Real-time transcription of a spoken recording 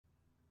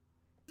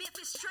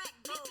this track,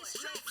 boy. Let's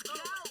go,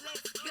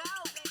 let's go,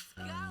 let's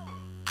go.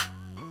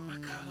 My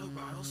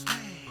Colorado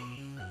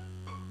swing.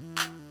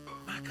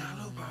 My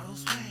Colorado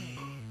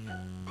swing.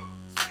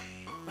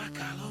 My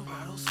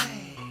Colorado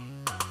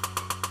swing.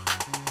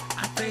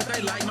 I think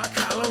they like my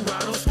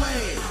Colorado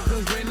swing.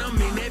 Cause when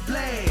I'm in that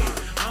blade,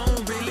 I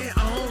don't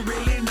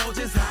really know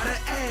just how to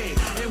act.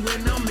 And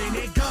when I'm in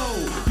that go,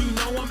 you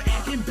know I'm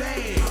acting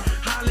bad.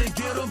 Holly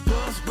get a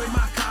bus with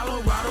my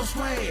Colorado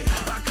swag.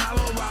 My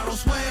Colorado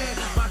swag.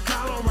 My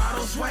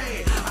Colorado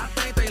swag. I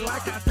think they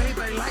like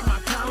my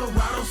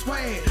Colorado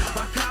swag.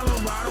 My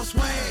Colorado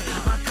swag.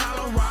 My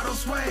Colorado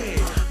swag.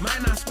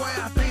 Might not square,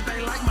 I think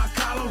they like my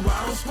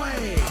Colorado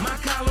swag. My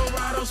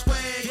Colorado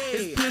swag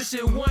is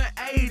pushing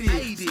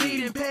 180.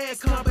 Speed and pad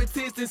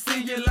competition,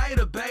 see you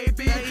later,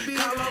 baby.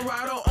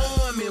 Colorado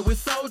Army with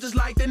soldiers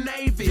like the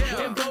Navy.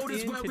 And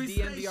voters where we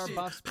DNVR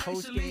Buffs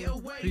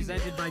postgame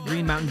presented by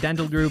Green Mountain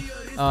Dental Group.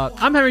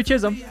 I'm Henry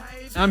Chisholm.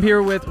 I'm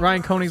here with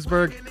Ryan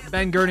Koenigsberg.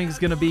 Ben Gerning's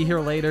gonna be here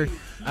later,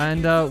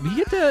 and we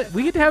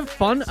get to have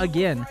fun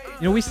again.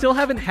 You know, we still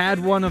haven't had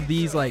one of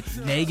these like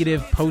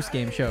negative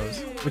postgame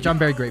shows, which I'm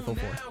very grateful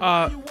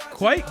for.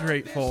 Quite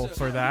grateful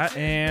for that,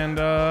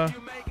 and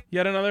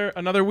yet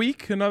another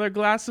week, another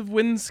glass of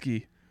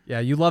whiskey. Yeah,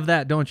 you love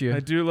that, don't you? I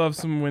do love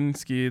some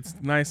whiskey. It's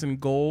nice and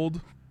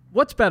gold.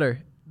 What's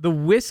better, the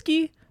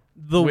whiskey,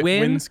 the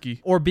win, whiskey,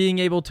 or being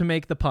able to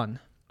make the pun?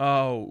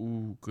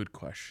 Oh, good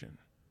question.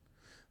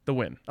 The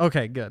win.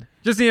 Okay, good.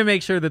 Just need to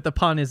make sure that the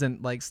pun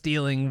isn't like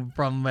stealing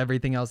from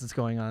everything else that's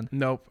going on.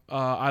 Nope.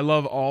 I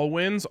love all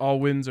wins. All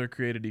wins are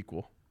created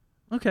equal.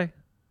 Okay.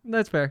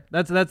 That's fair.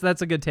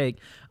 That's a good take.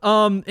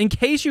 In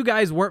case you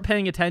guys weren't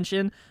paying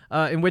attention,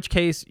 in which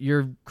case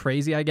you're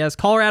crazy, I guess.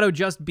 Colorado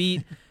just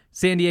beat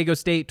San Diego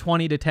State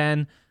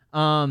 20-10.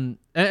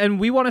 And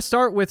we want to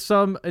start with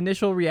some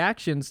initial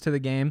reactions to the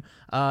game,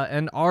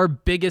 and our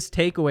biggest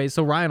takeaways.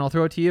 So Ryan, I'll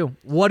throw it to you.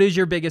 What is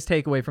your biggest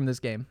takeaway from this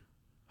game?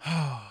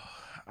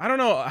 I don't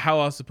know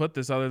how else to put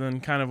this other than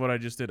kind of what I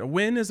just did. A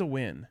win is a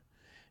win.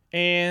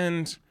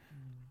 And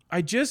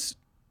I just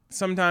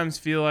sometimes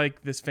feel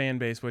like this fan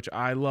base, which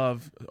I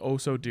love oh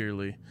so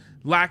dearly,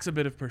 lacks a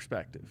bit of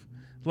perspective.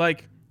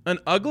 Like an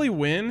ugly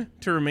win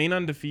to remain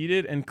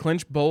undefeated and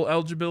clinch bowl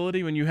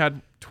eligibility when you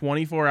had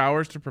 24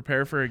 hours to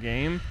prepare for a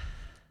game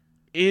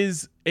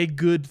is a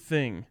good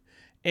thing.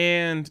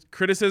 And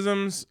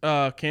criticisms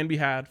can be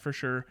had for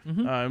sure.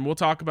 Mm-hmm. And we'll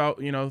talk about,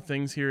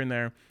 things here and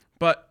there.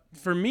 But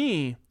for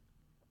me,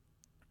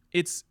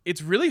 it's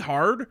really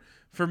hard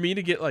for me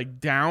to get like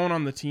down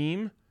on the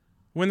team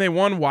when they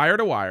won wire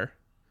to wire.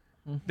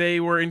 Mm-hmm. They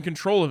were in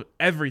control of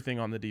everything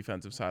on the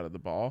defensive side of the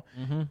ball.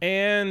 Mm-hmm.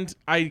 And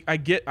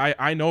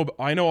I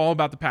know all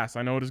about the pass.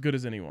 I know it as good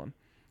as anyone.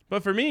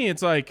 But for me,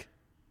 it's like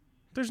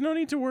there's no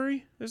need to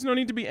worry. There's no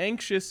need to be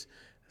anxious.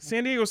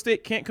 San Diego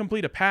State can't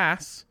complete a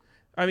pass.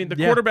 I mean, the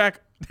quarterback,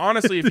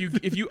 honestly,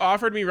 if you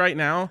offered me right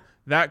now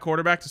that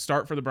quarterback to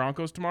start for the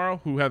Broncos tomorrow,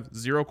 who have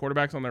 0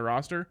 quarterbacks on their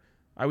roster,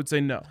 I would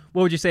say no.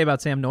 What would you say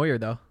about Sam Neuer,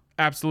 though?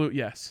 Absolute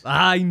yes.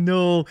 I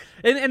know.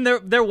 And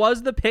there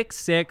was the pick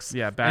 6.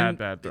 Yeah,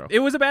 bad throw. It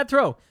was a bad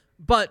throw.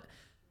 But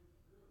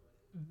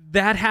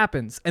that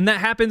happens. And that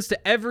happens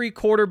to every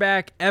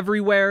quarterback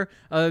everywhere.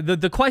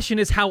 The question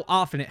is how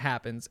often it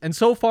happens. And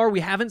so far, we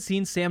haven't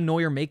seen Sam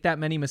Neuer make that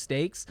many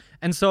mistakes.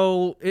 And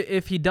so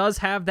if he does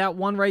have that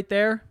one right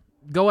there,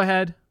 go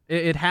ahead.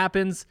 It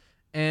happens.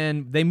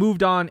 And they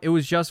moved on. It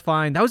was just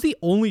fine. That was the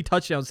only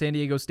touchdown San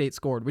Diego State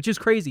scored, which is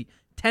crazy.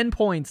 10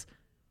 points.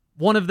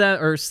 1 of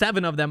them, or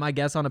 7 of them, I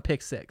guess, on a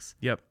pick 6.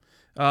 Yep.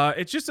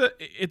 It's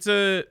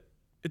an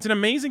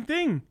amazing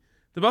thing.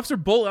 The Buffs are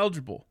bowl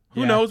eligible.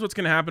 Who knows what's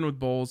going to happen with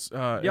bowls?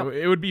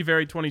 It would be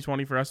very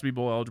 2020 for us to be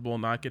bowl eligible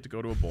and not get to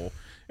go to a bowl.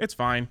 It's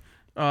fine.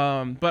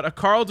 But a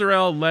Carl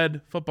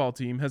Durrell-led football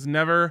team has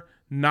never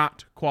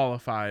not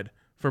qualified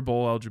for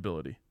bowl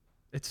eligibility.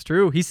 It's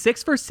true. He's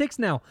 6 for 6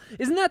 now.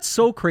 Isn't that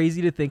so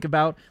crazy to think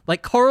about?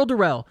 Like Carl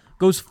Durrell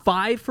goes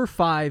 5 for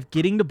 5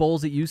 getting to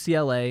bowls at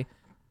UCLA.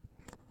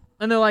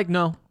 And they're like,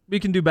 no, we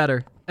can do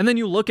better. And then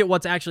you look at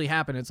what's actually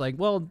happened. It's like,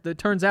 well, it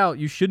turns out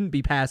you shouldn't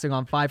be passing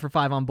on 5 for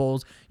 5 on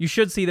bowls. You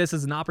should see this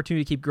as an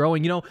opportunity to keep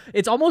growing.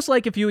 It's almost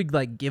like if you had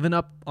like given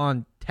up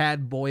on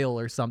Tad Boyle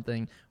or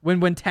something.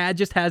 When Tad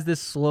just has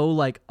this slow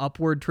like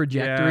upward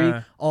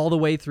trajectory all the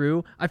way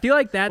through. I feel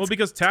like that's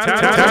because Tad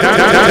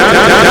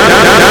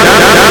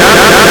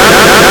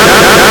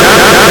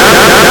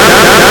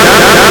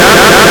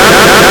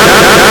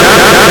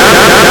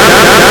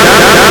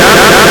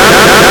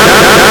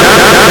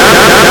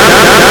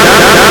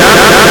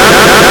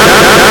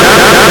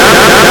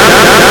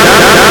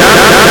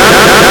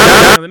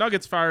the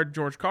Nuggets fired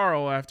George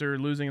Karl after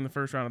losing in the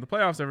first round of the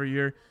playoffs every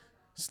year.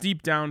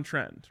 Steep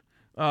downtrend.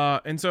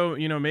 And so,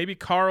 maybe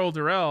Carl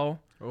Durrell,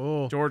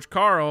 George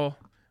Karl,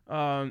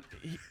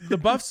 the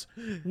Buffs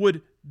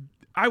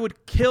I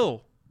would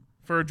kill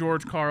for a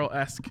George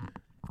Karl-esque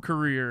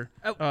career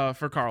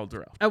for Carl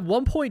Durrell. At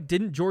one point,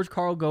 didn't George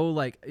Karl go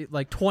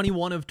like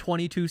 21 of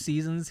 22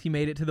 seasons? He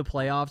made it to the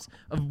playoffs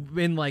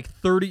in like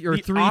 30 or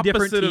The 3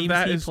 different opposite teams of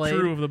that he is played.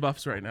 true of the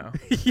Buffs right now.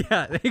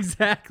 Yeah,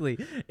 exactly.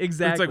 It's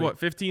like what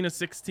 15 of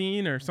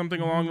 16 or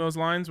something along those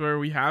lines where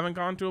we haven't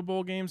gone to a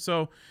bowl game.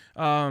 So,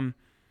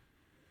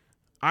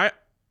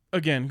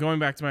 again going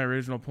back to my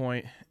original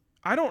point,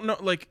 I don't know.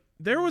 Like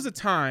there was a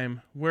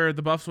time where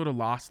the Buffs would have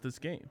lost this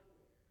game.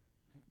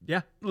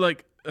 Yeah.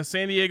 Like a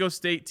San Diego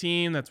State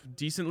team that's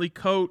decently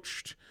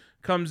coached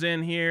comes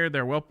in here.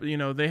 They're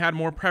they had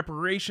more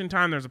preparation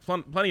time. There's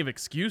plenty of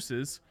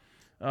excuses.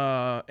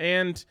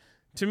 And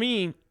to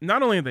me,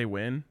 not only did they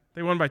win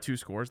by 2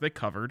 scores. They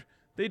covered.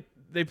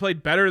 They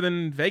played better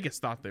than Vegas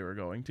thought they were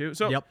going to.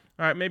 So, Yep.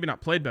 all right, maybe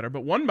not played better,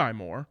 but won by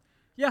more.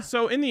 Yeah.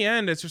 So in the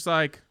end, it's just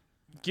like,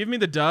 give me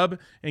the dub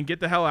and get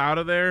the hell out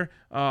of there.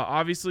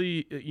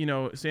 Obviously,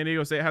 San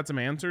Diego State had some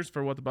answers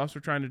for what the Buffs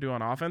were trying to do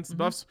on offense. The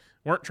Buffs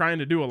weren't trying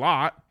to do a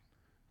lot,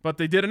 but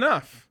they did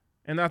enough,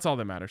 and that's all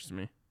that matters to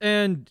me.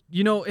 And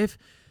if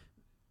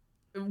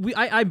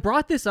I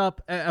brought this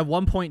up at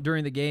one point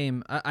during the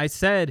game, I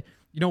said,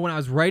 when I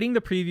was writing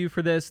the preview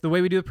for this, the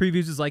way we do the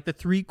previews is like the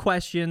 3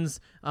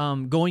 questions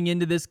going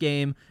into this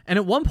game. And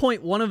at one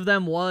point, one of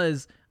them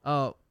was,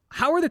 how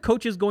are the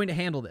coaches going to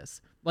handle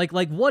this? Like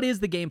what is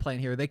the game plan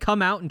here? They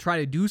come out and try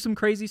to do some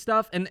crazy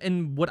stuff.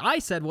 And what I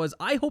said was,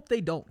 I hope they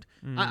don't.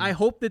 I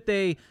hope that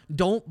they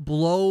don't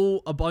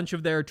blow a bunch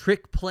of their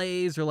trick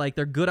plays or like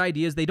their good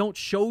ideas. They don't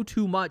show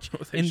too much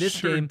in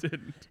this game.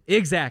 Didn't.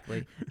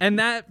 Exactly. And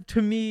that,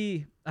 to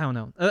me, I don't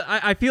know.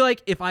 I feel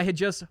like if I had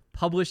just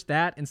published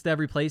that instead of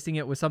replacing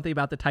it with something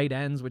about the tight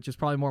ends, which is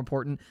probably more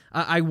important,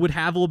 I would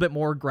have a little bit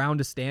more ground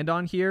to stand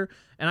on here.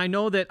 And I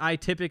know that I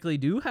typically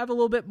do have a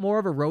little bit more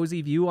of a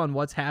rosy view on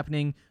what's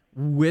happening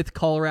with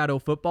Colorado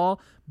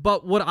football.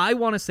 But what I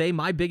want to say,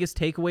 my biggest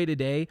takeaway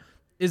today,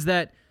 is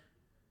that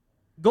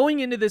going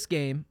into this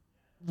game,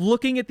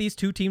 looking at these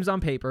 2 teams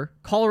on paper,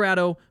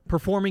 Colorado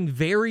performing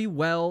very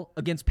well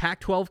against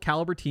Pac-12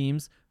 caliber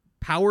teams,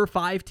 Power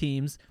 5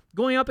 teams,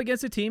 going up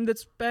against a team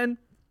that's been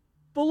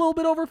a little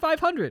bit over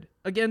 500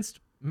 against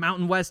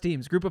Mountain West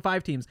teams, Group of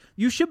 5 teams.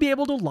 You should be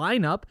able to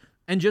line up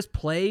and just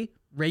play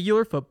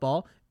regular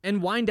football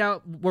and wind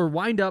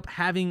up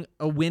having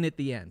a win at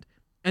the end.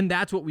 And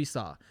that's what we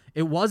saw.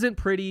 It wasn't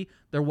pretty.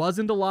 There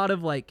wasn't a lot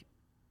of like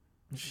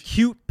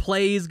cute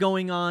plays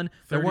going on.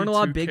 There weren't a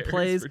lot of big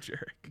plays.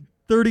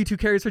 32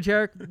 carries for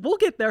Jarek. We'll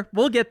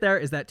get there.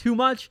 Is that too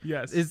much?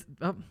 Yes.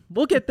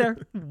 We'll get there.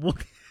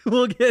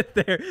 We'll get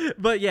there.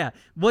 But yeah,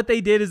 what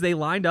they did is they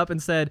lined up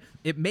and said,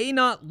 it may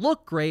not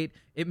look great.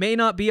 It may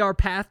not be our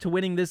path to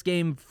winning this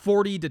game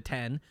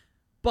 40-10.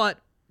 But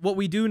what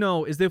we do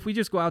know is that if we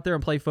just go out there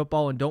and play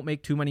football and don't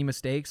make too many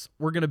mistakes,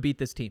 we're going to beat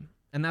this team.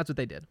 And that's what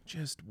they did.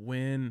 Just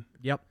win.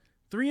 Yep.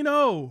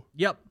 3-0.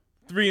 Yep.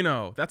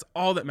 3-0. That's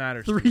all that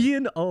matters.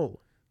 3-0.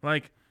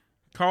 Like,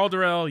 Carl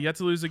Durrell yet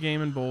to lose a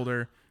game in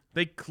Boulder.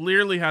 They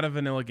clearly had a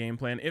vanilla game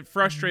plan. It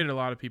frustrated a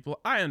lot of people.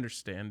 I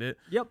understand it.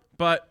 Yep.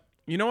 But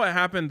you know what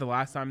happened the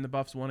last time the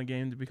Buffs won a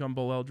game to become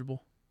bowl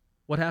eligible?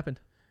 What happened?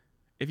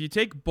 If you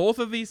take both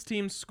of these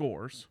teams'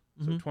 scores,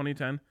 so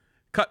 2010,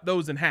 cut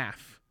those in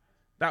half,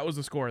 that was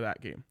the score of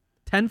that game.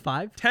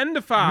 10-5?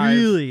 10-5.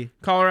 Really?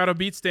 Colorado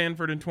beat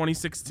Stanford in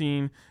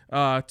 2016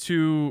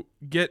 to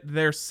get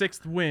their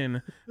 6th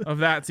win of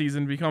that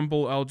season, become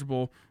bowl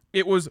eligible.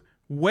 It was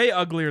way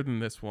uglier than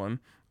this one.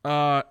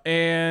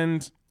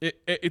 And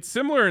it's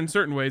similar in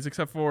certain ways,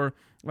 except for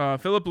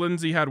Philip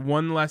Lindsay had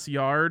 1 less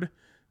yard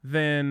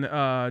than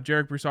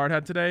Jarek Broussard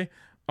had today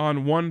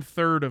on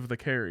 1/3 of the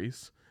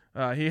carries.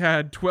 He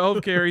had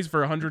 12 carries for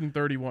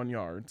 131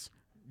 yards.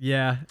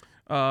 Yeah.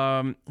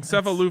 Cepha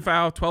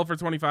Lufau, 12 for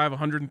 25,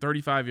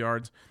 135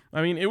 yards.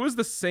 I mean, it was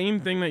the same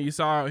thing that you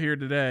saw out here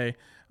today,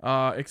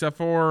 except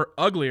for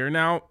uglier.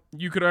 Now,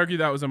 you could argue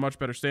that was a much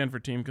better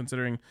Stanford team,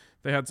 considering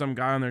they had some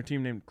guy on their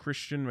team named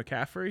Christian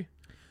McCaffrey.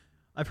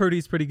 I've heard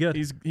he's pretty good.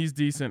 He's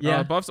decent.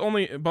 Yeah. Buffs held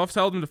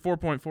him to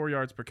 4.4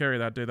 yards per carry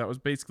that day. That was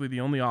basically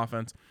the only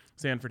offense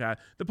Stanford had.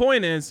 The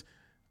point is,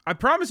 I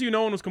promise you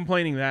no one was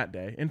complaining that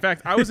day. In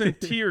fact, I was in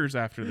tears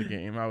after the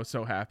game. I was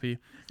so happy.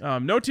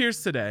 No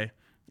tears today.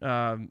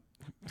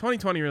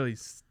 2020 really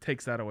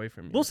takes that away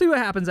from me. We'll see what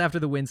happens after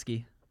the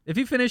Winsky. If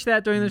you finish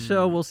that during the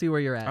show, we'll see where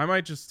you're at. I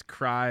might just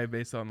cry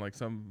based on like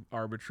some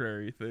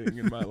arbitrary thing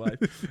in my life.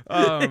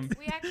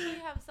 We actually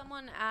have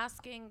someone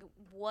asking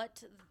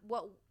what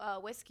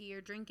whiskey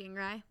you're drinking,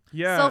 right?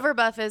 Yeah.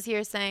 Silverbuff is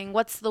here saying,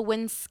 what's the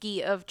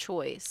whiskey of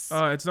choice?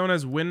 It's known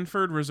as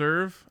Winford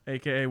Reserve,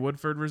 aka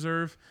Woodford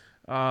Reserve.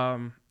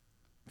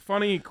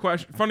 Funny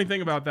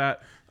thing about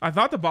that, I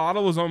thought the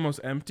bottle was almost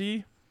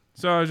empty,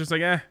 so I was just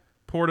like,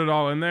 poured it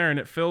all in there, and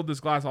it filled this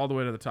glass all the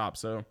way to the top.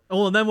 So,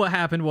 well, and then what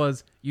happened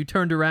was you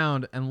turned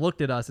around and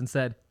looked at us and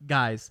said,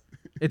 guys,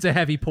 it's a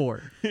heavy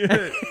pour.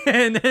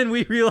 And then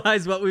we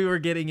realized what we were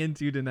getting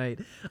into tonight.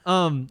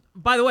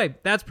 By the way,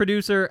 that's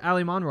producer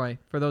Ali Monroy,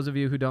 for those of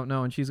you who don't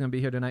know, and she's going to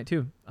be here tonight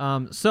too.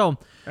 So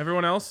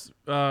everyone else,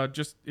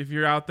 just if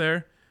you're out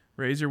there,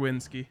 raise your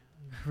whiskey.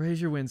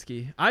 Raise your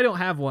Winsky. I don't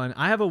have one.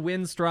 I have a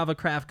Win Strava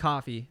Craft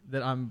coffee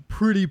that I'm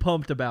pretty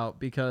pumped about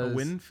because A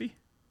Winfy?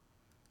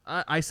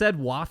 I said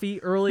waffy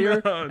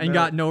earlier and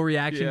got no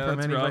reaction from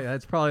that's anybody. rough.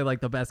 That's probably like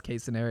the best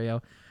case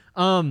scenario.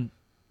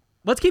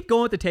 Let's keep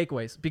going with the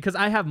takeaways because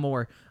I have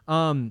more.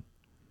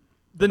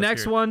 The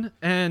next one,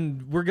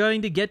 and we're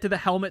going to get to the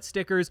helmet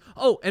stickers.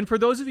 Oh, and for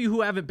those of you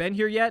who haven't been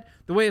here yet,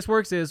 the way this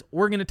works is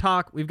we're going to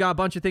talk. We've got a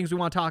bunch of things we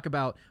want to talk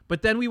about,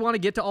 but then we want to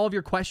get to all of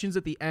your questions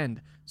at the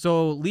end.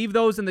 So leave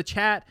those in the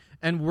chat,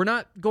 and we're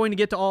not going to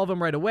get to all of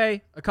them right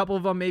away. A couple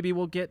of them maybe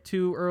we'll get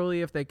to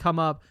early if they come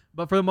up,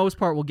 but for the most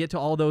part, we'll get to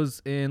all those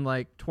in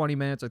like 20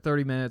 minutes or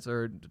 30 minutes,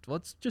 or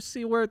let's just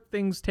see where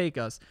things take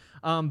us.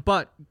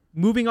 But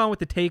moving on with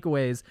the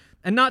takeaways,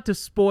 and not to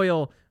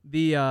spoil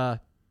the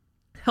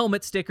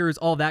helmet stickers,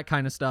 all that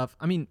kind of stuff.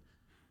 I mean,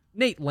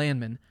 Nate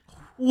Landman,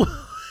 what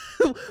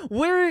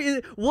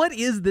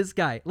is this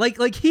guy?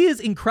 Like he is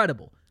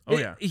incredible. Oh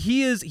yeah.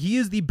 He is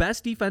the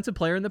best defensive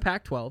player in the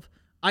Pac-12.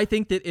 I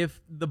think that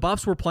if the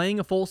Buffs were playing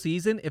a full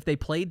season, if they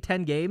played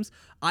 10 games,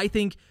 I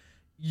think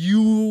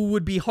you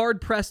would be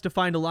hard pressed to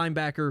find a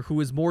linebacker who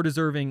is more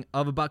deserving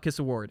of a Butkus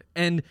Award.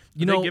 And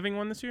you know, they giving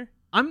one this year?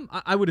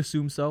 I would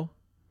assume so.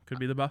 Could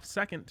be the Buffs'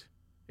 second.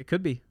 It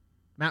could be.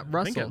 Matt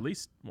Russell. I think at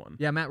least one.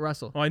 Yeah, Matt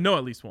Russell. Well, I know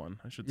at least one,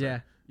 I should say. Yeah.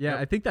 Yep.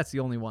 I think that's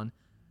the only one.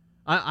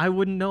 I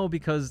wouldn't know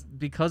because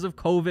of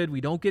COVID, we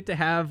don't get to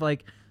have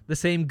like the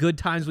same good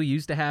times we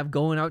used to have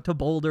going out to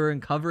Boulder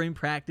and covering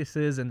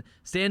practices and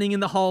standing in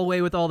the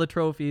hallway with all the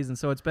trophies. And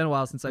so it's been a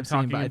while since I've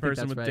seen, but I think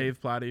that's with right. Dave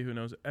Platty, who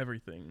knows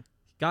everything.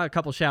 Got a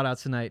couple shout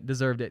outs tonight.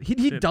 Deserved it.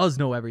 He does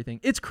know everything.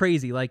 It's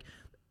crazy. Like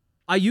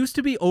I used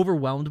to be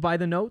overwhelmed by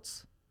the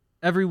notes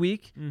every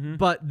week,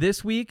 but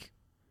this week,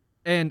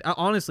 and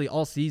honestly,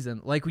 all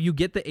season, like you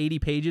get the 80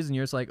 pages and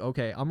you're just like,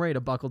 okay, I'm ready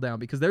to buckle down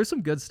because there's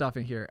some good stuff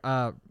in here.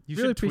 You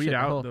really should tweet appreciate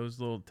out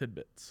those little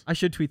tidbits. I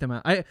should tweet them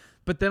out.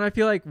 But then I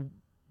feel like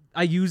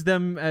I use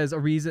them as a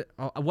reason.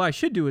 What I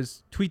should do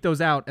is tweet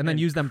those out and then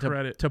use them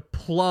to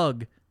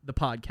plug the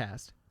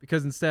podcast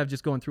because instead of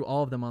just going through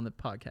all of them on the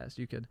podcast,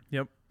 you could.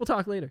 Yep. We'll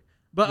talk later.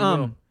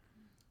 But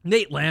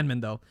Nate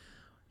Landman though,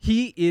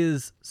 he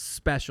is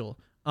special.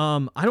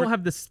 I don't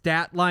have the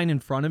stat line in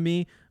front of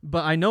me,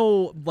 but I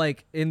know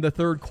like in the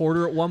third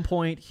quarter at one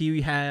point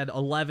he had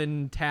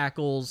 11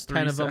 tackles,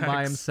 10 of them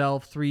by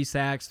himself, 3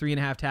 sacks,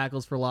 3.5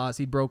 tackles for loss.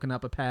 He'd broken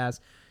up a pass.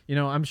 You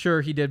know, I'm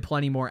sure he did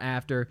plenty more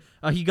after.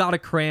 He got a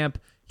cramp.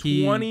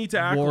 He 20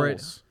 tackles. wore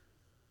it.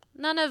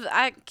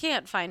 I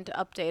can't find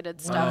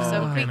updated stuff,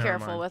 so be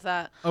careful with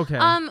that. Okay.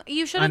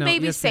 You should have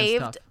maybe ESPN's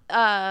saved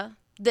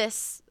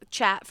this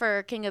chat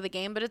for King of the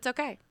Game, but it's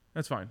okay.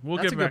 That's fine. We'll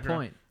That's get a back good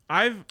around.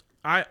 point.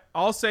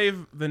 I'll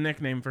save the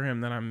nickname for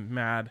him that I'm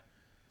mad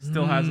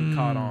still hasn't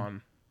caught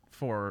on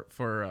for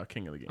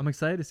King of the Game. I'm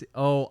excited to see.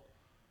 Oh,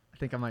 I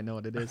think I might know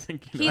what it is.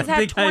 He's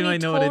had 20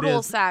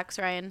 total sacks,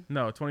 Ryan.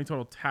 No, 20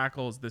 total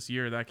tackles this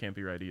year. That can't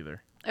be right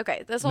either.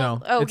 Okay, this No,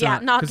 whole. Oh it's yeah,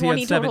 not 'cause 20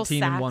 he had total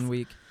 17 sacks. in 1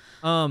 week.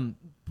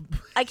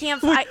 I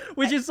can't.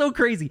 Which is so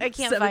crazy. I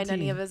can't find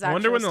any of his. I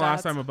wonder when the last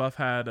stats. time a Buff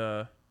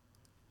had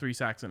 3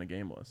 sacks in a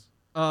game was.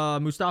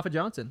 Mustafa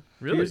Johnson.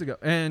 Really? 2 years ago.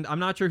 And I'm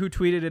not sure who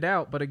tweeted it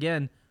out, but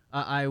again,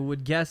 I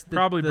would guess that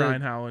Probably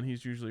Brian Howland.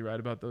 He's usually right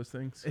about those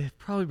things.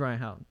 Probably Brian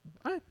Howland.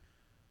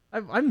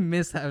 I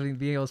miss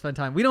being able to spend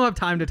time. We don't have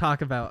time to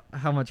talk about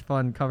how much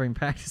fun covering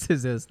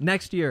practices is.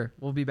 Next year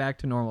we'll be back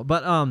to normal.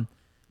 But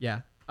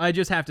yeah, I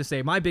just have to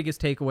say my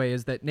biggest takeaway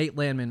is that Nate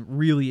Landman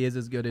really is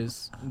as good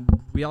as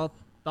we all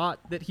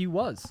thought that he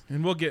was.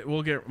 And we'll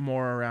get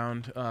more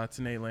around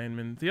to Nate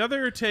Landman. The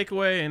other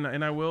takeaway,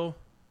 and I will.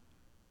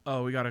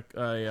 Oh, we got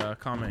a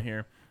comment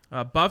here.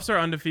 Buffs are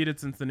undefeated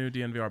since the new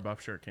DNVR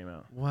Buff shirt came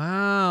out.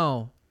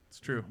 Wow. It's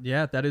true.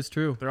 Yeah, that is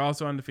true. They're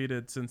also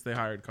undefeated since they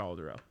hired Carl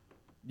Durrell.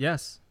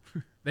 Yes.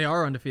 They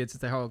are undefeated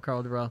since they hired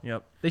Carl Durrell.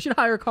 Yep. They should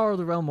hire Carl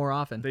Durrell more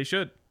often. They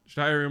should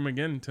hire him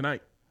again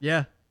tonight.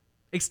 Yeah.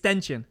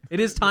 Extension. It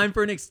is time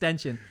for an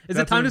extension. Is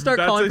it time to start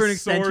calling for an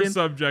extension? That's a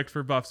sore subject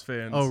for Buffs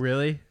fans. Oh,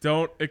 really?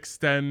 Don't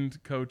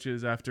extend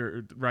coaches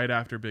right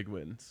after big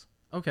wins.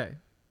 Okay.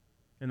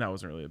 And that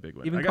wasn't really a big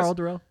win. Even Carl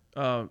Durrell?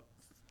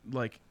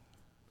 Like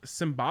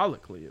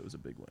symbolically, it was a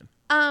big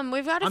win.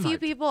 We've got a few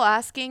hyped. people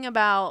asking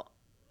about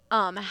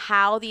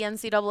how the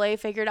NCAA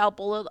figured out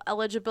bowl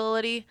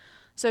eligibility.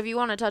 So if you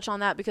want to touch on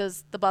that,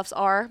 because the Buffs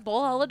are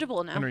bowl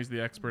eligible now. Henry's the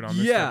expert on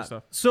this sort of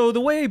stuff. So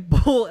the way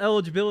bowl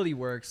eligibility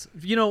works,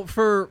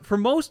 for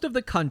most of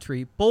the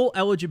country, bowl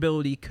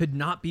eligibility could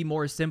not be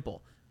more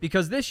simple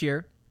because this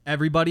year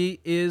everybody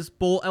is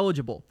bowl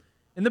eligible.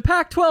 In the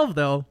Pac-12,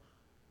 though,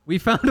 we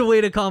found a way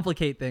to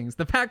complicate things.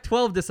 The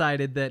Pac-12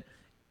 decided that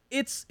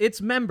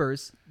its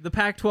members, the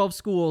Pac-12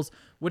 schools,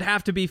 would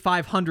have to be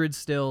 500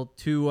 still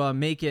to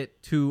make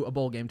it to a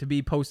bowl game, to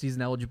be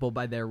postseason eligible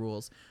by their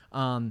rules.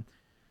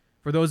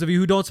 For those of you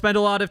who don't spend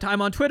a lot of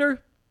time on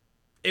Twitter,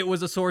 it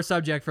was a sore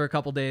subject for a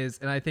couple days,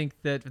 and I think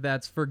that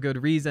that's for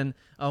good reason.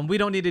 We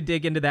don't need to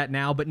dig into that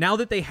now, but now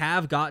that they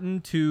have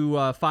gotten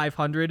to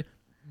 500,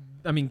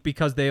 I mean,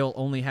 because they'll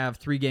only have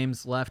 3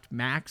 games left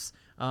max,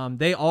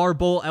 They are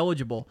bowl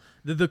eligible.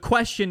 The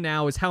question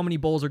now is how many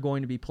bowls are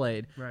going to be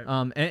played.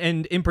 Right.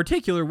 And in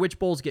particular, which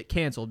bowls get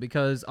canceled,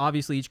 because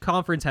obviously each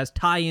conference has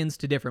tie-ins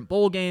to different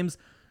bowl games.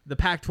 The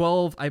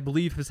Pac-12, I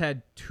believe, has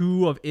had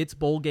 2 of its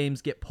bowl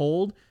games get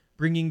pulled,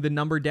 bringing the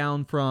number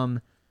down from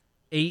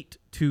 8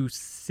 to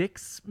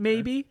 6,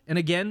 maybe. Okay. And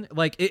again,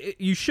 like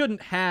you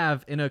shouldn't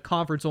have in a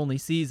conference-only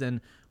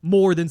season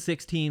more than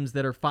 6 teams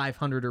that are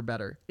 500 or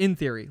better, in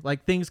theory.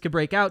 Like, things could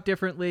break out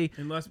differently.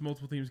 Unless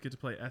multiple teams get to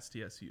play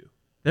SDSU.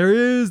 There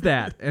is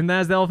that, and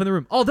that's the elephant in the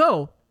room.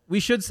 Although, we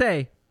should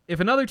say, if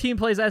another team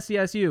plays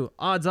SDSU,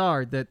 odds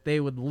are that they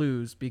would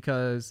lose,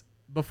 because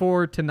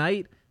before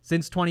tonight,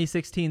 since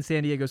 2016,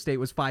 San Diego State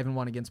was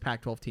 5-1 against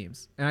Pac-12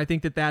 teams. And I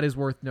think that is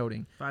worth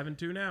noting.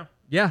 5-2 now.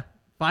 Yeah,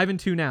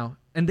 5-2 now.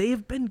 And they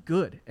have been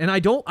good. And I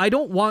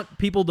don't want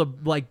people to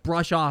like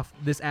brush off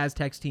this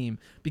Aztecs team,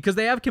 because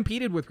they have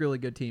competed with really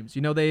good teams.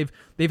 You know, they've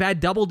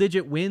had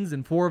double-digit wins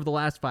in 4 of the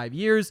last 5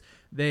 years.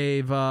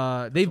 They've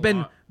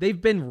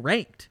been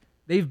ranked.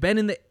 They've been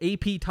in the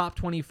AP top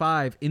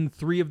 25 in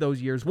 3 of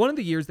those years. One of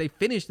the years they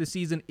finished the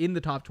season in the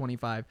top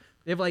 25.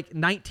 They have like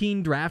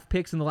 19 draft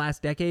picks in the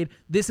last decade.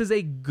 This is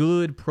a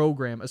good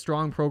program, a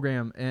strong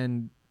program,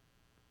 and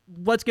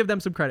let's give them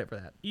some credit for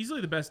that.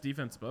 Easily the best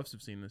defense Buffs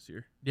have seen this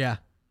year. Yeah,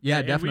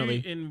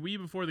 definitely. We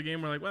before the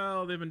game were like,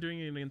 well, they've been doing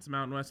it against the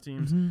Mountain West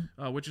teams,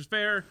 which is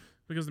fair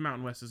because the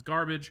Mountain West is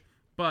garbage.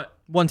 But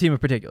one team in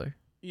particular.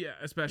 Yeah,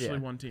 especially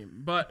one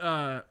team.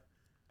 But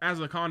as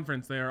a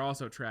conference, they are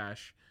also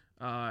trash.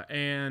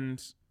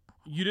 And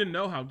you didn't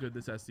know how good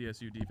this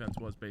SDSU defense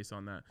was based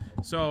on that.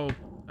 So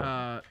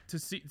to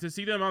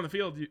see them on the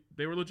field,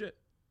 they were legit.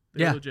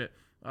 They were legit.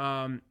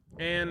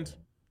 And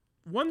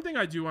one thing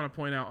I do want to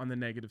point out on the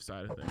negative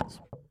side of things,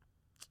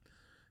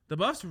 the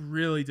Buffs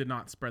really did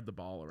not spread the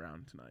ball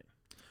around tonight.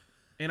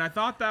 And I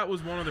thought that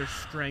was one of their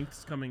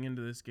strengths coming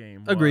into this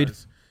game. Agreed.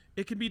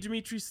 It could be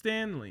Dimitri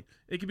Stanley.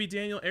 It could be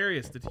Daniel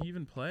Arias. Did he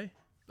even play?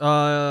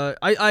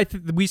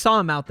 We saw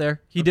him out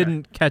there. He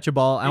didn't catch a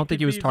ball. I don't think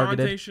he was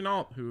targeted. Vontae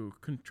Chenault, who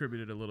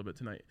contributed a little bit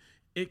tonight.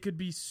 It could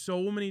be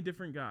so many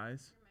different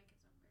guys.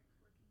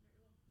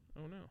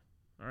 Oh no!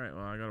 All right,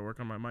 well I got to work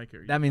on my mic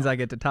here. That means I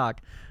get to talk.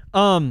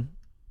 I'm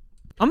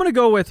gonna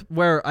go with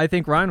where I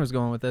think Ryan was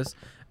going with this,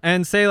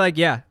 and say like,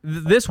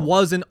 this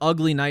was an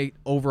ugly night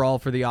overall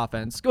for the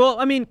offense. Well,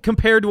 I mean,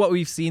 compared to what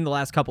we've seen the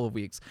last couple of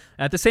weeks.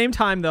 At the same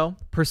time, though,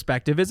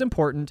 perspective is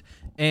important,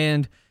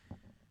 and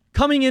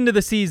coming into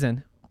the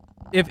season,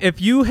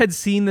 If you had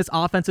seen this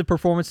offensive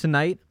performance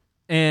tonight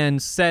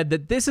and said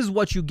that this is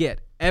what you get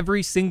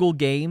every single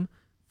game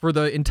for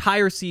the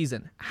entire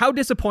season, how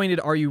disappointed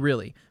are you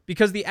really?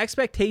 Because the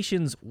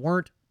expectations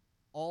weren't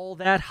all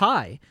that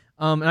high.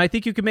 And I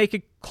think you could make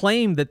a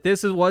claim that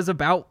this was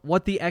about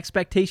what the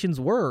expectations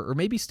were, or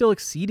maybe still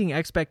exceeding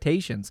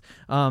expectations.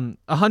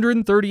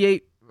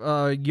 138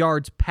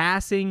 yards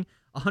passing,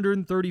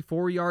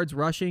 134 yards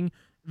rushing.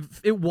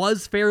 It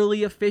was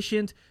fairly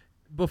efficient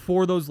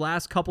before those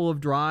last couple of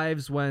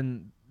drives,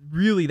 when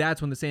really that's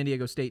when the San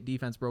Diego State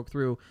defense broke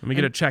through. Let me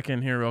get a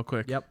check-in here real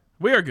quick. Yep.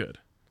 We are good.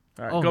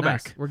 All right, go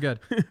nice. back. We're good.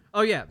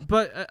 Oh, yeah.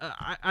 But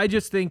I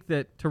just think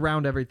that to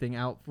round everything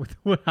out with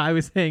what I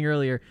was saying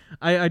earlier,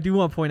 I do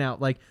want to point out,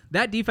 like,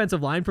 that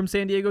defensive line from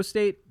San Diego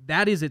State,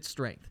 that is its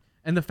strength.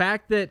 And the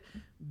fact that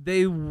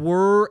they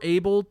were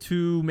able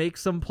to make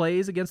some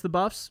plays against the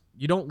Buffs,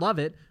 you don't love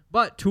it,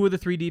 but 2 of the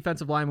 3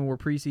 defensive linemen were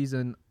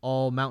preseason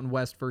all Mountain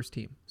West first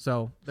team.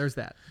 So there's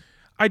that.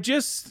 I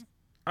think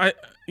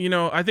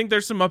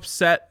there's some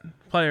upset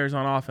players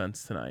on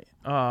offense tonight.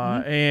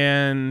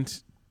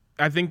 And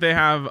I think they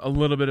have a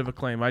little bit of a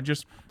claim. I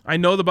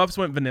know the Buffs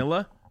went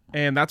vanilla,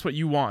 and that's what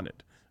you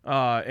wanted.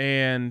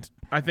 And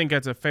I think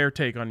that's a fair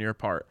take on your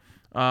part.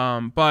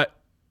 But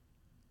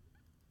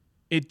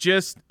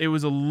it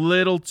was a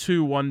little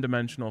too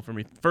one-dimensional for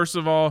me. First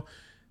of all,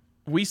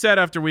 we said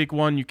after week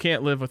 1, you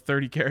can't live with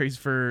 30 carries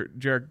for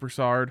Jarek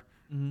Broussard.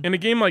 In a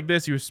game like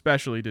this, you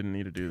especially didn't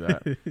need to do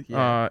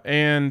that.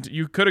 And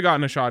you could have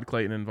gotten Ashad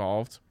Clayton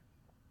involved.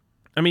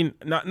 I mean,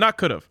 not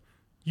could have.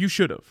 You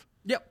should have.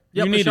 Yep.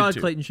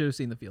 Ashad Clayton should have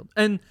seen the field.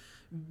 And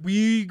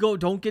we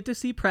don't get to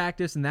see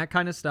practice and that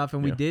kind of stuff.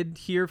 And we did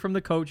hear from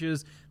the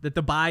coaches that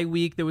the bye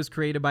week that was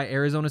created by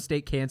Arizona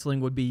State canceling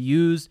would be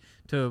used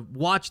to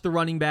watch the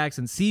running backs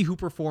and see who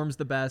performs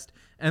the best,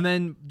 and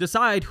then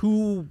decide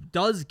who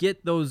does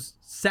get those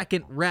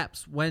second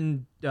reps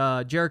when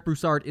Jarek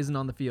Broussard isn't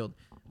on the field.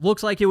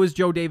 Looks like it was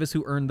Joe Davis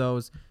who earned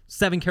those.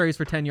 7 carries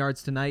for 10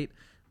 yards tonight.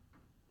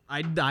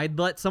 I'd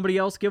let somebody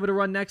else give it a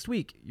run next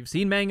week. You've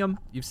seen Mangum.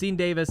 You've seen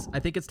Davis.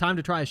 I think it's time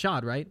to try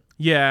Ashad, right?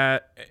 Yeah.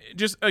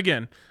 Just,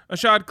 again,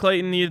 Ashad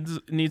Clayton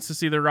needs to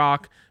see the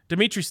rock.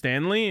 Dimitri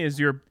Stanley is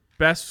your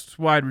best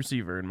wide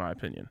receiver, in my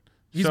opinion.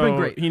 He's been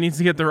great. He needs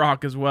to get the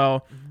rock as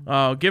well.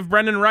 Give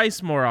Brendan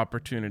Rice more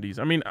opportunities.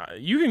 I mean,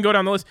 you can go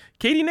down the list.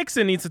 Katie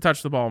Nixon needs to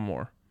touch the ball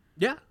more.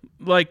 Yeah.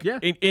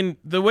 In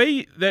the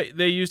way that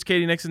they used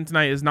Katie Nixon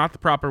tonight is not the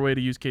proper way to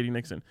use Katie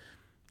Nixon.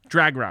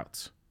 Drag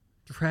routes.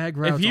 Drag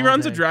routes. If he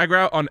runs a drag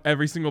route on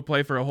every single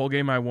play for a whole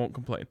game, I won't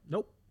complain.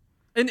 Nope.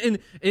 And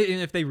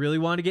if they really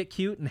want to get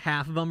cute, and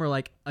half of them are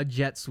like a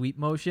jet sweep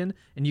motion,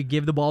 and you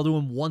give the ball to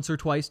him once or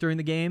twice during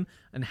the game,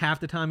 and half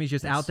the time he's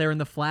just out there in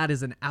the flat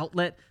as an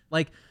outlet.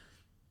 Like,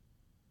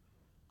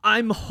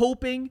 I'm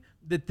hoping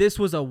that this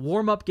was a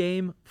warm-up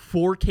game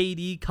for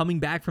KD coming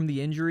back from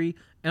the injury,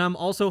 and I'm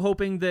also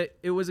hoping that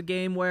it was a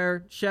game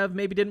where Shev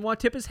maybe didn't want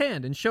to tip his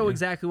hand and show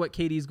exactly what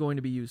KD is going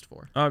to be used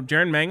for.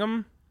 Jaren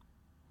Mangum,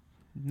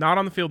 not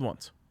on the field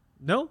once.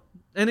 No.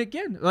 And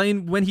again, I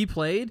mean, when he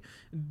played,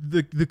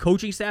 the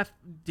coaching staff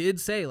did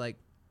say, like,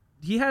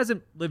 he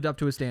hasn't lived up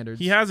to his standards.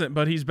 He hasn't,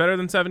 but he's better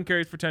than 7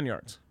 carries for 10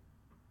 yards.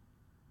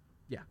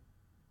 Yeah.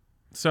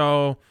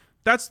 So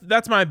that's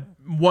my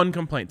one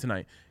complaint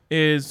tonight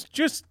is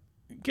just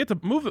get to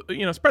move,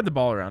 spread the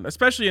ball around,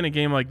 especially in a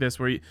game like this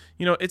where,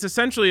 it's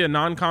essentially a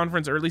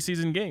non-conference early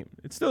season game.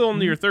 It's still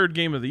only your third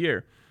game of the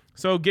year.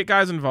 So get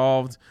guys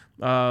involved,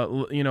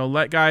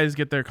 let guys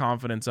get their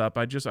confidence up.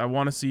 I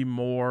want to see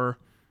more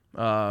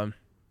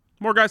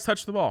guys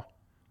touch the ball.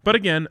 But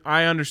again,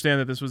 I understand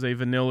that this was a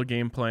vanilla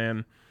game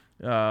plan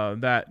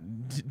that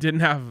didn't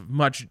have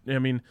much. I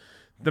mean,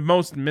 the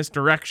most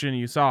misdirection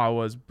you saw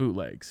was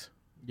bootlegs.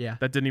 Yeah.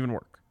 That didn't even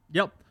work.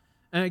 Yep.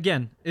 And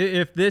again,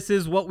 if this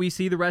is what we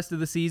see the rest of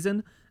the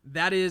season,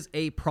 that is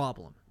a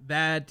problem.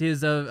 That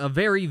is a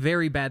very,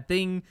 very bad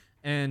thing,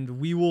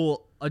 and we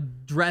will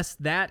address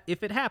that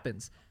if it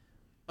happens.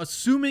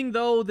 Assuming,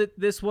 though, that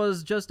this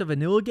was just a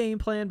vanilla game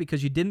plan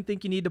because you didn't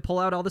think you need to pull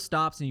out all the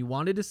stops and you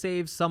wanted to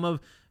save some of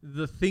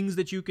the things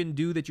that you can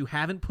do that you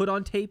haven't put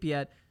on tape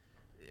yet,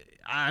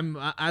 I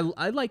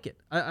like it.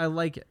 I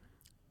like it.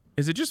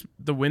 Is it just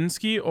the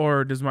Winsky,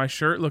 or does my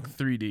shirt look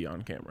 3D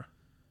on camera?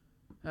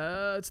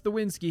 It's the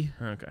Winsky.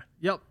 Okay.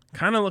 Yep.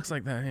 Kind of looks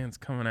like that hand's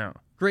coming out.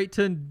 Great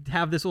to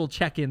have this little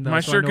check-in, though, My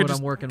so I shirt know could what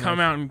just I'm working come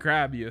with. out and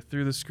grab you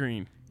through the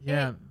screen.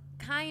 Yeah. It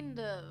kind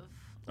of.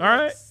 All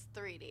right. looks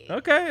 3D.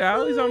 Okay,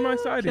 Allie's on my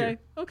side here.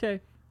 Okay.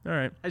 All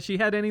right. Has she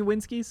had any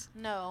Winskies?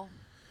 No.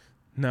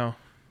 No.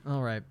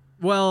 All right.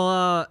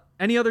 Well,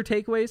 any other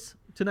takeaways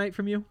tonight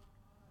from you?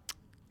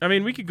 I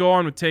mean, we could go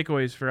on with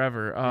takeaways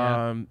forever.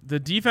 Yeah. The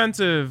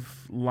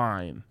defensive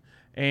line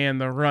and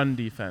the run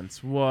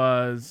defense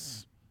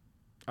was,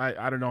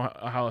 I don't know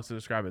how else to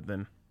describe it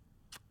then.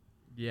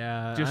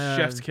 Yeah. Just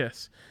chef's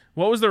kiss.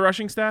 What was the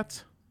rushing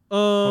stats?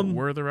 What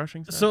were the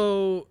rushing stats?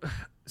 So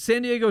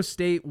San Diego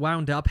State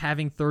wound up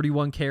having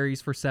 31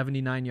 carries for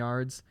 79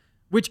 yards,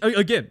 which,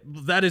 again,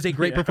 that is a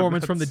great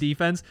performance from the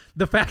defense.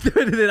 The fact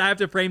that I have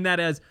to frame that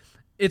as,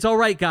 it's all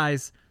right,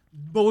 guys.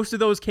 Most of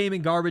those came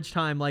in garbage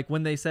time, like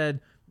when they said,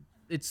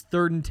 it's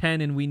 3rd and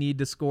 10 and we need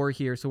to score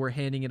here, so we're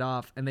handing it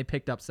off, and they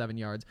picked up 7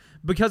 yards.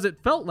 Because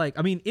it felt like,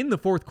 I mean, in the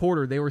fourth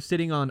quarter, they were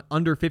sitting on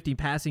under 50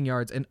 passing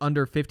yards and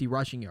under 50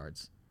 rushing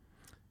yards.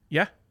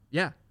 Yeah.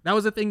 Yeah, that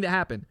was a thing that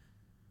happened.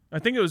 I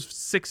think it was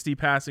 60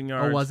 passing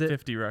yards, was it?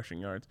 50 rushing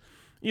yards.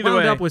 Either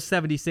Wound way, up with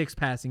 76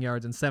 passing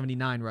yards and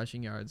 79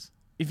 rushing yards.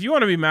 if you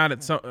want to be mad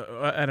at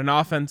at an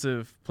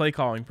offensive play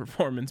calling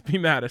performance, be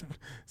mad at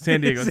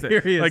San Diego State.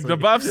 Seriously. Like, the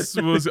Buffs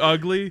was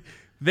ugly.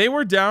 They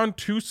were down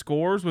 2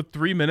 scores with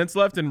 3 minutes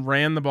left and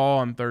ran the ball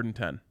on 3rd and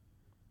 10.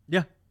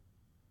 Yeah.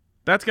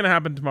 That's going to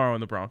happen tomorrow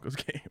in the Broncos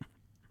game.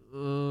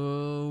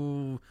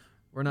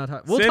 We're not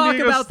talking. We'll San talk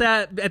Diego's about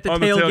that at the on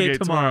the tailgate tailgate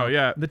tomorrow. tomorrow,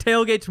 yeah. The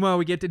tailgate tomorrow,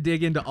 we get to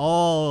dig into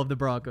all of the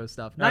Broncos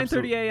stuff. 9:30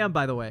 Absolutely. a.m.,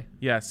 by the way.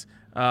 Yes.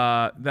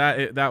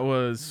 That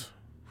was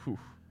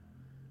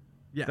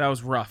Yeah. that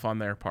was rough on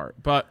their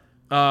part. But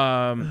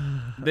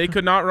they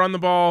could not run the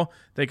ball.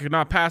 They could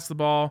not pass the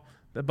ball.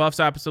 The Buffs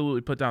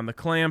absolutely put down the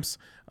clamps.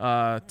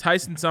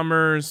 Tyson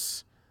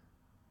Summers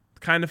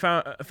kind of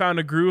found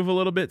a groove a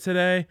little bit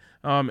today,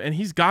 and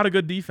he's got a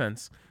good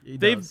defense.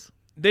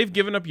 They've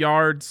given up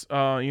yards.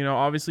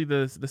 Obviously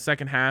the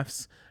second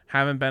halves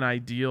haven't been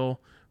ideal,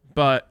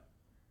 but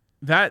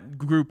that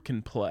group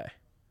can play,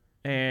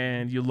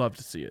 and you love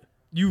to see it.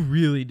 You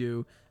really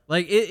do.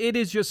 Like, it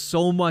is just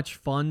so much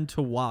fun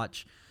to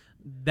watch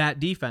that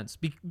defense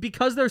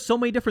because there's so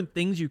many different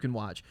things you can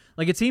watch.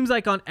 Like, it seems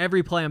like on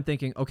every play I'm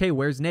thinking, okay,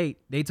 where's Nate?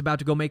 Nate's about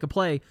to go make a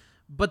play.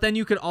 But then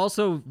you could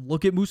also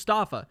look at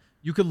Mustafa.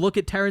 You could look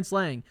at Terrence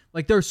Lang.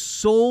 Like, there's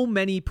so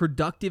many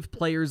productive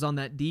players on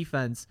that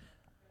defense,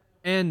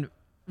 and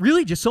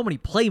really just so many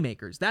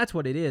playmakers. That's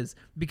what it is,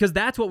 because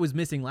that's what was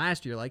missing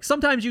last year. Like,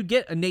 sometimes you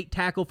get a Nate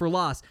tackle for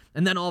loss,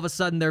 and then all of a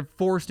sudden they're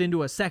forced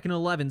into a 2nd and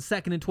 11,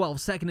 2nd and 12,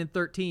 2nd and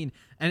 13,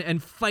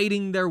 and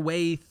fighting their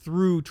way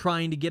through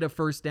trying to get a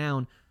first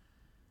down.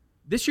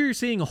 This year you're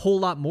seeing a whole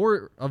lot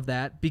more of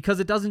that because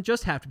it doesn't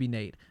just have to be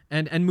Nate.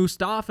 And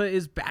Mustafa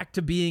is back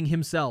to being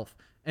himself.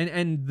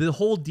 And the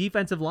whole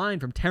defensive line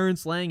from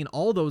Terrence Lang and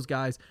all those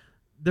guys,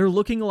 they're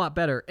looking a lot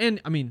better.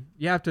 And, I mean,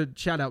 you have to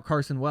shout out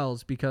Carson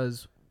Wells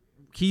because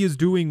he is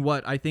doing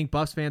what I think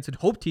Buffs fans had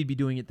hoped he'd be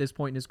doing at this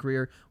point in his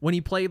career when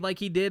he played like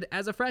he did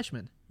as a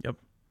freshman. Yep.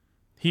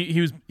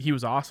 He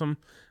was awesome.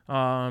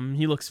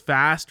 He looks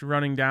fast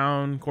running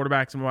down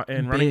quarterbacks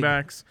and running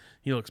backs.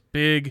 He looks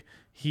big.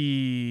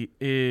 He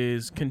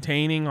is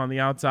containing on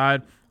the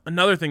outside.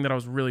 Another thing that I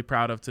was really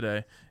proud of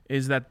today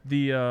is that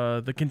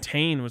the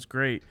contain was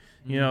great.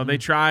 You know, they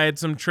tried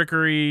some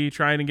trickery,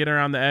 trying to get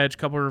around the edge,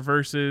 couple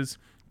reverses.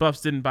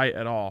 Buffs didn't bite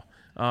at all.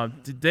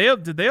 Did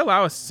they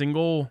allow a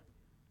single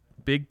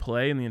big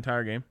play in the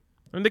entire game?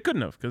 I mean, they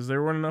couldn't have because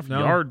there weren't enough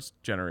yards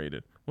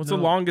generated. What's the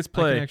longest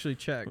play? I can actually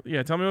check.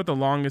 Yeah, tell me what the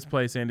longest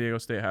play San Diego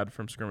State had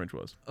from scrimmage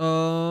was.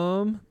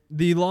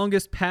 The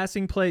longest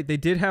passing play, they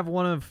did have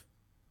one of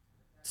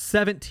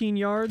 17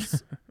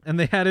 yards, and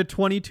they had a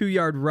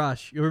 22-yard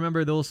rush. You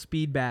remember the little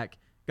speed back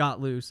got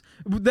loose.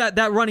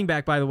 That running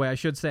back, by the way, I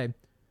should say,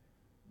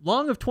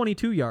 long of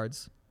 22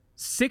 yards,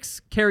 6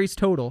 carries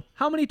total.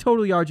 How many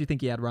total yards do you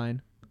think he had,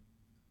 Ryan?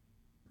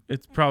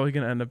 It's probably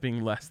going to end up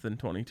being less than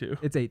 22.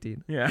 It's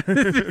 18. Yeah.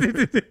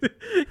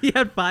 He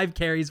had 5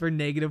 carries for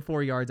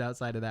 -4 yards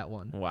outside of that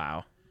one.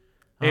 Wow.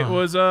 It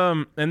was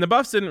and the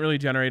Buffs didn't really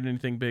generate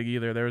anything big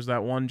either. There was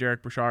that one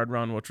Jarek Bouchard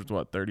run, which was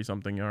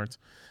 30-something yards.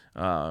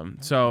 You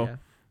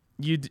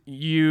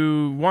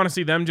want to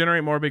see them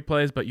generate more big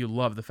plays, but you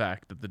love the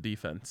fact that the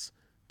defense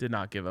did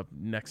not give up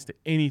next to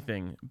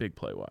anything big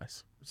play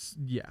wise.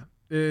 Yeah,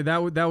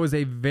 that was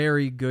a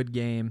very good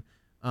game,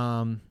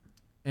 and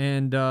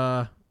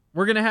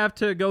we're gonna have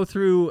to go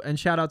through and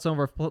shout out some of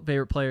our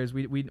favorite players.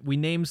 We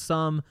named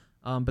some,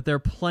 but there are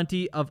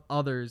plenty of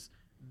others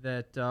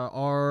that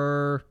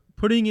are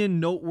putting in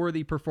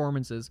noteworthy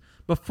performances.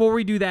 Before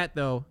we do that,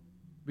 though,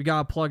 we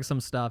gotta plug some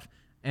stuff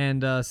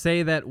and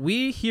say that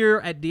we here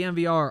at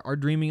DMVR are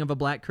dreaming of a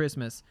Black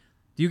Christmas.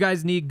 Do you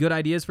guys need good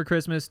ideas for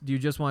Christmas? Do you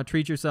just want to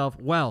treat yourself?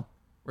 Well,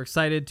 we're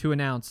excited to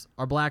announce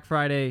our Black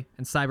Friday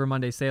and Cyber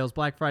Monday sales.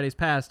 Black Friday's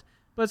passed,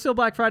 but it's still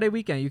Black Friday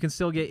weekend. You can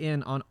still get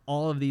in on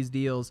all of these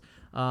deals,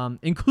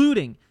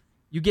 including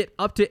you get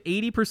up to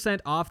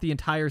 80% off the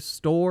entire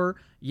store.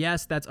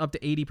 Yes, that's up to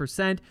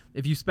 80%.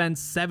 If you spend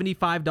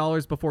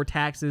 $75 before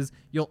taxes,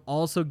 you'll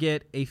also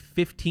get a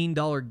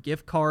 $15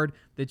 gift card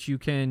that you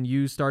can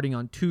use starting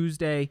on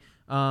Tuesday.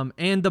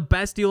 And the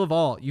best deal of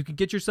all, you can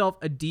get yourself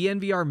a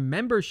DNVR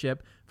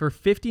membership for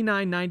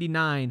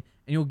 $59.99, and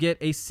you'll get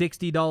a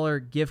 $60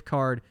 gift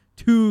card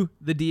to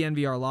the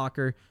DNVR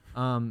locker.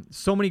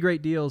 So many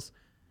great deals.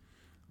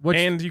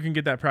 And you can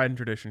get that Pride and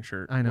Tradition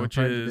shirt. I know, which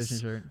Pride is,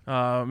 and Tradition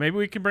shirt. Maybe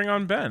we can bring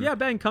on Ben. Yeah,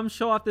 Ben, come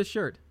show off this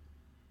shirt.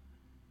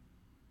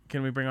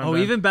 Can we bring on Ben?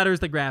 Ben? Even better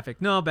is the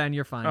graphic. No, Ben,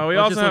 you're fine. Oh, we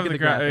Let's also just have look the at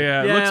graphic.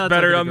 Yeah, it let's looks look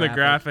better at on the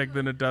graphic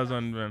than it does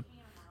on Ben.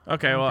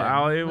 Okay, well,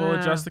 Allie, we'll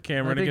adjust the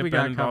camera I to think get we Ben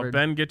got involved. covered.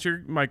 Ben, get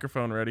your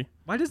microphone ready.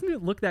 Why doesn't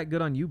it look that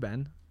good on you,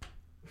 Ben?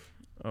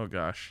 Oh,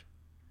 gosh.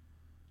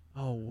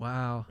 Oh,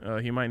 wow.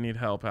 He might need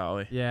help,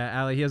 Allie. Yeah,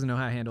 Allie, he doesn't know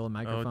how to handle a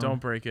microphone. Oh,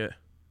 don't break it.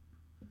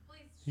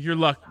 You're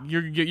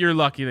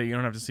lucky that you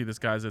don't have to see this,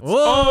 guys. It's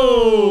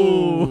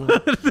Whoa!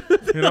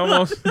 it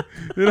almost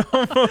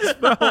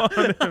fell on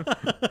him.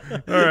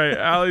 All right,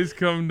 Allie's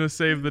come to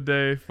save the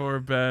day for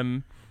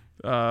Ben,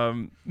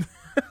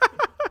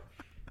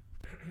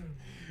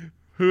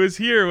 who is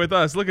here with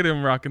us. Look at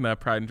him rocking that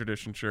Pride and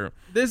Tradition shirt.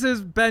 This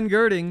is Ben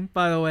Girding,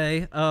 by the way.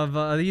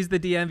 He's the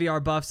DNVR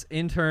Buffs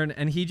intern,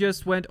 and he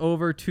just went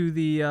over to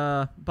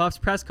the Buffs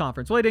press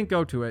conference. Well, he didn't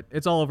go to it.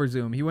 It's all over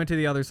Zoom. He went to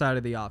the other side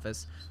of the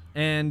office.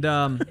 And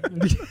I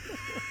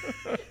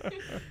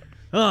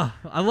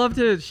love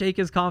to shake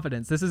his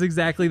confidence. This is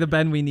exactly the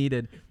Ben we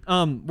needed.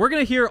 We're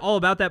going to hear all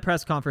about that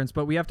press conference,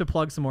 but we have to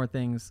plug some more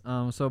things.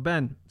 So,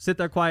 Ben, sit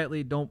there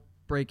quietly. Don't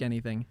break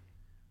anything.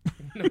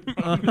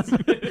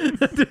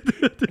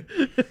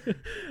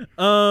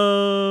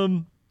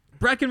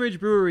 Breckenridge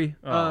Brewery.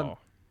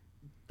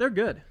 They're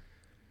good.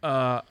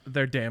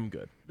 They're damn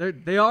good.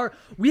 They are.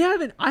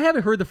 I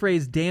haven't heard the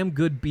phrase "damn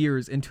good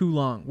beers" in too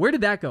long. Where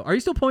did that go? Are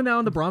you still pulling that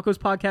on the Broncos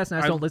podcast and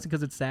I just don't listen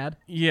because it's sad?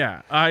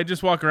 Yeah, I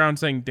just walk around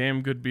saying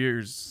 "damn good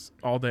beers"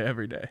 all day,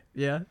 every day.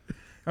 Yeah.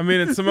 I mean,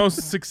 it's the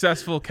most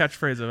successful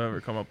catchphrase I've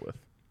ever come up with.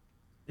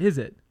 Is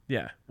it?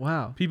 Yeah.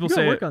 Wow. People you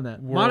gotta say work it on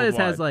that. worldwide. Monez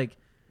has like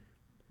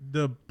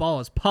the ball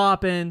is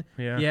popping.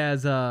 Yeah. He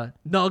has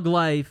Nug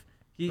Life.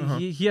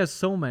 He has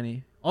so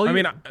many.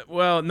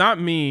 Well, not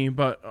me,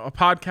 but a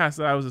podcast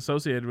that I was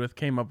associated with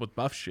came up with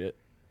Buff shit.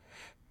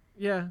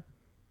 Yeah.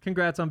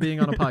 Congrats on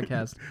being on a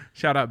podcast.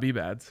 Shout out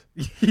B-Bads.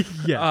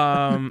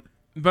 Yeah.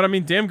 But I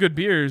mean, damn good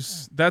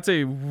beers, that's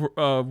a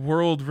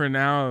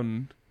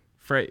world-renowned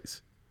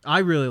phrase. I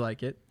really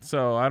like it.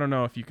 So I don't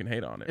know if you can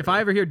hate on it. If I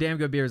ever hear damn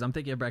good beers, I'm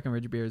thinking of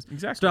Breckenridge beers.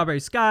 Exactly.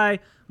 Strawberry Sky,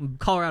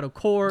 Colorado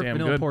Core, Damn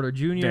Vanilla good. Porter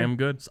Jr. Damn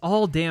good. It's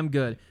all damn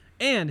good.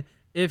 And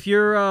if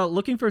you're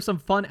looking for some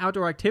fun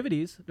outdoor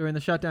activities during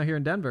the shutdown here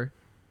in Denver,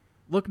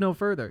 look no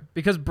further,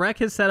 because Breck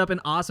has set up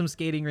an awesome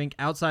skating rink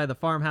outside of the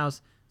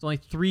farmhouse. It's only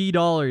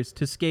 $3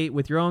 to skate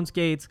with your own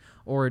skates,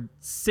 or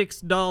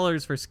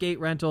 $6 for skate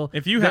rental.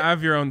 If you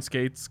have your own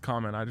skates,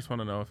 comment. I just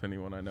want to know if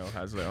anyone I know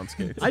has their own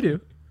skates. I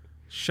do.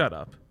 Shut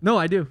up. No,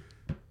 I do.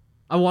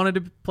 I wanted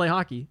to play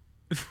hockey.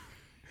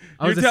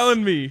 You're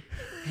telling me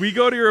we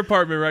go to your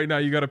apartment right now,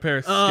 you got a pair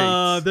of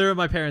skates. They're at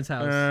my parents'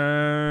 house.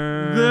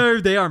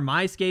 They are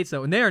my skates,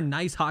 though, and they are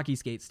nice hockey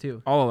skates,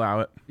 too. I'll allow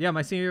it. Yeah,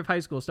 my senior year of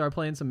high school, started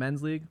playing some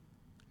men's league.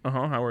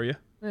 How are you?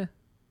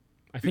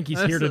 I think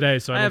he's here today,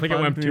 so I don't think it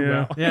went too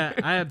well. Yeah,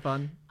 I had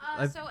fun.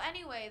 So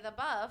anyway, the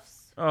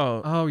Buffs.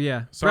 Oh, Oh,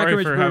 yeah. sorry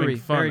Breckenridge for Brewery, having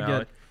fun, very Alec.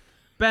 good.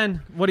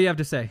 Ben, what do you have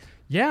to say?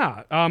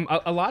 Yeah,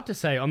 a lot to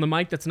say on the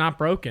mic that's not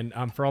broken.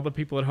 For all the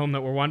people at home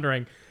that were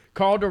wondering,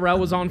 Carl Durrell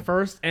was on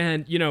first,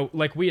 and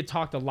like we had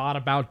talked a lot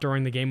about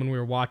during the game when we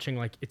were watching.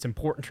 Like, it's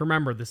important to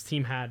remember this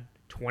team had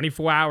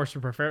 24 hours to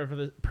prepare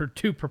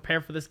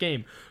for this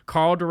game.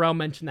 Carl Durrell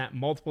mentioned that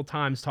multiple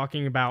times,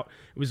 talking about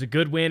it was a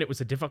good win, it was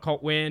a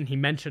difficult win. He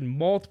mentioned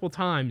multiple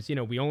times,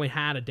 we only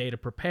had a day to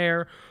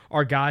prepare.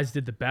 Our guys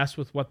did the best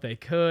with what they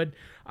could.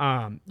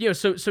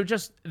 So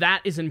just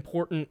that is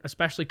important,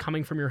 especially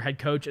coming from your head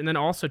coach, and then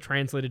also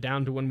translated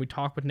down to when we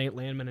talk with Nate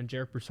Landman and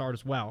Jarek Broussard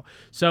as well.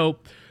 So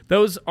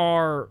those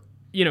are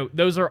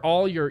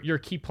all your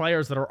key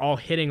players that are all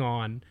hitting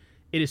on.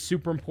 It is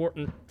super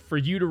important for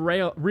you to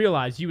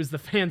realize, you as the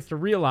fans to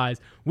realize,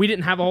 we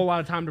didn't have a whole lot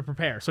of time to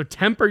prepare. So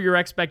temper your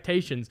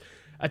expectations.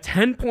 A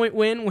 10-point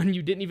win when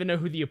you didn't even know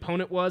who the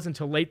opponent was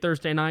until late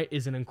Thursday night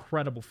is an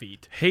incredible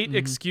feat. Hate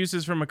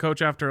excuses from a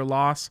coach after a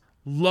loss.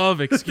 Love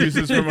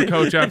excuses from a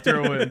coach after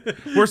a win.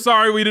 We're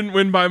sorry we didn't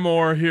win by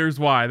more. Here's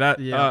why.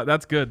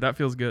 That's good. That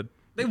feels good.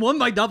 They won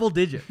by double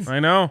digits. I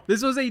know.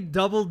 This was a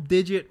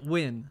double-digit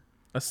win.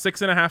 A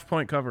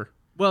 6.5-point cover.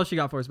 What else you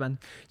got for us, Ben?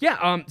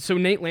 Yeah, so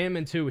Nate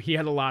Landman, too, he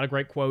had a lot of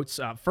great quotes.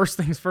 First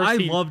things first. I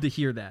love to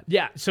hear that.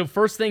 Yeah, so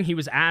first thing he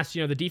was asked,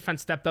 the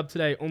defense stepped up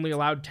today, only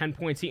allowed 10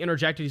 points. He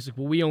interjected. He's like,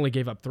 well, we only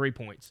gave up 3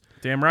 points.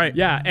 Damn right.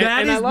 Yeah,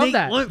 and I love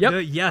that.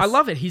 Yep. Yes. I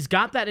love it. He's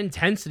got that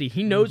intensity.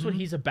 He knows what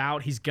he's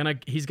about. He's gonna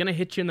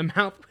hit you in the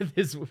mouth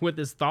with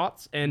his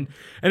thoughts, and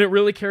it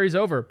really carries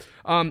over.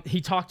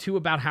 He talked, too,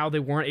 about how they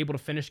weren't able to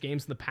finish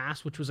games in the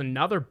past, which was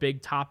another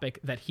big topic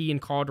that he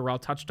and Carl Durrell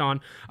touched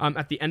on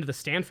at the end of the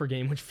Stanford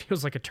game, which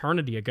feels like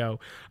eternity ago.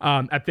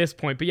 At this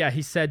point. But yeah,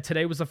 he said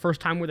today was the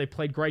first time where they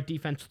played great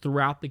defense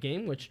throughout the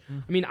game, which,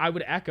 I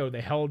would echo.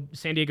 They held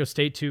San Diego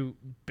State to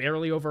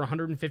barely over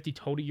 150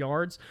 total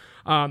yards.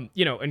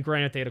 And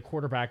granted, they had a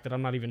quarterback that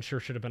I'm not even sure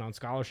should have been on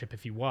scholarship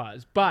if he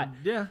was. But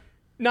yeah.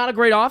 Not a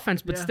great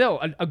offense, but still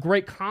a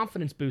great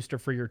confidence booster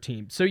for your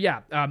team. So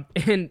yeah,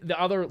 and the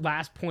other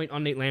last point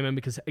on Nate Landman,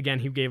 because again,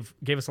 he gave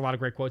us a lot of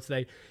great quotes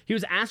today. He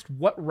was asked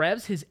what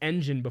revs his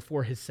engine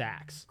before his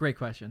sacks. Great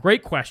question.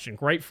 Great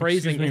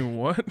phrasing. Excuse me,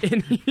 what?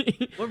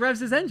 What revs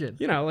his engine?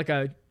 Like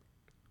a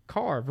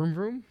car, vroom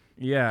vroom.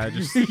 Yeah,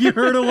 You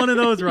heard of one of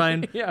those,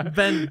 Ryan. Yeah.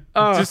 Ben.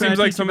 It just seems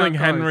like something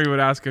Henry would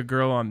ask a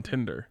girl on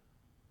Tinder.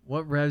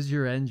 What revs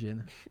your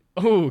engine?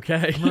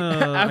 Okay.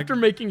 After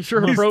making sure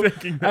her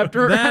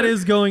that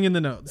is going in the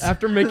notes.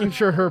 After making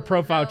sure her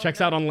profile checks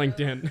out on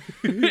LinkedIn.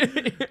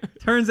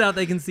 Turns out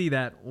they can see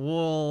that.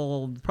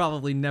 We'll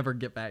probably never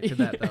get back to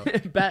that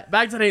though.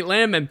 Back to Nate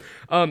Landman.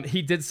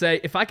 He did say,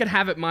 if I could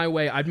have it my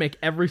way, I'd make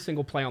every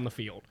single play on the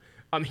field.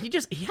 He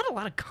had a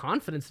lot of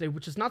confidence today,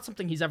 which is not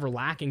something he's ever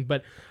lacking.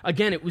 But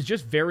again, it was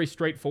just very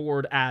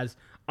straightforward as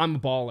I'm a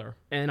baller,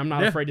 and I'm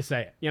not afraid to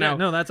say it.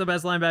 No, that's the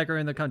best linebacker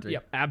in the country.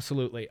 Yep,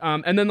 absolutely.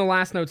 And then the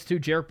last notes too,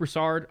 Jarek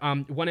Broussard.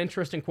 One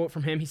interesting quote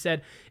from him. He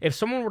said, if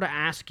someone were to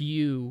ask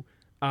you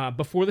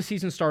before the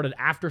season started,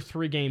 after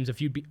 3 games,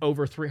 if you'd be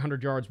over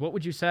 300 yards, what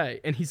would you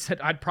say? And he said,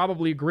 I'd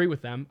probably agree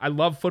with them. I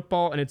love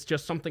football, and it's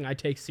just something I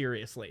take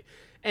seriously.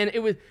 And it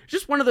was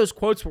just one of those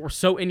quotes that were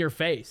so in your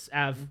face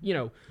of,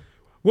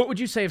 what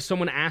would you say if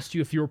someone asked you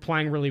if you were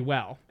playing really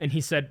well? And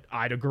he said,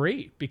 I'd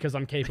agree because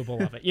I'm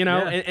capable of it,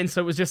 Yeah. And so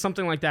it was just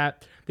something like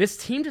that. This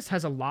team just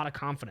has a lot of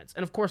confidence.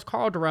 And of course,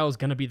 Carl Durrell is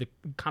going to be the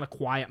kind of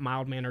quiet,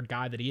 mild-mannered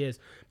guy that he is.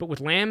 But with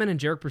Landman and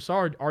Jarek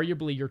Broussard,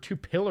 arguably your 2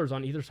 pillars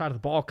on either side of the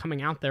ball,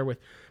 coming out there with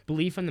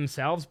belief in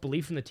themselves,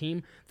 belief in the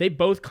team, they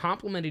both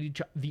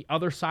complemented the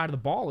other side of the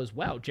ball as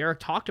well. Jarek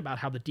talked about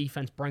how the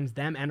defense brings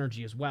them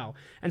energy as well.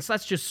 And so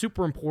that's just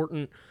super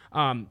important,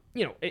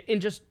 in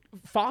just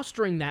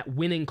fostering that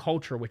winning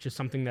culture, which is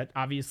something that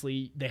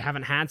obviously they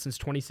haven't had since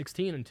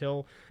 2016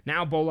 until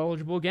now, bowl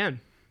eligible again.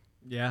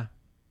 Yeah.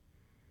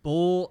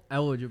 Bowl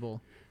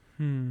eligible.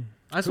 I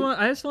just want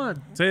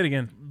to say it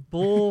again.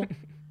 Bowl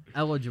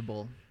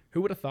eligible.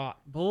 Who would have thought?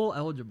 Bowl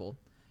eligible.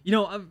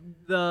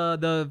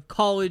 The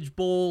college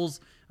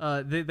bowls,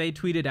 they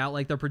tweeted out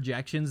like their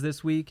projections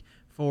this week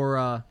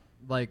for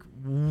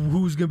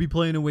who's gonna be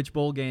playing in which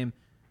bowl game.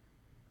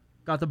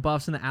 Got the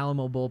Buffs in the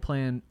Alamo Bowl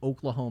playing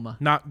Oklahoma.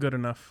 Not good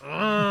enough.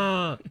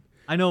 I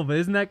know, but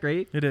isn't that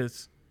great? It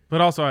is. But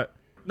also,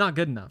 not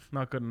good enough.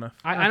 Not good enough.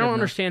 I don't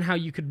understand how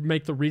you could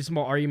make the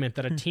reasonable argument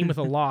that a team with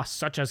a loss,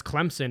 such as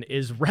Clemson,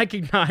 is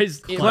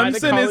recognized.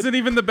 Clemson isn't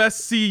even the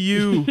best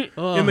CU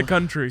in the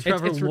country.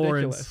 Trevor it's Lawrence.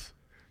 Ridiculous.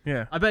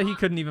 Yeah. I bet he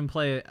couldn't even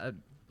play.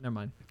 Never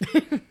mind.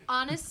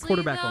 Honestly,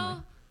 Quarterback though,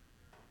 only.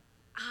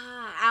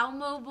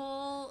 Alamo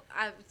Bowl,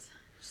 I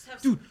just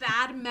have some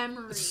bad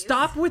memories.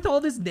 Stop with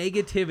all this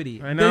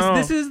negativity. I know.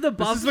 This is the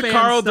Buff This is the fan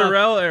Carl stuff.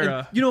 Durrell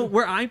era. And,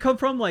 where I come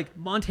from, like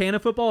Montana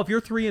football, if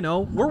you're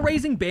 3-0, we're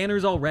raising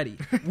banners already.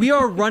 We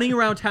are running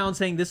around town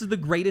saying this is the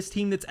greatest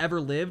team that's ever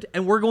lived,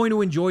 and we're going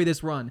to enjoy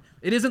this run.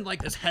 It isn't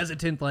like this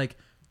hesitant, like,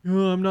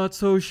 oh, I'm not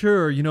so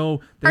sure. They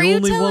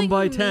only won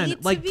by 10.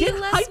 Like, get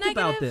hyped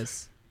about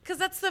this. Because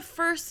that's the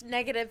first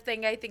negative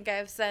thing I think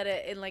I've said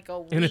it in like a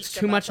week. And it's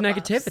too about much the Buffs.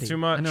 negativity. Too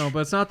much. I know, but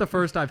it's not the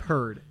first I've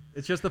heard.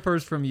 It's just the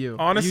first from you.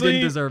 Honestly, you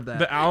didn't deserve that.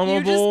 The Alamo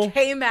You Bowl. just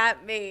came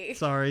at me.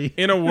 Sorry.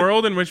 In a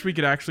world in which we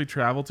could actually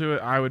travel to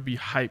it, I would be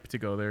hyped to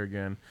go there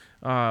again.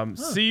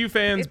 CU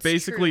fans It's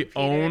basically true, Peter.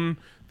 own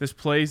this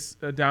place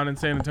down in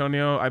San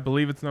Antonio. I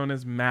believe it's known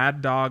as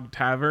Mad Dog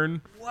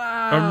Tavern.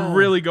 Wow. I'm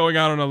really going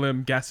out on a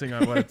limb guessing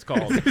on what it's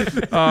called.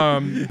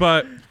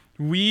 But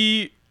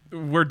we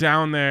were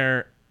down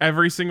there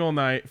every single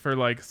night for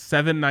like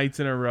 7 nights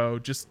in a row,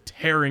 just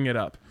tearing it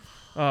up.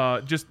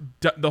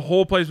 The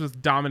whole place was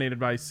dominated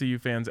by CU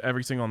fans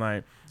every single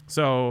night.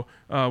 So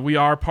we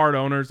are part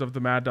owners of the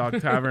Mad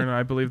Dog Tavern, and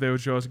I believe they would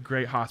show us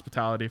great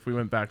hospitality if we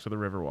went back to the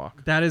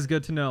Riverwalk. That is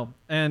good to know.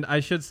 And I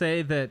should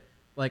say that,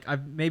 like,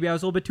 maybe I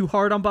was a little bit too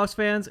hard on Buffs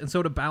fans, and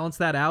so to balance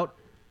that out,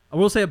 I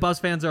will say Buffs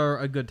fans are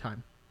a good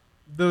time.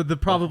 The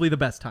probably the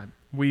best time.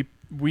 We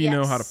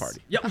know how to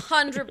party. Yep.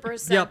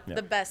 100% Yep.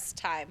 the best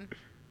time.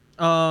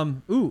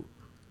 Ooh.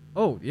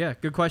 Oh, yeah.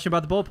 Good question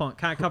about the bowl opponent.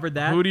 Kind of covered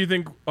that. Who do you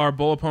think our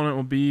bowl opponent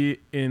will be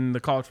in the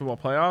college football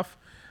playoff?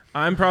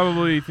 I'm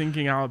probably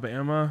thinking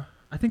Alabama.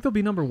 I think they'll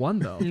be number 1,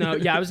 though. No,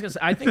 yeah, I was gonna say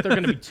I think they're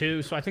gonna be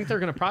 2, so I think they're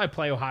gonna probably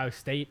play Ohio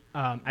State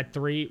at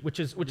 3, which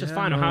is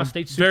fine. no. Ohio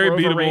State's super Very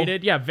beatable.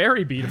 overrated. Yeah,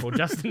 very beatable.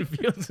 Justin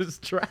Fields is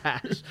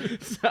trash.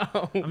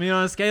 So I mean,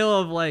 on a scale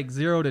of like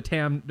 0 to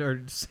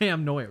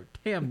Sam Neuer.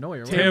 Tam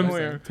Neuer. what am I Tam saying?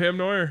 Neuer. Tam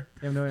Neuer.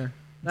 Tam Neuer.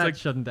 That like,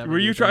 shouldn't ever Were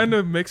be you a thing. trying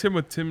to mix him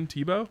with Tim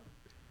Tebow?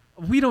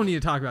 We don't need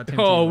to talk about Tim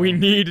oh, Tebow. we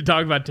need to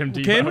talk about Tim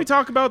Tebow. Can we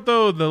talk about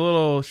the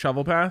little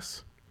shovel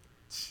pass?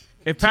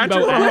 If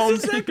Patrick Where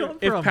does that come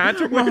from?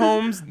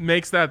 Mahomes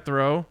makes that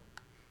throw,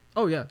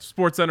 Oh, yeah.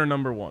 Sports Center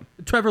number 1.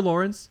 Trevor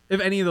Lawrence, if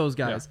any of those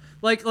guys.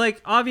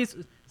 Like obvious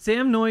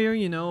Sam Neuer,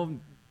 you know,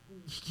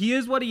 he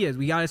is what he is.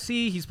 We got to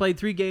see. He's played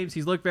 3 games.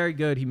 He's looked very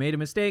good. He made a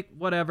mistake,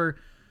 whatever.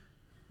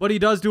 But he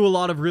does do a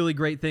lot of really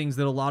great things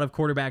that a lot of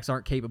quarterbacks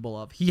aren't capable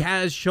of. He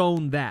has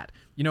shown that.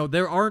 You know,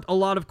 there aren't a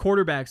lot of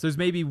quarterbacks. There's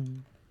maybe,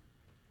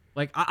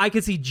 like, I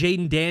could see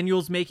Jaden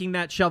Daniels making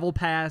that shovel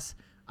pass.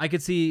 I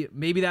could see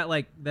maybe that,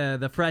 like,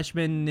 the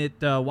freshman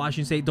at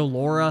Washington State,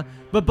 Delora.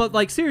 But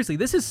like, seriously,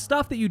 this is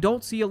stuff that you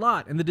don't see a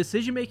lot. And the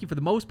decision-making, for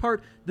the most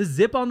part, the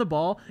zip on the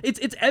ball,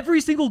 it's every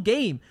single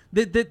game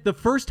that the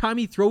first time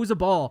he throws a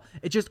ball,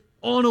 it's just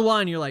on a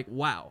line. You're like,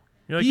 wow.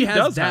 You're like, he has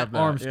does that have that,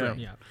 arm yeah. strength.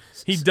 Yeah.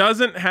 He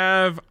doesn't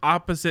have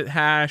opposite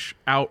hash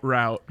out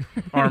route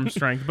arm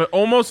strength, but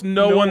almost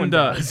no one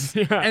does.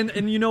 Yeah.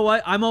 And you know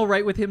what? I'm all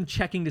right with him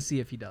checking to see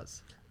if he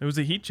does. It was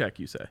a heat check,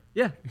 you say?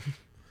 Yeah.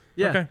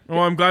 Yeah. Okay. Well,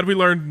 I'm glad we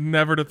learned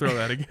never to throw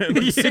that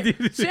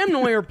again. Sam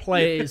Neuer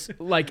plays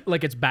like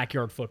it's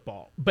backyard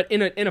football, but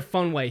in a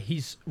fun way.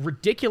 He's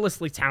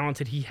ridiculously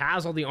talented. He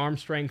has all the arm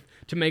strength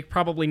to make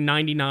probably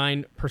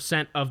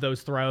 99% of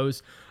those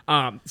throws.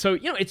 So,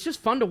 you know, it's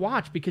just fun to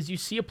watch because you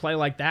see a play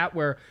like that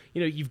where,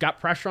 you know, you've got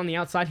pressure on the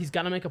outside. He's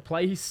got to make a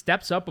play. He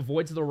steps up,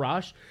 avoids the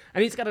rush,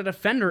 and he's got a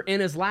defender in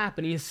his lap,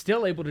 and he is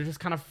still able to just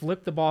kind of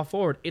flip the ball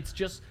forward. It's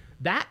just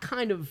that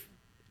kind of,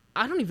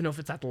 I don't even know if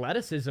it's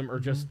athleticism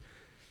or just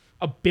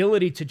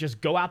ability to just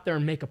go out there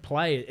and make a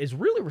play is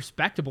really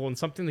respectable and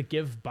something that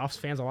give Buffs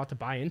fans a lot to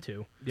buy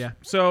into. Yeah.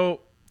 So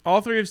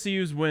all 3 of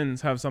CU's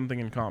wins have something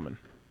in common.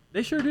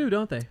 They sure do,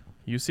 don't they?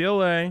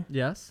 UCLA,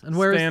 Yes. And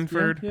where is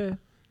Stanford. Yeah.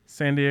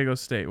 San Diego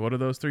State. What do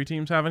those 3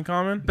 teams have in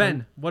common?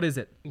 Ben, what is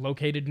it?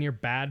 Located near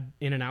bad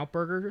In-N-Out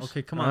burgers.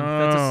 Okay, come on. Oh,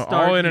 That's a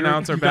start. all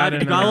In-N-Outs are bad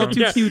You got a little too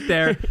In-N-Outs. cute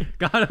there.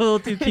 Got a little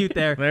too cute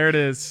there. There it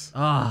is.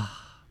 Ah.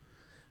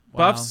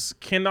 Buffs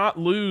cannot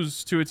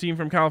lose to a team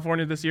from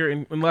California this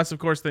year unless, of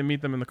course, they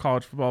meet them in the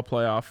college football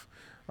playoff,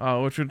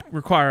 which would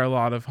require a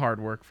lot of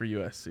hard work for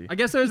USC. I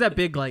guess there's that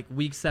big, like,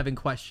 week 7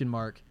 question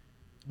mark.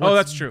 Oh,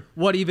 that's true.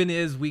 What even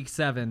is week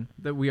 7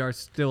 that we are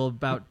still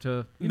about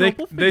to? They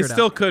we'll they figure it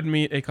still out. could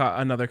meet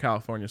another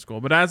California school,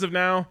 but as of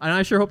now, And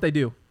I sure hope they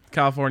do.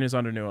 California's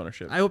under new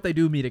ownership. I hope they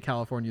do meet a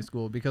California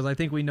school because I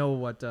think we know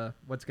what's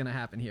going to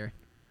happen here.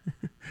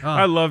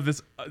 I love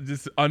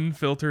this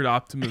unfiltered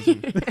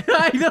optimism.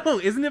 I know,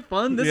 isn't it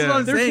fun? This is Yeah. what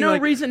I'm There's saying. no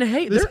like, reason to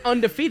hate. They're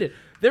undefeated.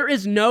 There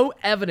is no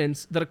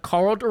evidence that a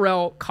Carl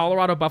Durrell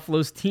Colorado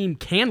Buffaloes team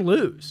can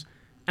lose.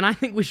 And I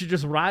think we should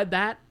just ride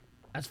that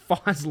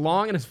as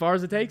long and as far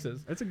as it takes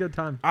us. It's a good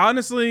time.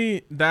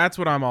 Honestly, that's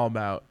what I'm all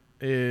about,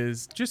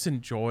 is just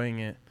enjoying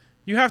it.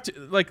 You have to,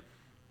 like,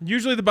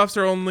 usually the Buffs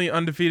are only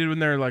undefeated when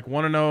they're like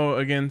 1-0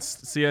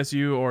 against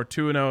CSU or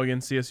 2-0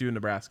 against CSU and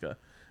Nebraska.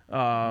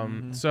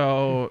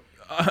 So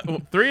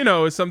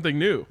 3-0 is something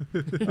new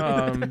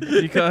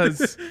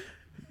because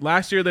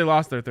last year they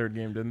lost their 3rd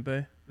game, didn't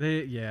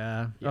they?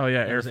 Yeah. Oh,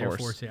 yeah, It Air was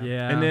Force.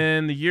 Yeah. And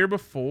then the year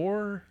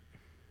before,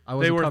 I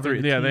they wasn't were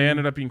covering 3. the Yeah, they team.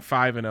 ended up being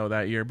 5-0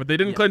 that year, but they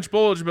didn't clinch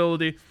bowl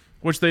eligibility,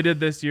 which they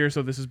did this year,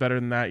 so this is better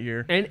than that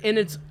year. And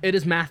it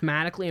is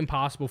mathematically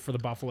impossible for the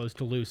Buffaloes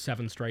to lose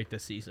 7 straight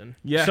this season.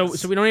 Yes.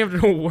 So we don't even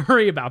have to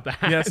worry about that.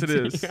 Yes, it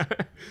is.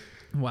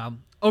 Wow.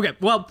 Okay,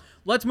 well,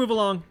 let's move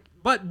along.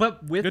 But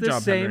with Good the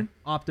job, same Henry.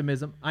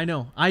 optimism, I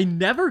know. I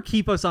never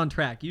keep us on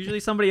track. Usually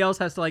somebody else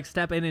has to like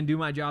step in and do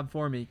my job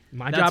for me.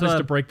 My That's job is a-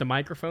 to break the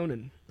microphone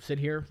and sit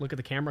here, look at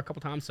the camera a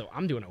couple times, so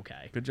I'm doing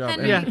okay. Good job.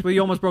 Henry. Andy. Yeah, but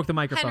you almost broke the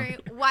microphone. Henry,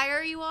 why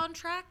are you on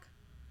track?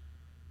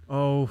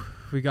 Oh,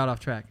 we got off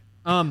track.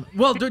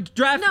 Well,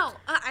 draft. No,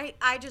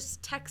 I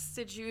just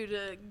texted you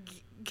to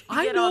get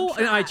I on know,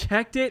 and I track.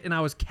 checked it, and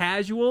I was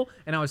casual,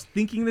 and I was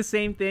thinking the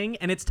same thing,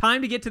 and it's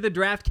time to get to the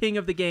draft king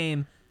of the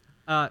game.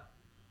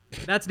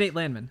 That's Nate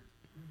Landman.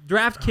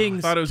 DraftKings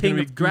I thought it was king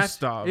gonna be of draft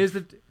Gustav. is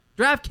the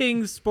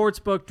DraftKings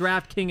sportsbook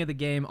draft king of the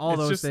game. All It's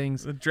those just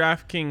things. The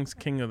DraftKings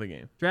king of the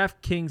game.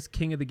 DraftKings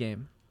king of the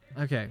game.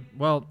 Okay,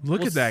 well, Look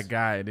we'll at that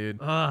guy, dude.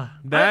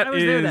 That I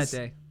was there that is-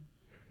 day.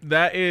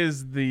 That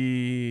is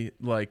the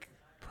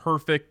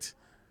perfect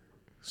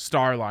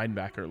star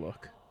linebacker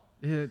look.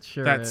 It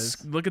sure That's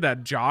is. look at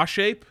that jaw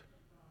shape,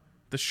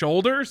 the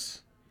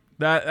shoulders.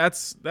 That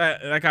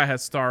guy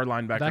has star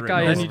linebacker. That written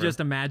guy all And is- you over him. just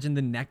imagine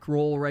the neck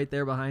roll right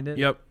there behind it.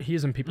 Yep.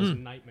 He's in people's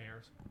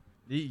nightmares.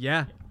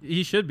 Yeah,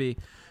 he should be.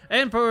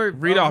 And for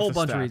Read a off whole the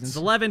bunch of stats. reasons.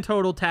 11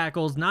 total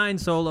tackles, 9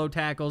 solo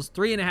tackles,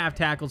 3.5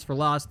 tackles for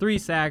loss, 3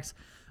 sacks,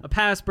 a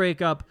pass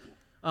breakup.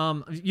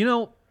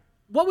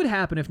 What would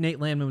happen if Nate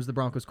Landman was the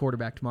Broncos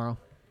quarterback tomorrow?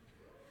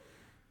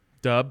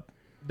 Dub.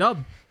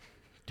 Dub.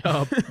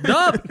 Dub.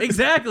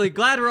 Exactly.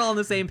 Glad we're all on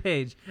the same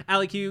page.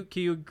 Allie, can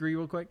you agree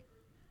real quick?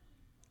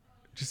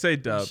 Just say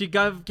dub. She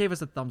gave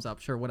us a thumbs up.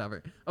 Sure,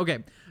 whatever. Okay.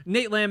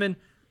 Nate Landman,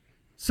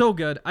 so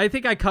good. I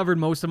think I covered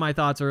most of my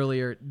thoughts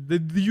earlier.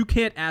 You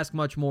can't ask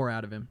much more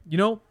out of him.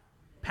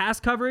 Pass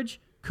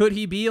coverage, could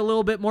he be a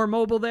little bit more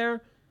mobile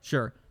there?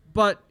 Sure.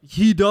 But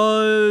he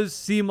does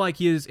seem like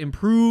he has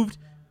improved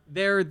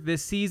there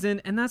this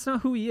season, and that's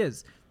not who he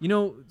is.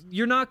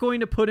 You're not going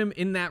to put him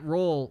in that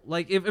role.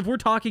 Like, if we're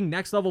talking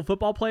next level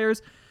football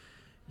players,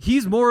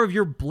 he's more of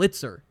your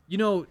blitzer.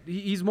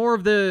 He's more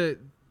of the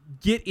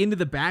get into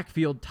the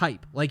backfield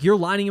type. Like, you're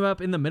lining him up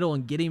in the middle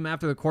and getting him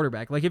after the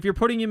quarterback. Like, if you're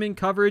putting him in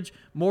coverage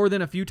more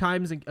than a few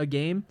times a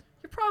game,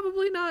 you're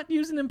probably not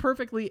using him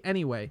perfectly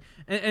anyway.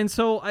 And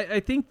so I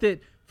think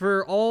that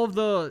for all of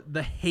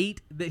the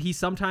hate that he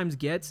sometimes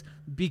gets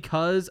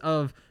because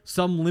of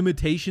some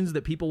limitations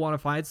that people want to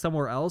find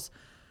somewhere else,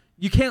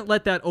 you can't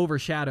let that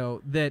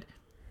overshadow that.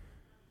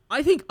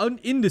 I think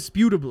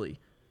indisputably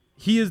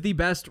he is the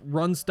best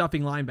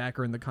run-stuffing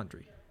linebacker in the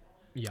country.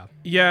 Yeah.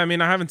 Yeah, I mean,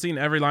 I haven't seen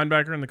every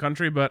linebacker in the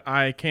country, but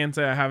I can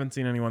say I haven't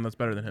seen anyone that's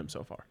better than him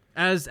so far.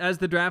 As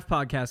the draft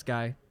podcast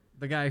guy,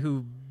 the guy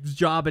whose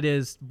job it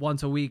is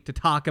once a week to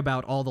talk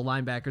about all the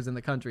linebackers in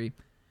the country,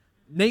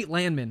 Nate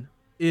Landman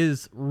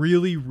is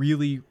really,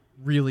 really,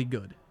 really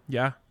good.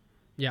 Yeah.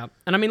 Yeah.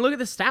 And I mean, look at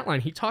the stat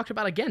line. He talked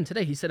about again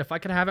today. He said, if I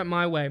could have it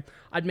my way,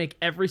 I'd make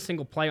every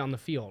single play on the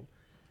field.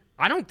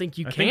 I don't think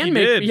you I can think he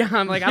make. did. Yeah,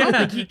 I'm like, I don't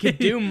think he could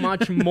do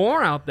much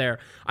more out there.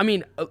 I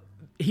mean,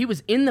 he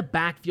was in the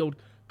backfield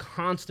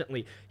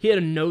constantly. He had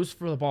a nose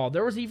for the ball.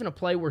 There was even a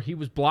play where he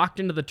was blocked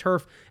into the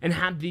turf and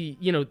had the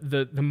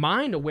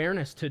mind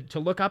awareness to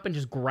look up and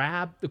just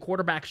grab the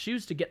quarterback's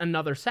shoes to get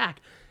another sack.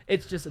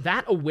 It's just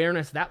that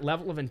awareness, that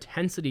level of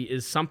intensity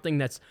is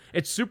something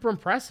it's super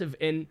impressive.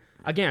 And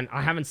again,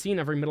 I haven't seen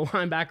every middle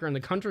linebacker in the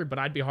country, but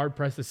I'd be hard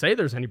pressed to say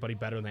there's anybody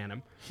better than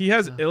him. He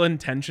has ill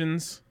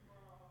intentions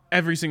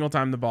every single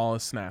time the ball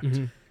is snapped.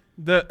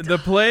 The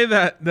play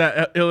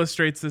that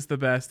illustrates this the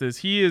best is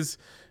he is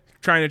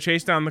trying to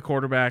chase down the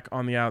quarterback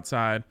on the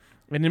outside,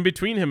 and in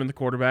between him and the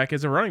quarterback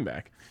is a running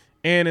back.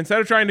 And instead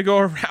of trying to go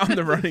around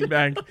the running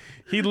back,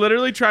 he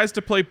literally tries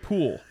to play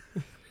pool,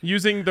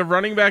 using the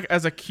running back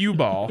as a cue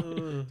ball,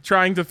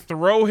 trying to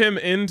throw him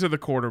into the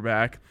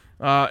quarterback.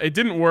 It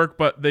didn't work,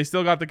 but they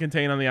still got the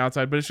contain on the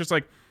outside. But it's just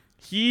like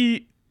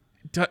he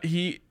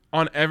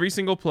on every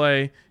single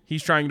play,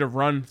 he's trying to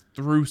run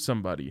through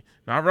somebody,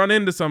 not run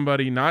into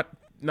somebody, not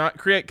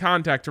create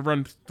contact, to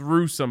run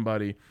through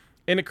somebody.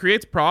 And it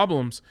creates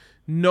problems.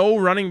 No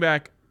running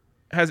back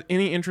has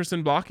any interest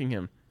in blocking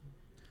him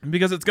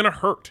because it's going to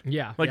hurt.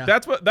 Yeah. Like Yeah.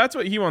 that's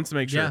what he wants to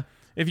make sure. Yeah.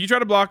 If you try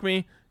to block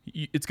me,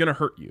 it's going to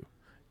hurt you.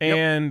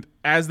 And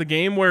as the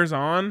game wears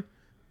on,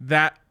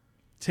 that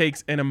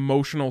takes an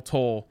emotional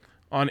toll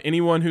on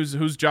anyone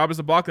whose job is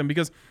to block them,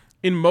 because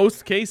in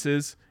most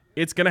cases,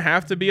 it's going to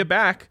have to be a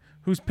back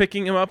who's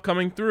picking him up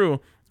coming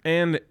through.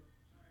 And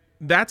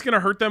that's going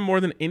to hurt them more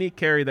than any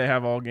carry they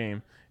have all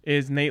game,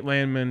 is Nate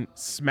Landman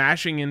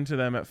smashing into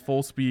them at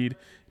full speed,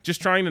 just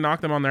trying to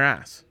knock them on their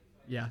ass.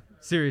 Yeah,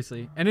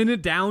 seriously. And in a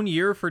down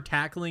year for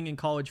tackling in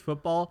college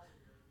football,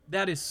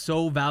 that is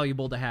so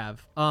valuable to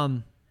have.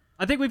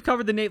 I think we've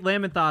covered the Nate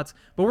Landman thoughts,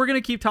 but we're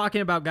going to keep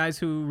talking about guys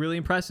who really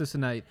impressed us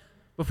tonight.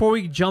 Before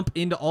we jump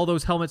into all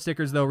those helmet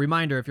stickers, though,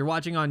 reminder, if you're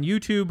watching on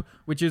YouTube,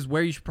 which is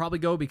where you should probably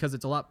go because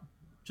it's a lot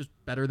just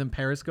better than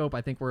Periscope,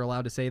 I think we're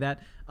allowed to say that.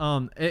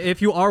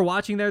 If you are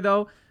watching there,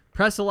 though,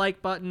 press the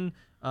like button,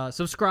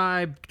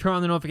 subscribe, turn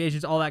on the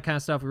notifications, all that kind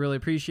of stuff. We really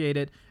appreciate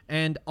it.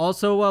 And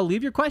also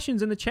leave your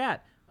questions in the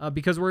chat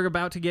because we're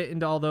about to get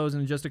into all those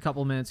in just a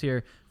couple minutes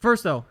here.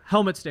 First, though,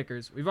 helmet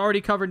stickers. We've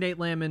already covered Nate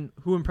Landman.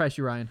 Who impressed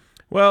you, Ryan?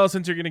 Well,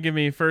 since you're going to give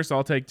me first,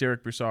 I'll take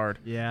Derek Broussard.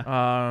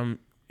 Yeah.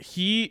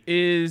 He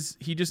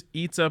just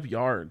eats up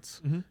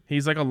yards. Mm-hmm.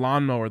 He's like a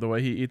lawnmower the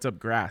way he eats up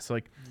grass.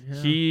 Like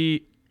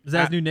Is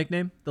that his new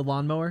nickname? The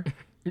lawnmower?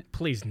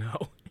 Please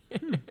no.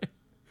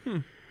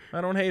 I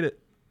don't hate it.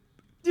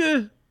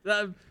 Yeah.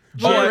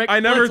 Jarek, I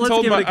never let's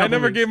told give it a I couple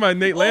never weeks. gave my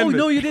Nate Oh Landman.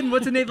 no, you didn't.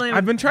 What's a Nate Landman?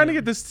 I've been trying to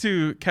get this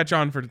to catch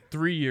on for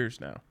 3 years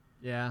now.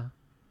 Yeah,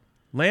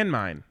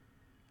 Landmine.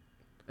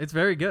 it's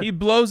very good. He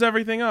blows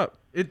everything up.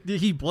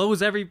 He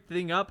blows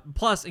everything up.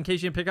 Plus, in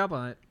case you didn't pick up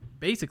on it,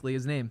 basically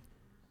his name.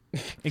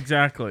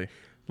 Exactly.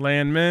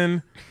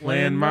 Landman,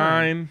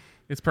 landmine.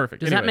 It's perfect.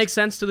 Does that Anyways. make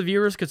sense to the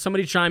viewers? Could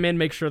somebody chime in,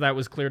 make sure that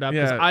was cleared up?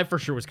 Because Yeah. I for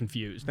sure was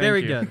confused. Thank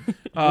Very you. good.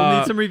 We'll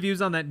need some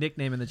reviews on that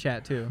nickname in the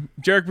chat too.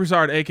 Jarek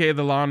Broussard, a.k.a.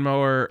 the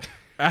lawnmower,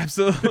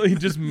 absolutely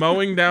just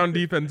mowing down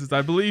defenses.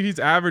 I believe he's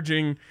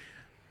averaging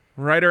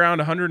right around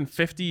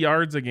 150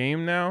 yards a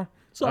game now.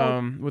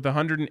 So- With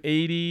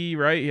 180,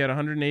 right? He had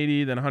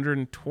 180, then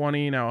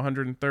 120, now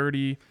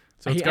 130.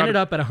 So He it's got ended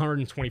up at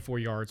 124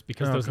 yards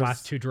because Oh, those 'cause-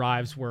 last 2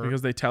 drives were.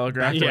 because they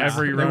telegraphed Yeah,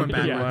 every they run. went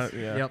backwards.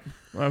 Yeah. Yep.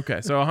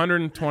 Okay, so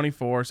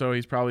 124. So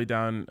he's probably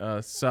down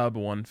sub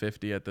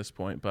 150 at this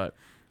point, but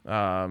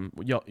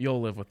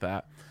you'll live with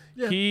that.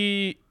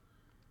 Yeah.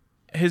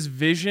 His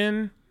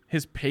vision,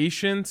 his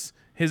patience,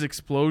 his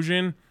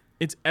explosion.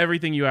 It's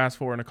everything you ask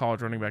for in a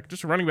college running back,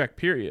 just a running back,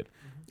 period.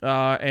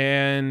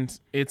 And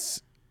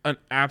it's an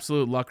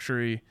absolute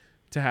luxury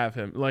to have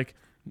him. Like,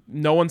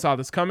 no one saw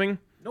this coming.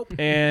 Nope.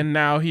 And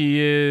now he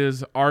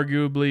is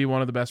arguably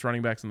one of the best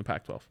running backs in the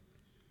Pac-12.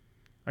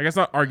 I guess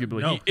not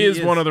arguably. No, he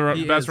is one of the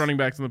He best is. running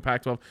backs in the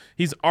Pac-12.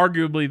 He's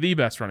arguably the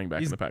best running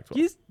back in the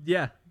Pac-12.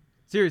 Yeah.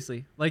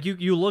 Seriously. Like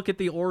you look at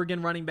the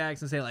Oregon running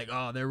backs and say like,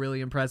 oh, they're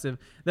really impressive.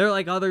 They're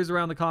like others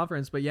around the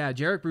conference. But yeah,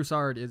 Jarek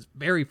Broussard is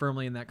very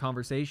firmly in that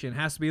conversation.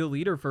 Has to be the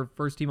leader for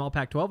first team all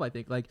Pac-12, I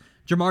think. Like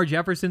Jamar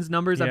Jefferson's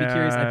numbers, I'd be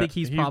curious. I think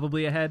he's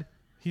probably ahead.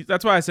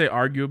 That's why I say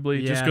arguably,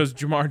 just Yeah. because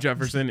Jamar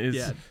Jefferson is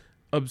Yeah.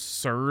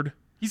 absurd,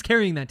 He's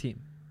carrying that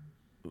team.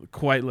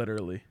 quite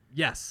literally.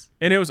 Yes.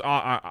 And it was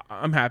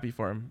I'm happy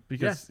for him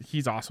because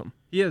he's awesome.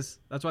 He is.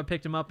 That's why I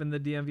picked him up in the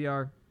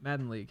DMVR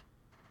Madden League.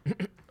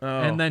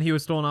 Oh. And then he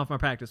was stolen off my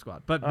practice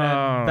squad. But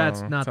Oh,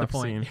 that's not the tough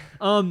point.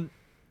 scene.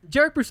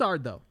 Jarek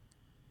Broussard, though.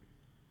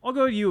 I'll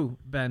go to you,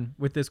 Ben,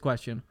 with this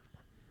question.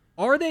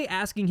 Are they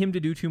asking him to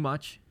do too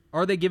much?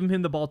 Are they giving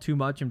him the ball too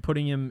much and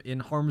putting him in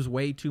harm's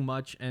way too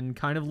much and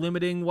kind of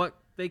limiting what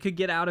they could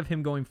get out of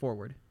him going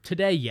forward?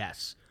 Today,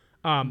 yes.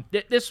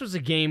 This was a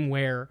game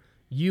where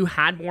you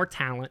had more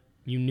talent.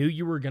 You knew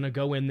you were going to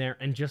go in there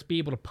and just be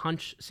able to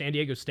punch San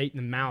Diego State in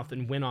the mouth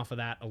and win off of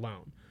that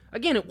alone.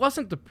 Again, it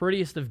wasn't the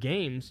prettiest of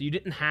games. You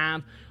didn't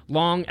have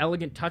long,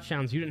 elegant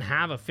touchdowns. You didn't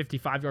have a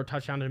 55-yard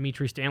touchdown to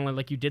Dimitri Stanley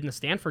like you did in the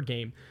Stanford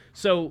game.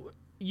 So,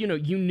 you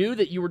knew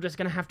that you were just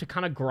going to have to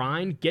kind of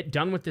grind, get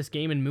done with this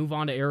game, and move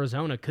on to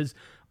Arizona. Because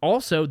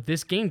also,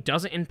 this game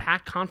doesn't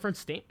impact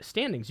conference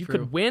standings. You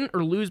could win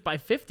or lose by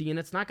 50, and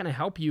it's not going to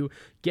help you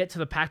get to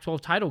the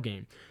Pac-12 title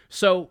game.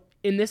 So,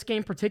 in this game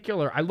in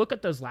particular, I look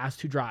at those last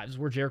 2 drives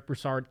where Jarek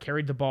Broussard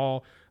carried the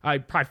ball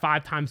probably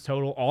 5 times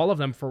total. All of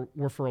them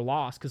were for a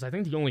loss because I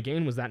think the only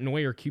gain was that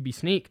Neuer QB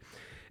sneak.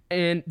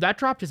 And that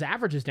dropped his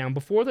averages down.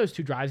 Before those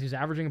 2 drives, he was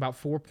averaging about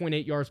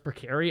 4.8 yards per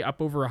carry, up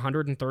over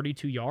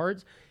 132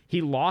 yards. He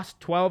lost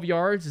 12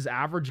 yards. His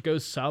average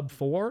goes sub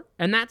 4.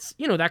 And that's,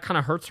 that kind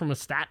of hurts from a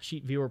stat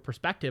sheet viewer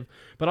perspective.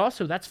 But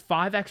also, that's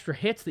 5 extra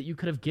hits that you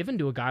could have given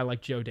to a guy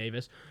like Joe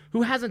Davis,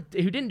 who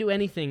didn't do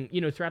anything,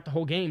 throughout the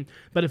whole game.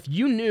 But if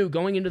you knew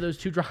going into those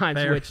 2 drives,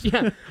 Fair. which,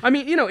 I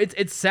mean,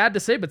 it's sad to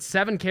say, but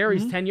 7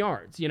 carries, 10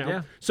 yards,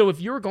 Yeah. So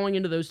if you're going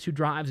into those 2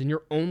 drives and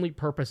your only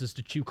purpose is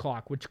to chew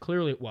clock, which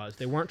clearly it was,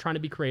 they weren't trying to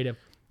be creative.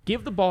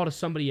 Give the ball to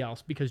somebody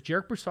else because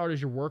Jarek Broussard is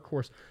your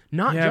workhorse,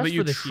 not just but you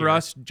for this year.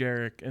 trust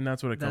Jarek, and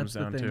that's what it comes That's the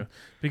down thing. to.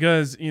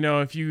 Because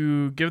if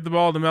you give the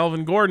ball to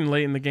Melvin Gordon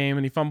late in the game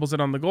and he fumbles it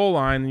on the goal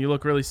line, you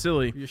look really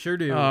silly. You sure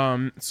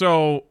do.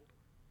 So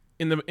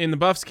in the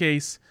Buffs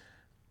case,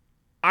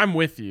 I'm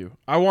with you.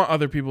 I want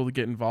other people to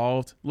get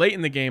involved. Late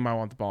in the game, I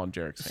want the ball in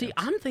Jarek's hands. See,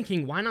 I'm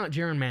thinking, why not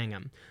Jaron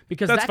Mangum?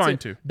 Because That's fine,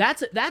 too.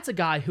 That's a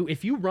guy who,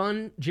 if you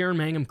run Jaron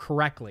Mangum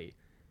correctly,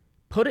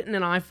 put it in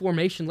an I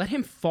formation, let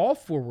him fall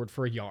forward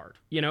for a yard,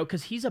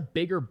 because he's a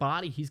bigger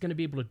body. He's going to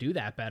be able to do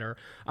that better.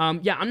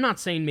 I'm not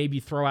saying maybe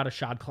throw out a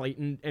Shad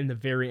Clayton in the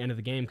very end of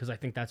the game because I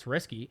think that's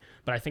risky,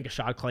 but I think a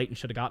Shad Clayton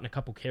should have gotten a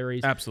couple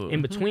carries Absolutely.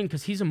 in between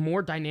because he's a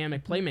more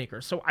dynamic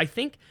playmaker. So I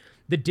think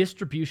the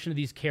distribution of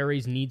these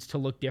carries needs to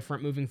look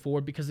different moving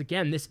forward because,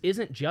 again, this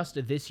isn't just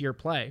a this-year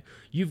play.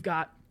 You've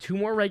got 2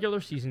 more regular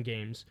season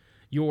games,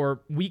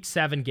 your Week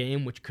 7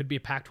 game, which could be a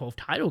Pac-12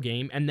 title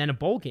game, and then a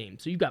bowl game.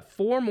 So you've got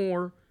 4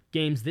 more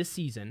games this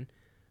season,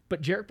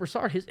 but Jarek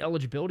Broussard, his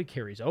eligibility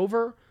carries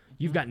over.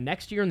 You've got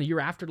next year and the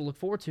year after to look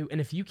forward to, and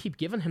if you keep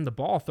giving him the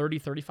ball 30,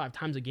 35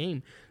 times a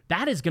game,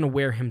 that is going to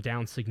wear him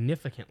down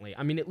significantly.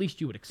 I mean, at least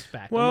you would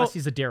expect, Well- unless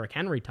he's a Derrick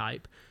Henry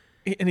type.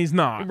 And he's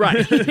not.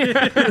 Right.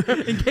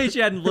 In case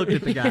you hadn't looked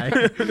at the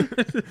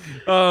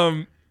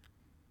guy.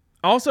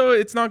 Also,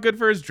 it's not good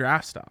for his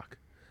draft stock.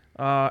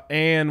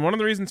 And one of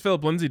the reasons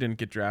Philip Lindsay didn't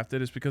get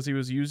drafted is because he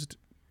was used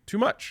too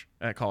much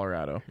at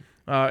Colorado.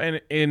 And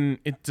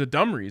it's a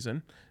dumb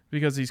reason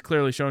because he's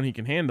clearly shown he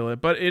can handle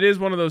it. But it is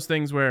one of those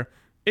things where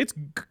it's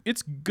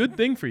good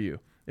thing for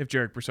you if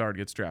Jarek Broussard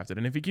gets drafted.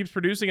 And if he keeps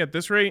producing at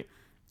this rate,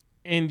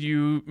 and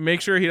you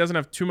make sure he doesn't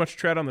have too much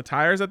tread on the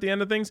tires at the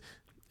end of things,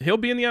 he'll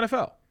be in the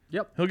NFL.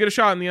 Yep. He'll get a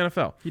shot in the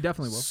NFL. He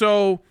definitely will.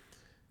 So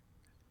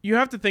you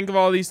have to think of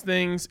all these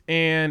things.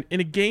 And in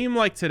a game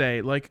like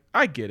today, like,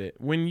 I get it.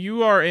 When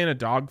you are in a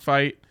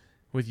dogfight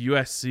with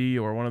USC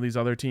or one of these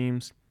other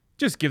teams,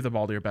 just give the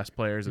ball to your best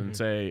players and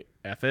say,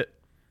 F it.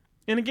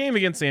 In a game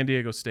against San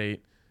Diego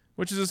State,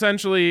 which is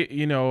essentially,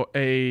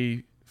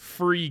 a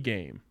free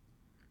game,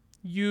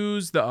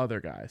 use the other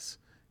guys.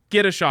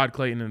 Get a Shad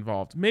Clayton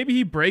involved. Maybe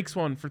he breaks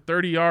one for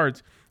 30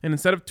 yards, and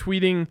instead of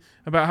tweeting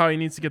about how he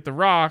needs to get the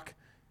rock,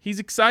 he's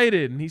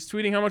excited, and he's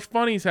tweeting how much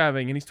fun he's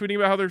having, and he's tweeting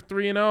about how they're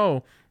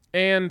 3-0.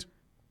 And,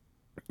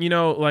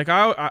 like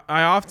I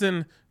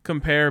often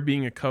compare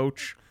being a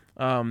coach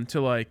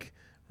to like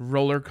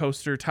Roller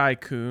Coaster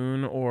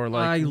Tycoon or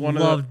like I one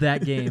loved of the,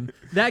 that game.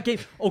 That game.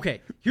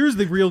 Okay, here's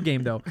the real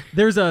game though.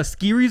 There's a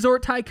Ski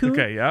Resort Tycoon.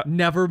 Okay, yeah.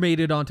 Never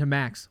made it onto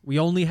Max. We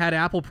only had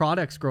Apple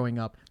products growing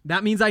up.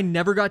 That means I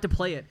never got to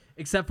play it,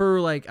 except for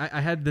like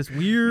I had this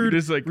weird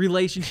just, like-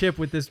 relationship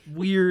with this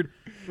weird.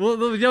 Well,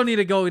 we don't need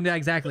to go into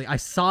exactly. I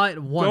saw it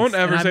once. don't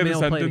ever and I say the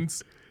male played it.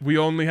 sentence. We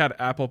only had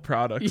Apple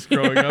products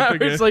growing up.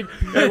 Again. It's like,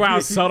 wow,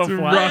 subtle It's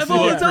flag. rough.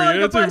 Well, Yeah, it's not like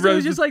yeah, a it's a plus, it was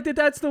res- just like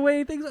that's the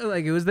way things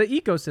like it was the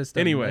ecosystem.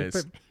 Anyways,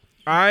 Like,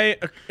 I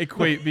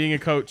equate being a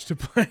coach to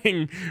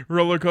playing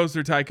Roller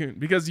Coaster Tycoon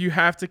because you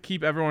have to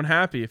keep everyone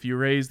happy. If you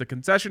raise the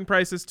concession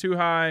prices too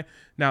high,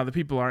 now the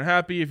people aren't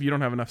happy. If you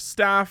don't have enough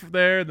staff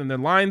there, then the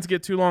lines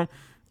get too long.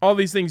 All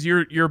these things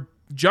you're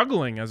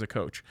juggling as a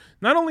coach.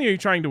 Not only are you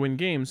trying to win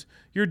games,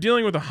 you're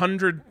dealing with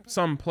 100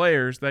 some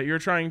players that you're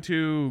trying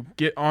to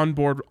get on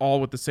board all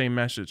with the same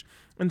message.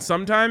 And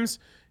sometimes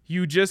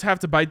you just have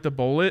to bite the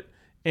bullet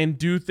and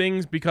do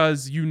things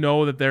because you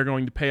know that they're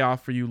going to pay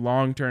off for you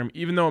long term,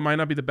 even though it might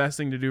not be the best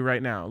thing to do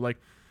right now. Like,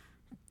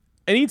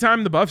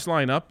 anytime the Buffs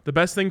line up, the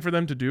best thing for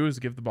them to do is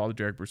give the ball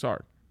to Jarek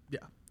Broussard. yeah.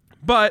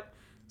 But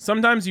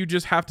sometimes you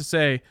just have to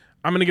say,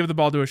 I'm going to give the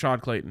ball to a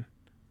Shad Clayton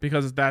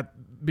because it's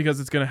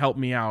going to help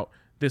me out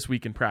this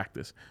week in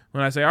practice.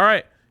 When I say, all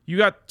right, you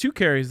got 2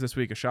 carries this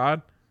week,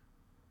 Ashad.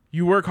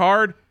 You work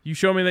hard. You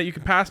show me that you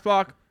can pass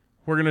block.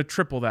 We're going to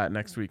triple that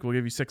next week. We'll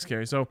give you 6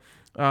 carries. So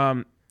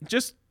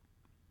just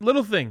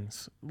little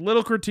things,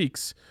 little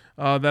critiques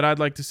that I'd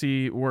like to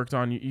see worked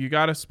on. You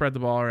got to spread the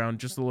ball around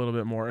just a little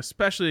bit more,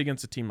 especially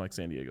against a team like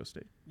San Diego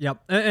State.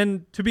 Yep.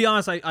 And to be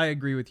honest, I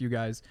agree with you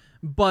guys.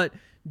 But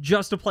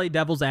just to play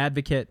devil's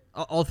advocate,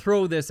 I'll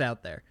throw this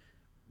out there.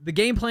 The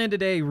game plan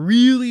today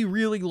really,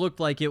 really looked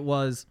like it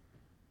was,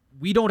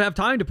 we don't have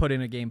time to put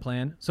in a game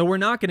plan, so we're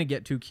not going to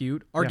get too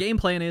cute. Our game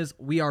plan is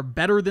we are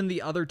better than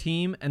the other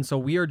team, and so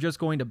we are just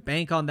going to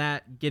bank on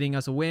that getting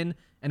us a win,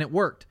 and it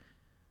worked.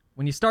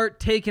 When you start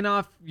taking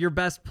off your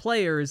best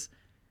players,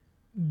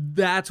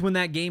 that's when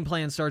that game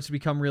plan starts to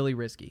become really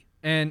risky.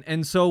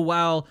 And so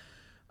while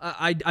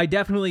I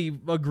definitely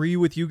agree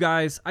with you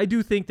guys, I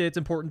do think that it's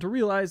important to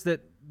realize that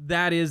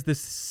that is the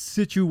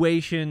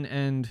situation,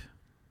 and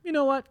you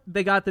know what?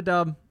 They got the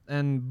dub,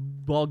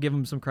 and I'll give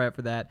them some credit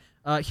for that.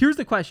 Here's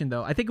the question,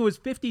 though. I think it was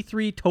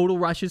 53 total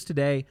rushes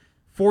today,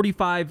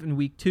 45 in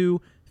week 2,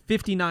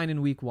 59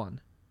 in week 1.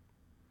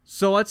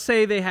 So let's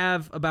say they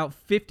have about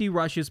 50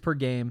 rushes per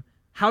game.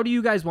 How do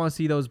you guys want to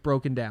see those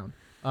broken down?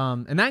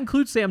 And that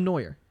includes Sam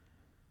Neuer.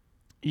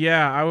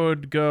 Yeah, I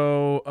would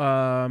go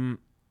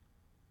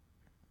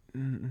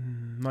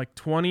like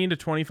 20 to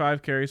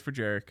 25 carries for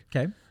Jarek.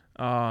 Okay.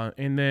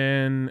 And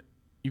then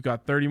you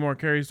got 30 more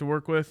carries to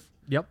work with.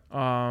 Yep.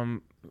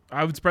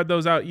 I would spread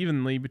those out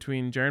evenly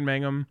between Jaron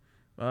Mangum,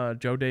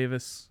 Joe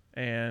Davis,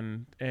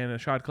 and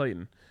Ashad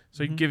Clayton.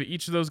 So you can give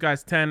each of those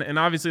guys 10, and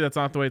obviously that's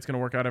not the way it's going to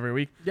work out every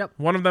week. Yep.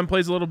 One of them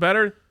plays a little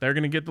better, they're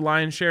going to get the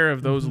lion's share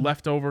of those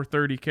leftover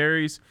 30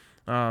 carries.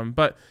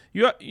 But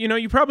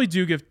you probably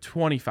do give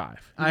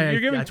 25. You're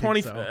giving I think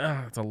 20. so.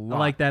 That's a lot. I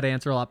like that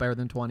answer a lot better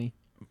than 20.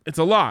 It's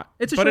a lot.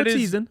 It's a but short it is-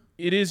 season.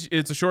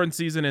 It's a shortened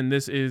season, and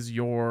this is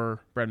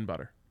your bread and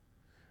butter.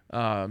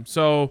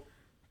 So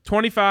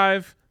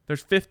 25.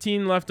 There's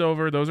 15 left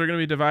over. Those are going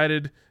to be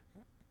divided.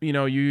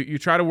 You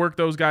try to work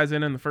those guys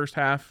in the first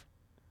half.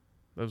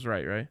 That was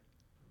right?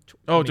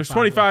 Oh, there's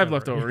 25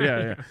 left over.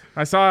 Yeah.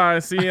 I saw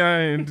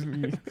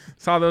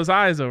those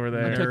eyes over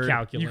there. Took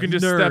calculus. You can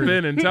just Nerd. step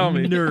in and tell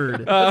me.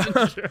 Nerd.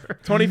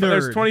 25.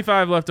 There's Nerd.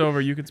 25 left over.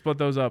 You can split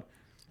those up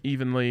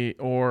evenly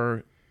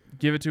or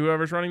give it to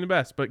whoever's running the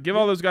best. But give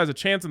all those guys a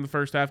chance in the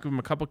first half. Give them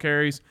a couple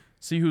carries.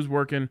 See who's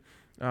working.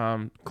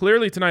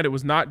 Clearly tonight it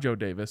was not Joe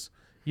Davis.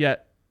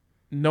 Yet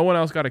no one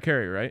else got a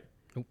carry, right?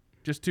 Nope.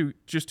 Just two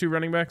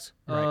running backs?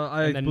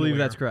 I And then believe Neuer.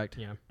 that's correct.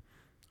 Yeah.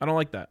 I don't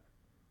like that.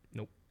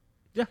 Nope.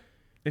 Yeah.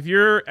 If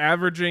you're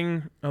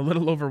averaging a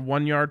little over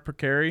 1 yard per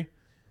carry,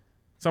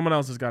 someone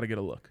else has got to get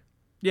a look.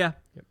 Yeah.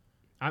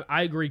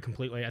 I agree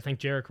completely. I think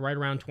Jarek right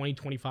around 20,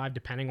 25,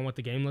 depending on what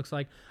the game looks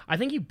like. I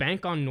think you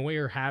bank on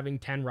Neuer having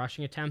 10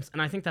 rushing attempts,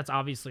 and I think that's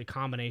obviously a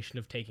combination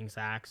of taking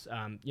sacks,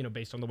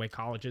 based on the way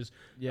colleges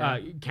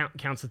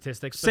count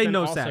statistics. But Say then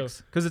no also-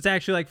 sacks, because it's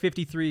actually like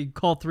 53.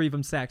 Call 3 of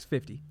them sacks,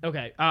 50.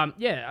 Okay.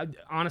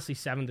 Honestly,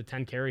 7 to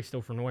 10 carries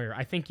still for Neuer.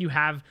 I think you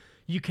have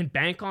you can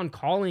bank on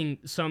calling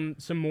some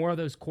more of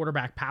those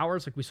quarterback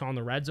powers like we saw in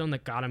the red zone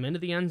that got him into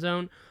the end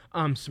zone.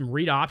 Some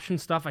read option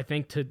stuff, I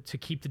think, to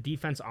keep the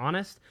defense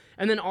honest.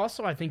 And then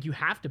also, I think you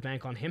have to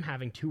bank on him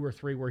having 2 or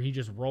 3 where he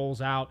just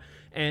rolls out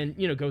and,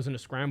 goes into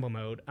scramble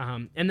mode.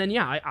 And then,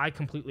 I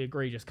completely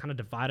agree. Just kind of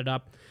divide it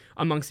up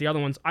amongst the other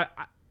ones.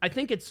 I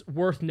think it's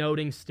worth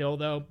noting still,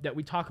 though, that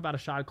we talk about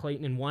Ashad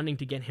Clayton and wanting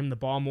to get him the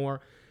ball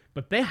more,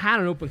 but they had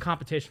an open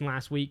competition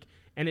last week.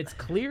 And it's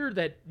clear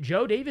that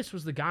Joe Davis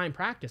was the guy in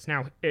practice.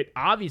 Now, it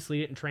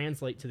obviously didn't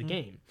translate to the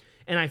game.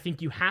 And I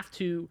think you have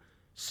to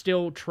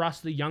still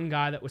trust the young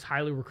guy that was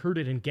highly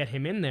recruited and get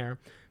him in there.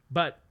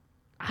 But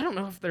I don't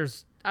know if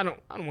there's, I don't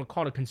want to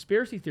call it a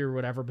conspiracy theory or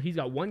whatever, but he's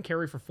got 1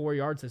 carry for 4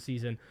 yards this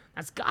season.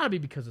 That's got to be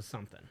because of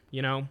something,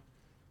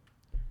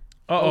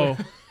 Uh-oh.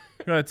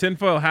 Got a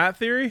tinfoil hat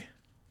theory?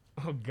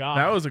 Oh, God.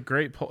 That was a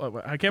great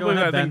pull. I can't Go believe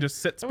ahead, that thing Ben. just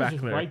sits That was back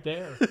just there. right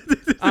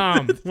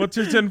there. What's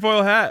your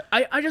tinfoil hat?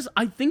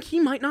 I think he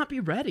might not be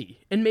ready.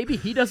 And maybe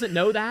he doesn't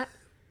know that.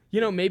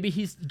 Maybe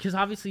because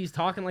obviously he's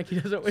talking like he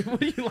doesn't.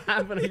 What are you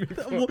laughing at me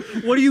for?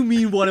 What do you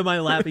mean? What am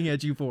I laughing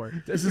at you for?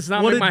 Does this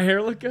not What make did- my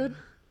hair look good?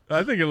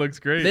 I think it looks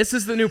great. This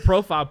is the new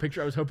profile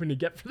picture I was hoping to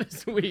get for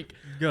this week.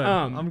 Good.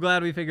 I'm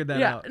glad we figured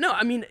that out. No,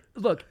 I mean,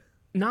 look,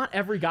 not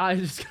every guy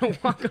is just going to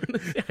walk on the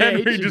stage.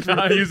 Henry just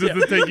refuses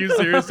to take you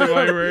seriously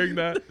while you're wearing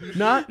that.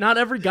 Not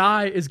every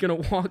guy is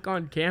going to walk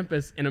on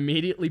campus and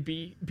immediately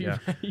be Yeah.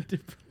 ready to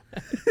play.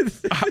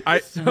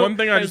 One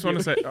thing I just thank want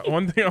to say.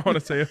 One thing I want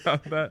to say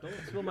about that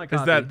Spill my is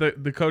coffee.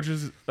 that the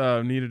coaches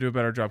need to do a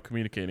better job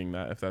communicating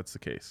that if that's the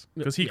case,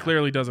 because he Yeah.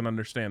 clearly doesn't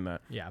understand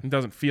that. Yeah. And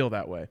doesn't feel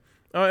that way.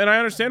 And I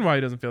understand why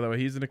he doesn't feel that way.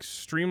 He's an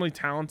extremely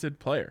talented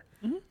player.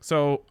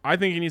 So I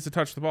think he needs to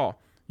touch the ball.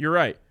 You're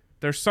right.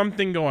 There's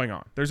something going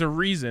on. There's a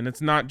reason.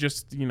 It's not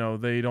just,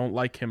 they don't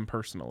like him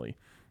personally.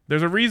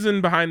 There's a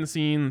reason behind the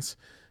scenes.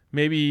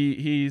 Maybe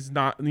he's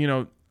not,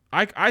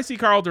 I see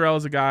Carl Durrell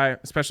as a guy,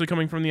 especially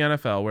coming from the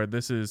NFL, where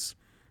this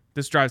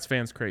drives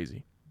fans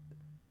crazy.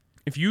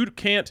 If you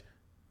can't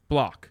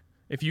block,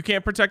 if you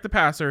can't protect the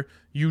passer,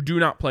 you do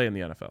not play in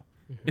the NFL.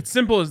 It's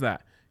simple as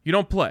that. You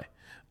don't play.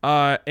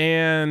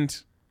 And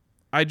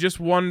I just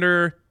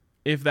wonder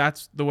if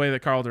that's the way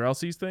that Carl Durrell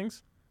sees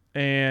things.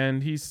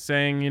 And he's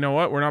saying, you know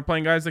what, we're not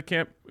playing guys that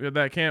can't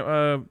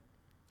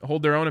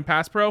hold their own in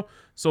pass pro,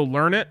 so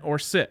learn it or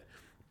sit.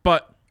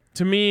 But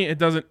to me, it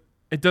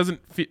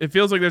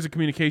feels like there's a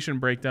communication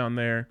breakdown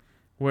there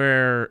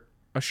where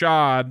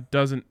Ashad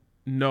doesn't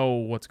know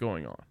what's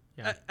going on.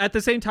 At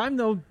the same time,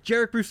 though,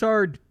 Jarek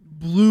Broussard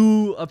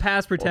blew a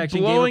pass protection,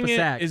 Blowing gave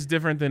up a it sack. is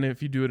different than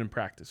if you do it in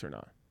practice or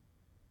not.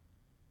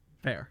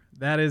 Fair.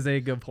 That is a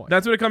good point.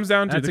 That's what it comes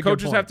down to. That's The a good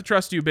coaches point. have to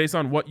trust you based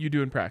on what you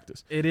do in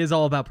practice. It is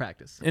all about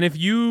practice. And if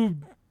you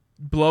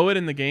blow it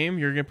in the game,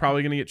 you're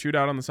probably going to get chewed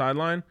out on the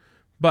sideline,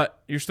 but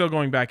you're still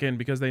going back in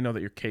because they know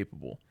that you're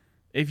capable.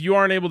 If you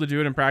aren't able to do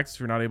it in practice, if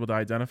you're not able to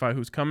identify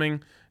who's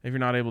coming, if you're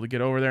not able to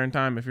get over there in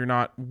time, if you're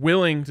not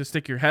willing to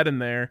stick your head in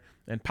there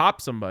and pop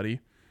somebody,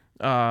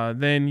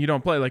 then you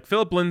don't play. Like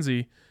Philip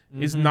Lindsay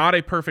is not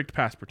a perfect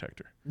pass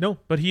protector. No.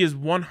 But he is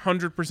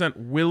 100%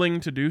 willing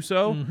to do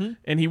so,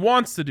 and he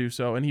wants to do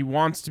so, and he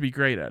wants to be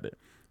great at it.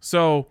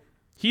 So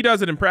he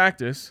does it in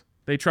practice.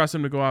 They trust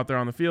him to go out there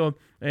on the field,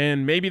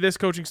 and maybe this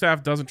coaching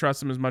staff doesn't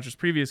trust him as much as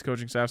previous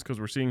coaching staffs because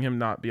we're seeing him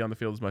not be on the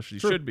field as much as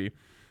he should be.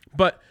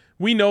 But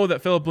we know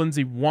that Philip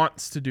Lindsay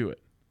wants to do it.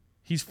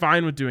 He's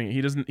fine with doing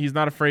it. He's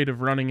not afraid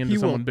of running into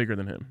someone bigger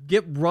than him.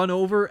 Get run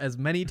over as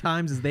many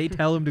times as they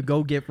tell him to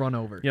go get run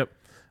over. Yep.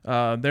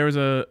 There was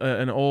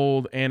an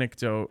old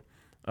anecdote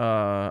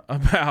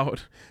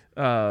about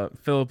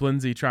Philip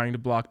Lindsay trying to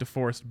block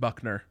DeForest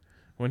Buckner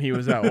when he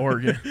was at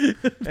Oregon,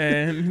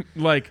 and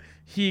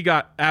he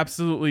got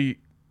absolutely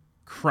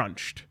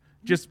crunched,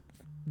 just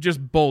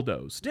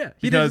bulldozed. Yeah,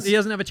 he Because-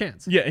 doesn't have a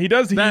chance. Yeah, he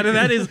does.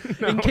 That is,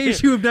 in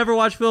case you have never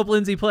watched Philip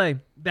Lindsay play,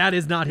 that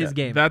is not his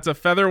game. That's a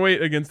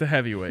featherweight against a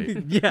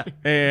heavyweight. Yeah.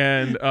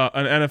 And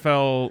an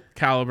NFL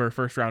caliber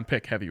first round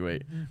pick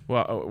heavyweight.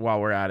 While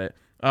we're at it,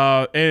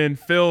 and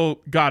Phil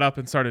got up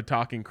and started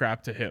talking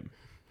crap to him.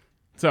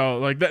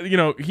 So that,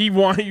 he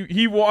wants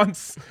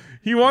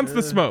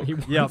the smoke. He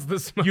wants the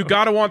smoke. You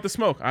gotta want the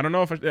smoke. I don't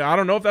know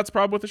if that's a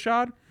problem with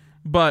Ashad,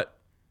 but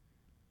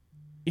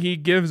he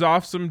gives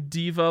off some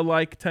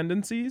diva-like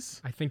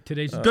tendencies. I think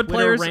today's Good Twitter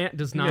players- rant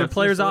does not. good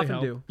players necessarily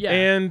often help. do. Yeah.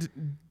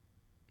 And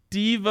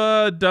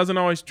diva doesn't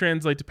always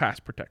translate to pass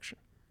protection.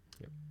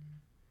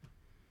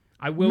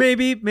 I will.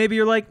 Maybe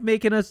you're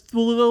making a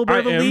little bit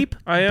of a leap,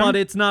 I am. but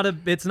it's not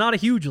a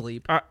huge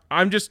leap.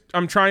 I'm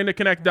trying to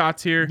connect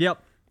dots here.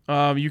 Yep.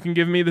 You can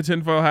give me the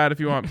tinfoil hat if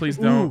you want. Please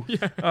don't.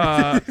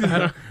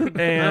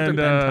 And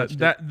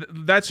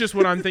that's just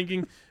what I'm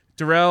thinking.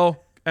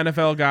 Durrell,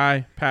 NFL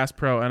guy, pass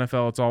pro,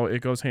 NFL.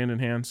 It goes hand in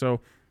hand.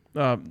 So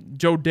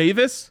Joe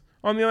Davis,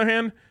 on the other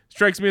hand,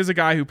 strikes me as a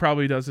guy who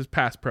probably does his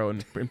pass pro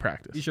in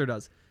practice. He sure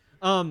does.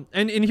 And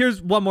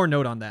here's one more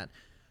note on that.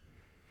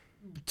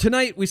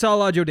 Tonight, we saw a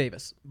lot of Joe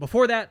Davis.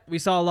 Before that, we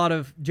saw a lot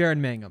of Jaron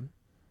Mangum.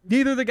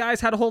 Neither of the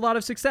guys had a whole lot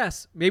of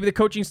success. Maybe the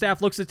coaching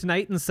staff looks at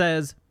tonight and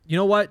says, you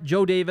know what?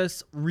 Joe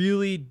Davis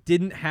really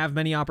didn't have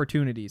many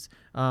opportunities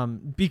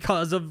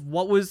because of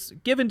what was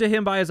given to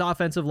him by his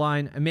offensive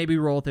line, and maybe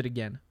roll with it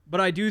again.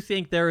 But I do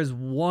think there is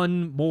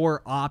one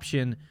more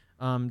option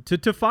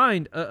to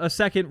find a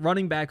second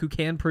running back who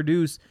can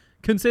produce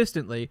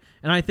consistently.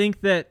 And I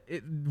think that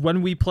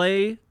when we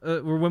play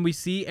or when we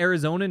see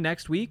Arizona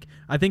next week,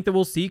 I think that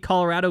we'll see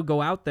Colorado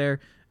go out there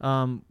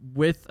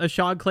with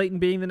Ashad Clayton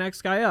being the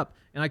next guy up.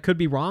 And I could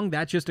be wrong.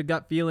 That's just a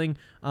gut feeling.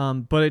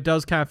 But it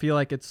does kind of feel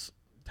like it's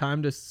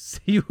time to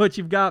see what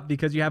you've got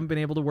because you haven't been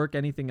able to work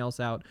anything else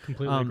out.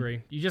 Completely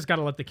agree. You just got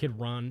to let the kid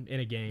run in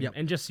a game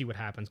and just see what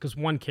happens. Because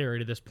one carry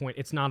to this point,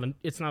 it's not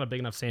a big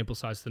enough sample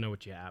size to know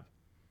what you have.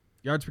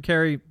 Yards per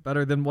carry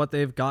better than what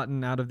they've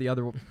gotten out of the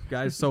other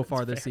guys so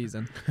far this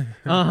season.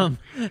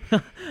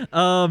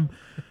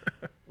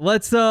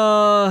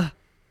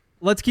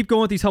 Let's keep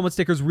going with these helmet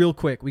stickers real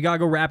quick. We gotta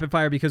go rapid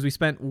fire because we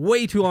spent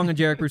way too long on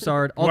Jarek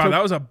Broussard. Wow,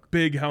 that was a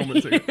big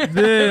helmet sticker.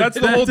 That's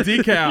the whole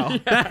decal.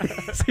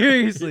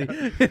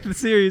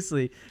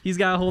 Seriously, he's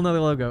got a whole nother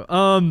logo.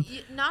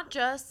 Not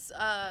just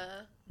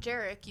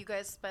Jarek. You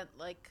guys spent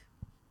like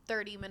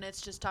 30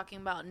 minutes just talking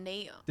about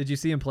Nate. Did you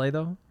see him play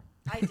though?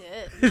 I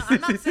did. No, I'm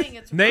not saying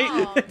it's wrong.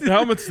 Nate, the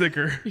helmet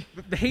sticker.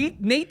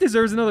 Nate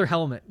deserves another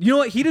helmet. You know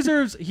what? He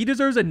deserves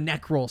a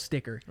neck roll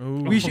sticker.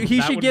 Ooh. He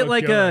should get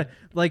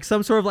like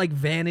some sort of like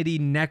vanity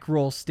neck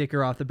roll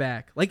sticker off the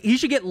back. Like he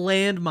should get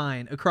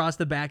landmine across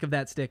the back of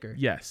that sticker.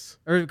 Yes.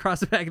 Or across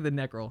the back of the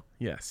neck roll.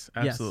 Yes,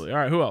 absolutely. All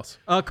right, who else?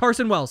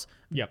 Carson Wells.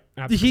 Yep,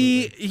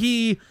 absolutely.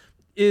 He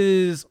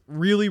is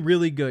really,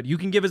 really good. You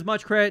can give as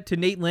much credit to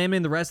Nate Lamb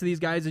and the rest of these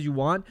guys as you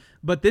want,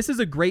 but this is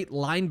a great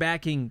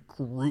linebacking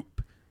group.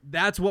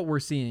 That's what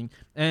we're seeing.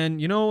 And,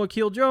 you know,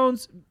 Akil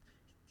Jones,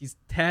 he's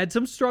had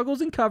some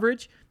struggles in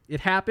coverage. It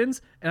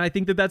happens. And I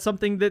think that that's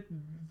something that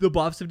the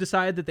Buffs have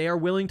decided that they are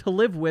willing to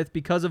live with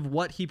because of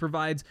what he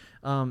provides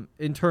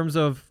in terms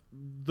of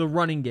the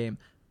running game.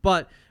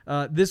 But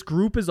this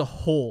group as a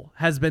whole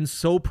has been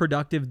so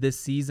productive this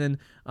season.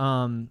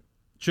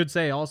 Should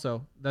say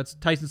also, that's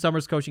Tyson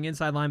Summers coaching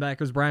inside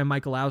linebackers, Brian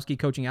Michalowski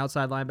coaching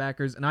outside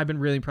linebackers, and I've been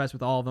really impressed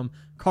with all of them.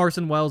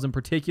 Carson Wells in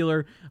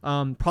particular,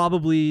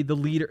 probably the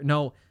leader.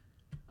 No,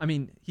 I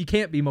mean, he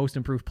can't be most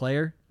improved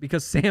player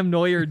because Sam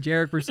Neuer,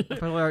 Jarek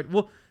Broussard,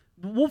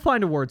 we'll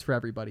find awards for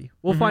everybody.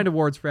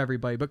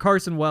 But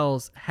Carson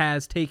Wells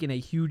has taken a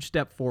huge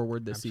step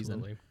forward this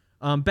season.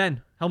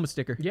 Ben, helmet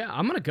sticker. Yeah,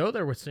 I'm going to go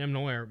there with Sam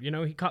Neuer. You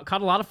know, he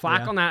caught a lot of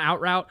flack on that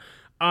out route.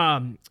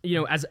 You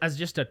know, as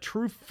just a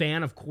true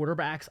fan of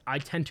quarterbacks, I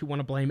tend to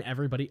want to blame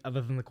everybody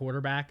other than the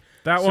quarterback.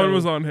 That one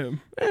was on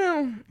him.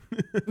 Well,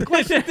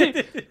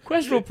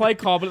 questionable play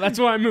call, but that's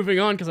why I'm moving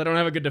on because I don't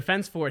have a good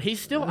defense for it.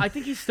 I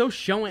think he's still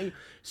showing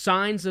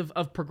signs of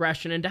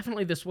progression, and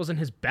definitely this wasn't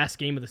his best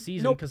game of the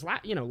season because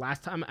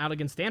last time out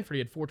against Stanford he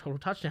had 4 total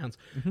touchdowns.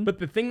 But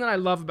the thing that I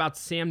love about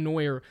Sam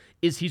Neuer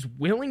is he's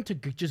willing to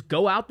just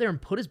go out there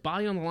and put his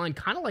body on the line,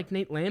 kind of like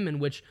Nate Landman,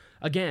 which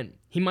again,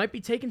 he might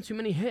be taking too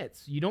many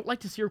hits. You don't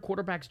like to see your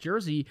quarterback's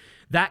jersey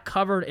that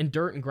covered in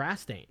dirt and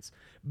grass stains,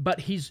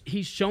 but he's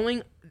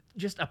showing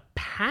just a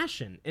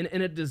passion and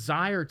a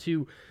desire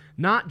to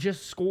not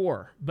just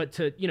score, but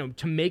to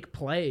make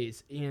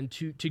plays and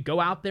to go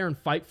out there and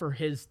fight for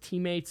his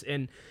teammates,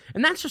 and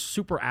that's just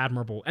super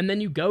admirable. And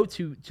then you go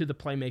to the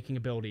playmaking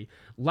ability,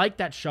 like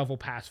that shovel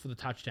pass for the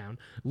touchdown,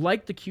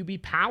 like the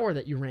QB power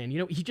that you ran. You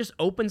know, he just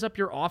opens up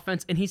your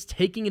offense, and he's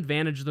taking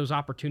advantage of those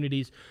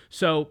opportunities.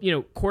 So,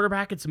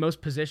 quarterback, it's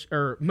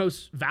the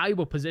most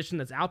valuable position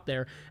that's out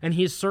there, and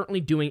he is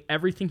certainly doing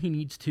everything he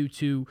needs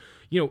to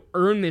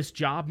earn this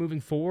job moving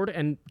forward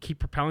and keep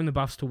propelling the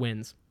Buffs to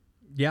wins.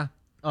 Yeah.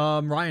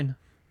 Ryan.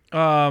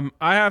 I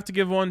have to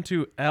give one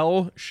to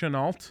El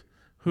Chenault,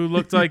 who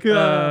looked like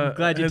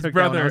glad you his took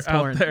brother that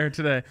one. out there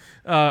today.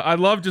 I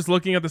love just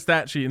looking at the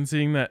stat sheet and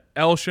seeing that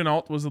El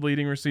Chenault was the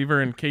leading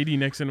receiver and KD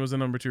Nixon was the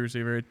number 2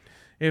 receiver.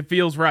 It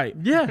feels right.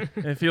 Yeah.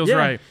 It feels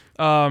right.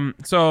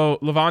 So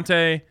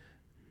Levante,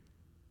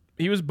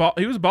 he was a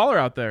baller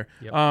out there.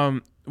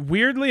 Yep.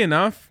 Weirdly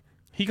enough,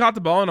 he caught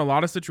the ball in a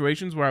lot of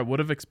situations where I would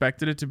have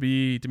expected it to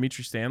be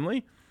Dimitri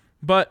Stanley.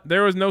 But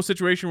there was no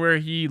situation where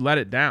he let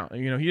it down. He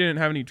didn't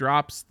have any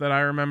drops that I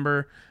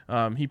remember.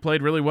 He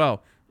played really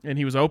well, and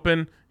he was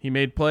open. He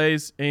made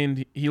plays,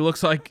 and he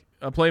looks like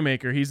a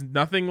playmaker. He's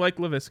nothing like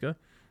Laviska,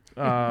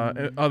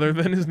 other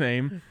than his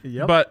name.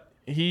 Yep. But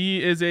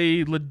he is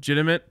a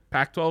legitimate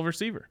Pac-12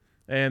 receiver,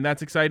 and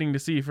that's exciting to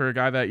see for a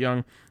guy that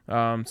young.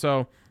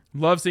 So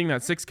love seeing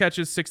that. 6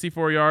 catches,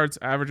 64 yards,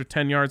 average of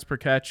 10 yards per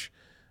catch.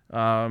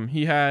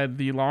 He had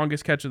the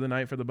longest catch of the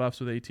night for the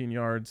Buffs with 18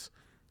 yards.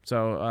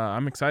 So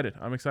I'm excited.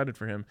 I'm excited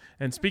for him.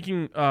 And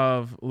speaking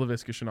of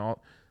Laviska Shenault,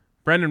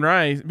 Brendan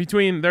Rice,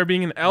 between there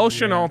being an El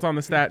Shenault on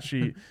the stat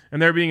sheet and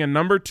there being a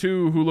number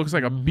 2 who looks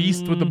like a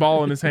beast with the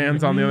ball in his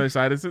hands on the other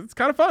side, it's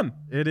kind of fun.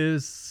 It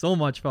is so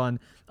much fun.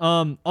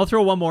 I'll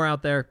throw one more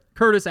out there.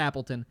 Curtis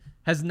Appleton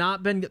has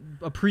not been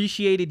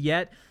appreciated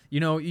yet.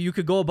 You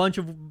could go a bunch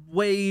of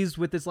ways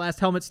with this last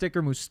helmet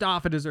sticker.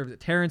 Mustafa deserves it.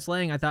 Terrence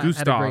Lang, I thought,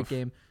 had a great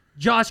game.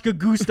 Joshka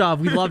Gustav.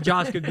 We love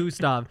Joshka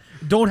Gustav.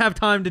 Don't have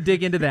time to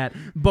dig into that,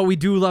 but we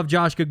do love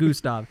Joshka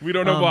Gustav. We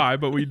don't know why,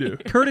 but we do.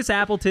 Curtis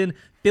Appleton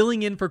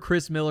filling in for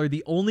Chris Miller,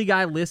 the only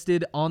guy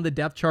listed on the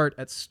depth chart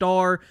at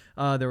star.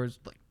 There was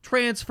like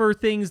transfer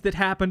things that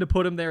happened to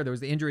put him there. There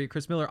was the injury of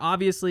Chris Miller.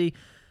 Obviously,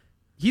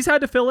 he's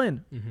had to fill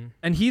in,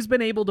 and he's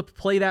been able to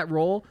play that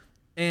role.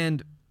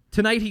 And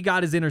tonight he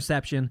got his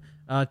interception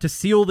to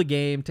seal the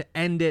game, to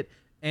end it.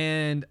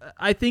 And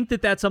I think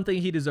that that's something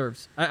he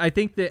deserves. I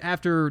think that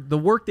after the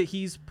work that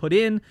he's put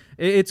in,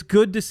 it's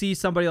good to see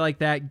somebody like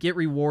that get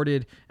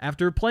rewarded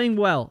after playing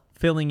well,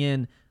 filling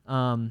in.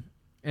 And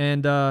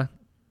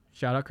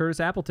shout out Curtis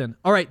Appleton.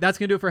 All right, that's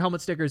going to do it for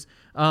helmet stickers.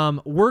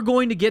 We're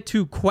going to get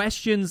to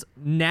questions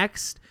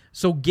next.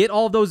 So get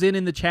all those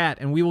in the chat,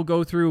 and we will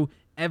go through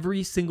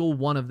every single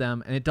one of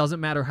them. And it doesn't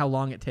matter how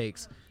long it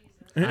takes.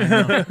 I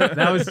know.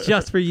 That was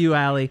just for you,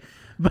 Allie.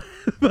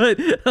 But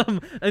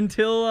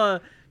until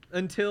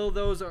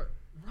those are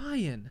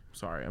Ryan.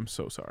 Sorry, I'm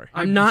so sorry.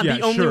 I'm not yeah,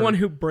 the only sure. one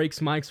who breaks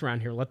mics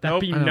around here. Let that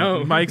Nope. be I know.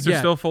 known. Mics are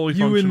still fully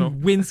you functional.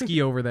 and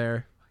Winsky over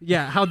there.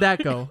 Yeah, how'd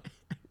that go?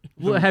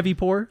 Heavy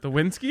pour? The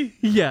Winsky?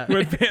 Yeah.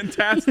 Went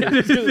fantastic.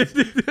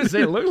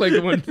 Say it looked like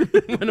it went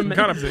I'm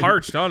kind of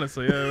parched,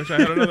 honestly. I wish I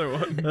had another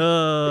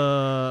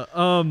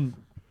one.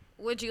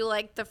 Would you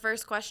like the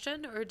first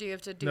question, or do you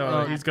have to do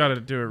No, it? he's got to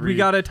do it. We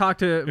got to talk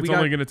to... It's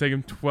only going to take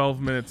him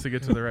 12 minutes to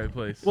get to the right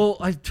place. Well,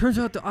 it turns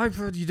out the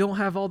iPad, you don't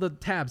have all the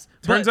tabs.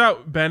 Turns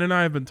out Ben and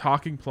I have been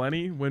talking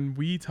plenty. When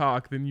we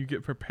talk, then you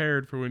get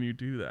prepared for when you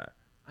do that.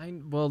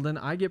 Well, then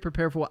I get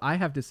prepared for what I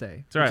have to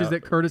say, It's all which right. is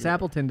that Curtis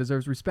Appleton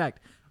deserves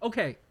respect.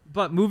 Okay,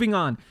 but moving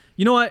on.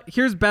 You know what?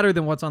 Here's better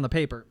than what's on the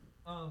paper.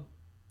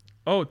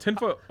 Oh,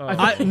 tinfoil.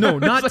 No,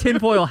 not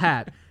tinfoil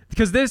hat.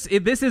 Because this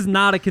is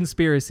not a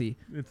conspiracy.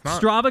 It's not.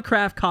 Strava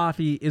Craft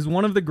Coffee is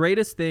one of the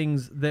greatest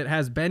things that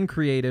has been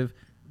created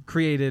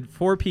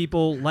for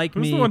people like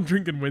Who's me. the one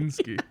drinking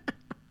Winsky?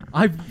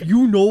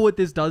 You know what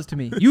this does to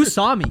me. You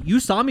saw me.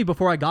 You saw me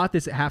before I got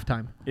this at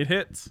halftime. It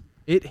hits.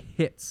 It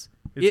hits.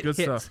 It's good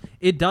stuff.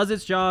 It does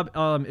its job.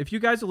 If you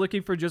guys are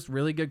looking for just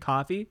really good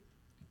coffee,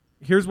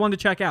 here's one to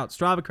check out.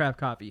 Strava Craft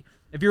Coffee.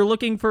 If you're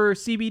looking for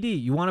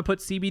CBD, you want to put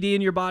CBD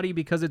in your body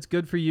because it's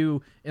good for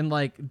you in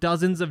like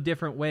dozens of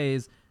different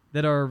ways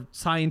that are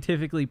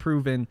scientifically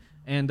proven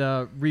and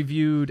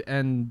reviewed,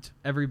 and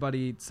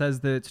everybody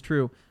says that it's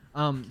true.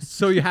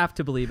 So you have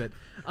to believe it.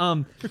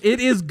 It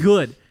is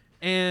good.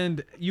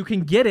 And you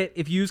can get it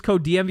if you use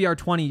code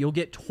DMVR20. You'll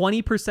get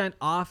 20%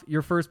 off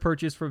your first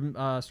purchase from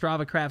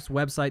Strava Craft's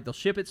website. They'll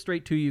ship it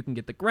straight to you. You can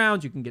get the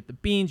grounds, you can get the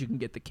beans, you can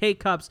get the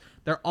K-Cups.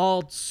 They're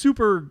all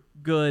super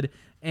good.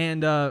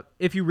 And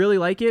if you really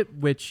like it,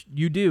 which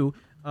you do,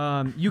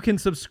 you can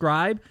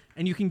subscribe,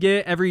 and you can get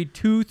it every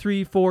 2,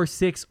 3, 4,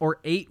 6, or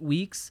 8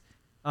 weeks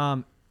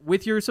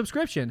with your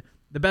subscription.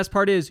 The best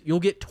part is you'll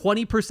get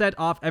 20%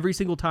 off every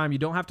single time. You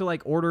don't have to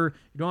like order.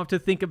 You don't have to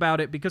think about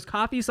it, because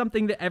coffee is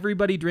something that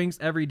everybody drinks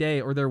every day,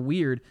 or they're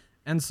weird.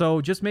 And so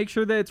just make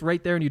sure that it's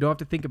right there and you don't have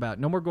to think about it.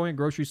 No more going to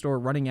grocery store,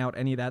 running out,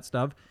 any of that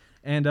stuff.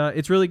 And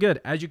it's really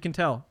good. As you can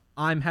tell,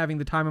 I'm having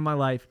the time of my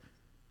life.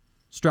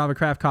 Strava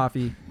Craft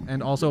Coffee,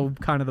 and also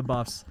kind of the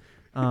Buffs.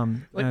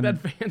 Like that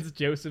Vance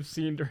Joseph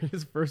scene during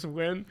his first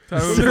win.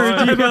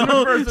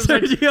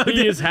 Sergio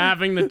He is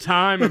having the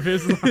time of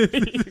his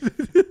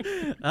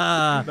life.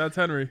 That's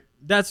Henry.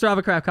 That's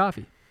Strava Craft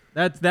Coffee.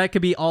 That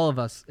could be all of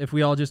us if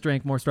we all just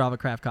drank more Strava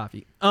Craft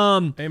Coffee.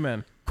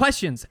 Amen.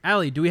 Questions.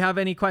 Allie, do we have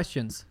any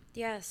questions?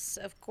 Yes,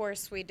 of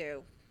course we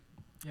do.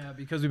 Yeah,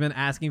 because we've been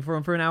asking for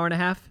them for an hour and a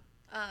half.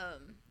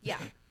 Yeah,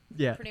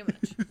 Yeah. pretty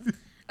much.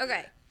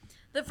 Okay.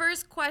 The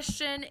first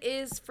question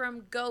is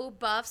from Go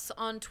Buffs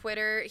on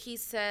Twitter. He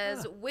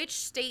says, which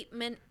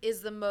statement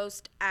is the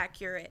most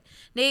accurate?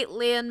 Nate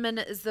Landman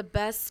is the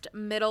best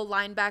middle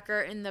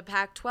linebacker in the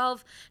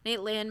Pac-12.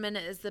 Nate Landman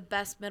is the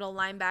best middle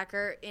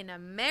linebacker in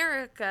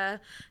America.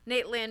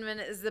 Nate Landman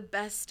is the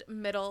best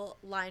middle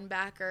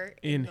linebacker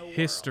in the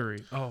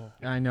history. world.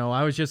 Oh. I know.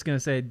 I was just going to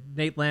say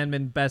Nate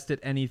Landman best at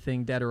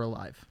anything, dead or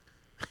alive.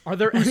 Are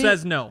there Who any,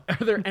 says no?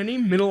 Are there any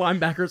middle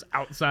linebackers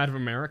outside of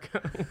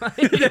America?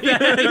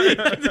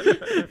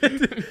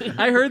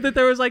 I heard that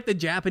there was like the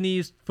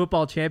Japanese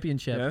football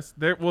championship. Yes.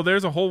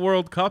 There's a whole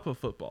World Cup of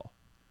football.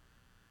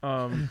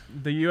 The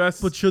U.S.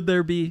 But should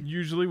there be?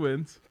 usually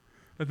wins.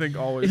 I think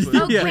always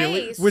wins. Okay,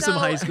 Yeah, with some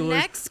high schoolers.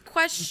 Next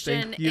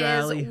question Thank you, is,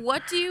 Allie.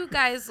 what do you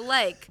guys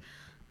like?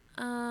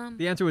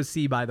 The answer was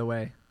C, by the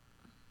way.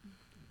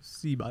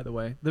 C, by the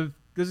way.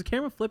 Does the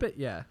camera flip it?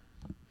 Yeah.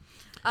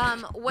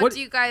 What do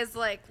you guys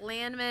like?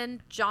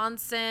 Landman,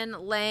 Johnson,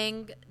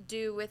 Lang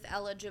do with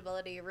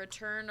eligibility?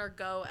 Return or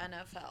go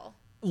NFL?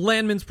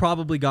 Landman's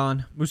probably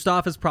gone.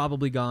 Mustafa's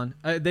probably gone.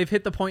 They've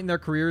hit the point in their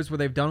careers where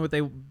they've done what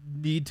they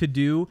need to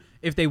do.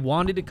 If they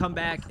wanted to come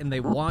back and they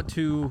want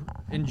to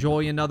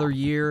enjoy another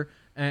year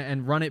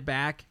and run it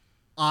back,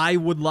 I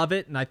would love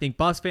it, and I think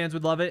Buffs fans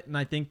would love it, and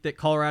I think that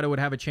Colorado would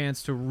have a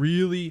chance to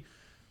really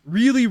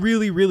really,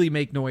 really, really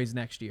make noise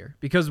next year.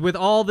 Because with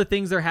all the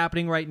things that are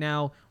happening right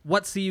now,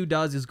 what CU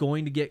does is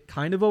going to get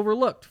kind of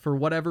overlooked for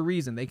whatever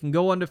reason. They can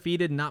go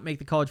undefeated and not make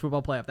the college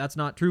football playoff. That's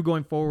not true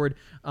going forward.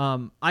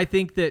 I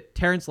think that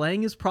Terrence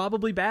Lang is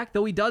probably back,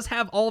 though he does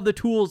have all the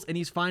tools, and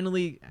he's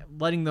finally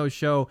letting those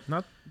show.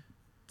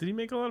 Did he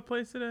make a lot of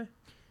plays today?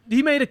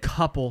 He made a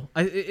couple.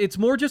 It's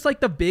more just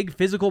like the big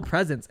physical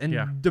presence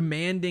and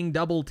demanding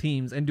double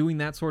teams and doing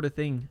that sort of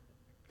thing.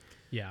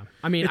 Yeah.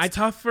 I mean, it's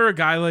tough for a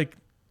guy like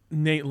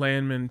Nate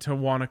Landman to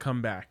want to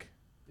come back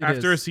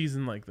after a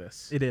season like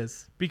this. It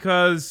is.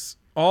 Because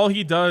all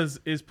he does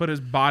is put his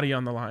body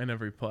on the line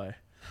every play.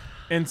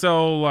 And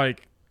so,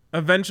 like,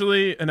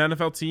 eventually an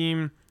NFL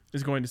team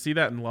is going to see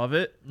that and love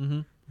it. Mm-hmm.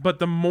 But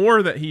the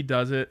more that he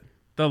does it,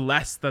 the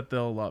less that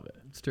they'll love it.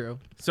 It's true.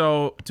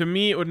 So, to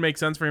me, it would make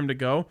sense for him to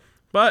go.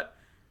 But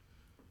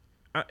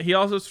he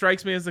also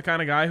strikes me as the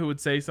kind of guy who would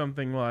say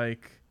something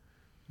like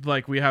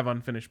we have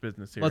unfinished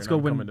business here. Let's go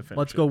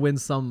win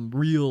some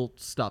real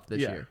stuff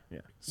this year. Yeah.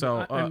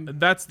 So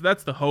that's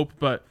the hope.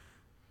 But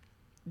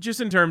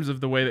just in terms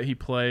of the way that he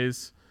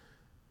plays,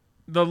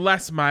 the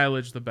less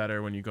mileage, the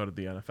better when you go to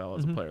the NFL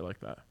as a player like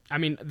that. I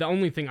mean, the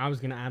only thing I was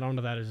going to add on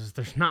to that is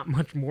there's not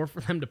much more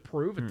for them to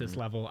prove at this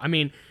level. I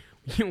mean,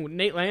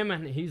 Nate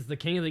Landman, he's the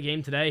king of the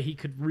game today. He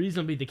could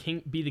reasonably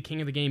be the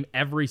king of the game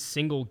every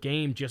single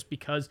game just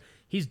because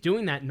he's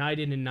doing that night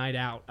in and night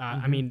out.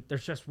 I mean,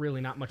 there's just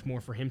really not much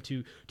more for him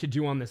to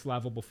do on this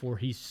level before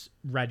he's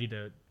ready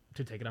to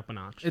take it up a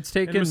notch. It's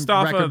taken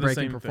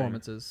record-breaking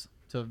performances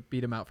to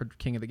beat him out for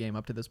king of the game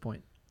up to this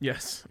point.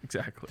 Yes,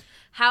 exactly.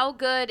 How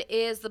good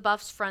is the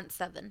Buffs front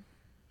seven?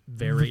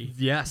 Very.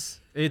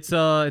 Yes. It's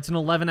an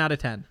 11 out of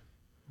 10.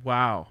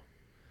 Wow.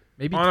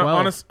 Maybe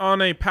 12.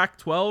 On a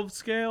Pac-12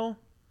 scale?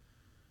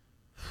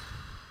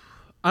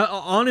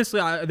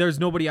 Honestly, there's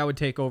nobody I would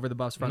take over the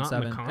Buffs front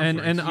seven.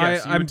 And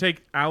yes, I would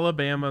take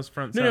Alabama's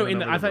front seven.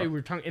 No, I thought you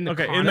were talking in the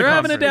conference. They're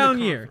having a down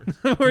year.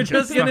 We're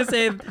just going to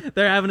say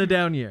they're having a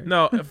down year.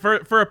 No,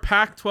 for a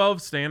Pac-12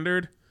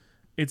 standard,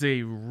 it's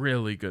a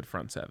really good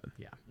front seven.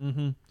 Yeah.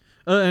 Mm-hmm.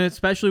 And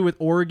especially with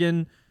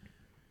Oregon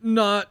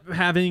not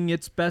having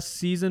its best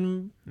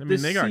season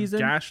this they got season.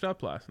 Gashed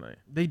up last night.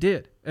 They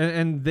did.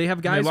 And they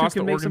have guys who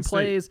can make some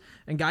plays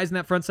and guys in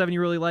that front seven you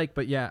really like.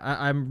 But yeah,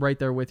 I'm right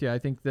there with you. I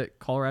think that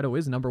Colorado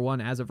is number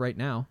one as of right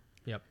now.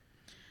 Yep.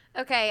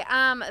 Okay,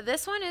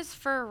 this one is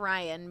for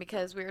Ryan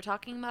because we were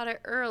talking about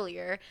it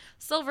earlier.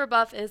 Silver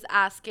Buff is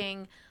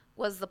asking,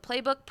 was the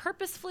playbook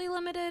purposefully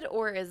limited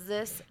or is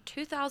this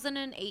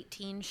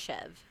 2018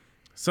 Chev?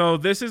 So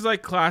this is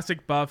like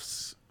classic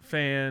Buffs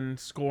fan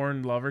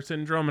scorned lover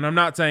syndrome, and I'm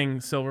not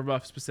saying Silver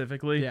Buff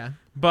specifically,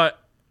 but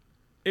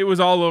it was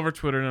all over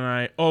Twitter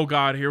tonight. Oh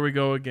God, here we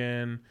go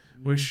again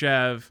with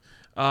Chev,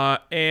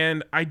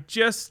 and I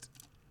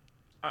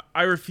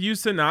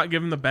refuse to not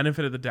give him the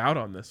benefit of the doubt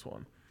on this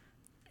one.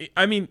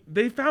 I mean,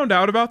 they found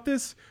out about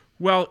this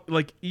while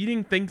like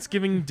eating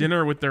Thanksgiving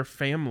dinner with their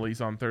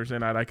families on Thursday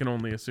night. I can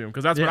only assume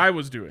because that's what I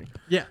was doing.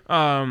 Yeah.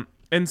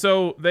 And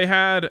so they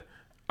had.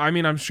 I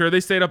mean, I'm sure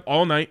they stayed up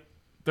all night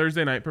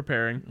Thursday night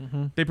preparing.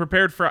 Mm-hmm. They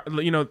prepared for,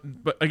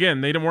 but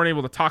again, they weren't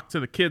able to talk to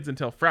the kids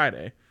until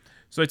Friday.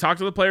 So they talked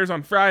to the players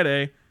on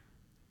Friday.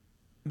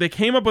 They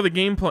came up with a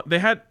game plan.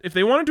 If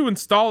they wanted to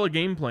install a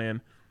game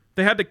plan,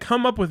 they had to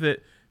come up with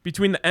it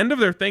between the end of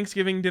their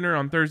Thanksgiving dinner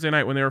on Thursday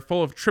night when they were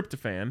full of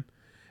tryptophan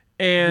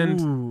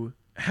and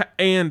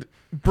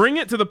bring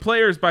it to the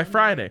players by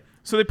Friday.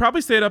 So they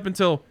probably stayed up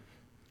until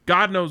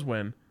God knows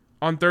when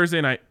on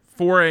Thursday night,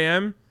 4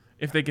 a.m.,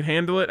 if they could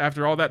handle it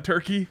after all that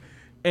turkey,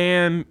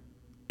 and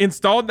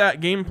installed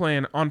that game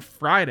plan on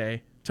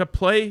Friday to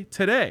play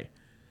today.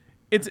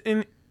 It's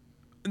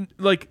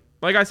like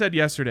I said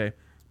yesterday,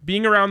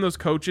 being around those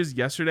coaches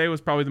yesterday was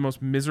probably the most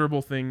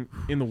miserable thing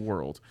in the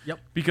world. Yep.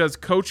 Because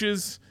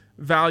coaches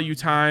value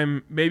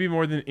time maybe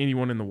more than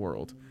anyone in the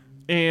world.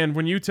 And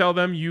when you tell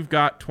them you've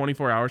got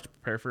 24 hours to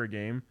prepare for a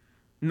game,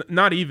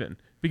 not even,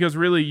 because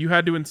really you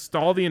had to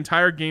install the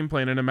entire game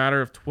plan in a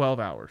matter of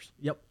 12 hours.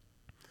 Yep.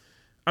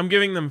 I'm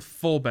giving them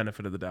full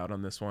benefit of the doubt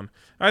on this one.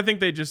 I think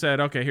they just said,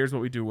 okay, here's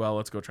what we do well.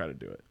 Let's go try to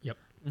do it. Yep.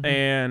 Mm-hmm.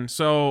 And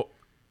so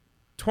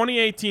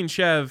 2018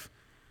 Chev,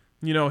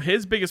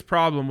 his biggest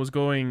problem was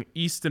going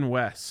east and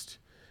west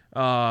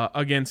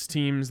against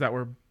teams that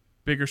were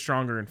bigger,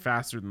 stronger, and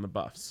faster than the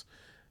Buffs.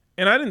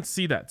 And I didn't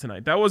see that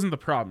tonight. That wasn't the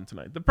problem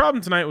tonight. The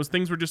problem tonight was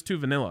things were just too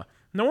vanilla.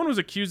 No one was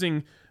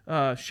accusing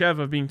Chev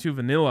of being too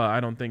vanilla,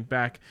 I don't think,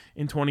 back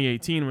in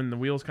 2018 when the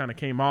wheels kind of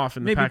came off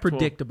in the Pac-12. Maybe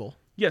predictable.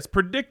 Yes,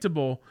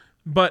 predictable.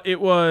 But it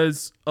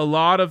was a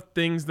lot of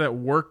things that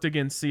worked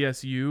against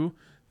CSU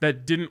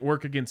that didn't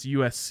work against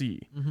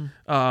USC,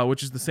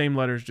 which is the same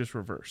letters just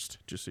reversed,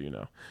 just so you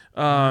know.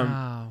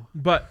 Wow.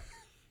 But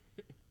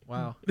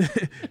wow.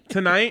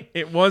 Tonight,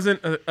 it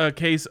wasn't a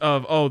case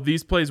of,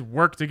 these plays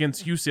worked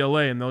against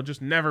UCLA and they'll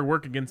just never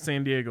work against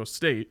San Diego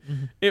State.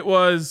 Mm-hmm. It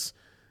was,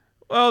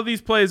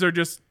 these plays are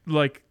just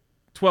like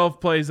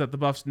 12 plays that the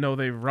Buffs know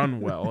they run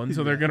well, and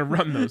so they're going to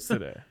run those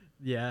today.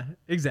 Yeah,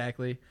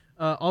 exactly.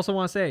 Also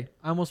want to say,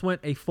 I almost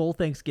went a full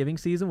Thanksgiving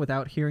season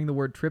without hearing the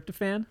word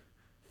tryptophan.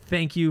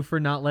 thank you for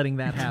not letting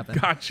that happen.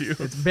 Got you.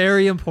 It's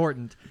very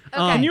important. Okay.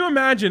 Can you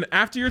imagine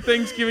after your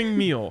Thanksgiving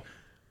meal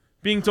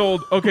being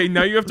told, okay,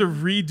 now you have to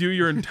redo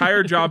your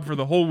entire job for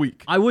the whole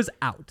week? I was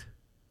out.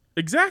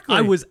 Exactly.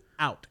 I was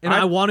out. And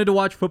I wanted to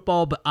watch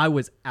football, but I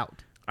was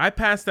out. I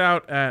passed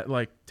out at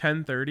like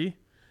 10:30,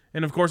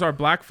 and of course our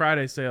Black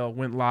Friday sale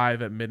went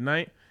live at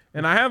midnight.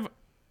 And I have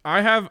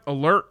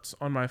alerts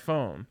on my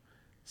phone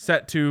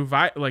set to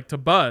to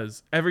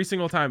buzz every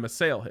single time a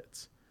sale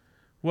hits.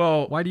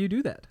 Well, Why do you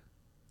do that?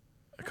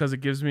 because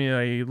it gives me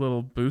a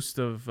little boost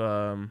of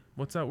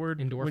what's that word?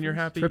 When you're Endorphins?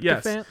 happy.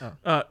 Tryptophan? Yes.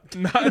 Oh.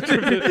 Not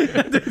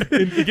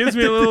it gives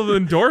me a little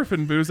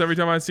endorphin boost every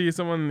time I see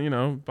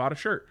someone bought a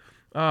shirt.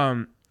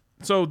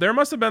 So there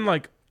must have been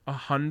like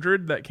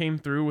 100 that came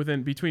through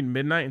between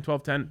midnight and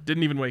 12:10.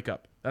 Didn't even wake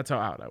up. That's how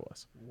out I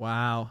was.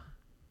 Wow.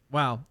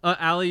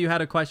 Allie, you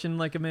had a question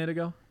like a minute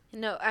ago?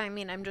 No, I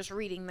mean, I'm just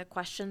reading the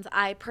questions.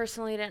 I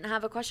personally didn't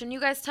have a question. You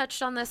guys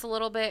touched on this a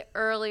little bit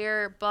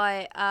earlier,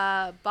 but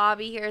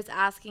Bobby here is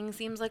asking,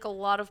 seems like a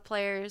lot of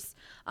players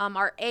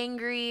are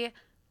angry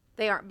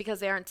because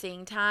they aren't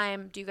seeing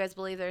time. Do you guys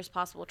believe there's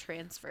possible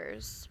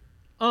transfers?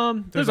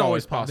 There's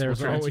always possible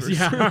There's always,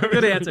 transfers.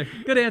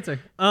 Good answer.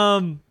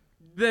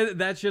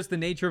 That's just the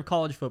nature of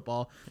college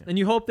football. Yeah. And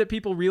you hope that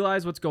people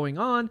realize what's going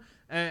on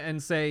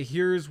and say,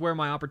 here's where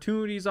my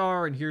opportunities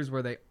are and here's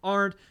where they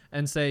aren't,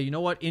 and say, you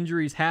know what,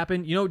 injuries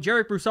happen.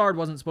 Jarek Broussard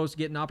wasn't supposed to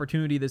get an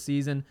opportunity this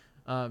season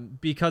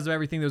because of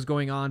everything that was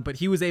going on, but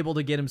he was able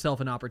to get himself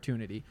an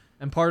opportunity.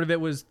 And part of it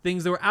was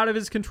things that were out of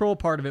his control.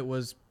 Part of it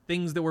was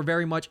things that were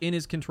very much in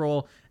his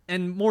control.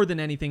 And more than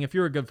anything, if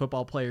you're a good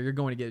football player, you're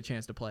going to get a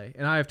chance to play.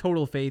 And I have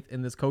total faith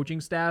in this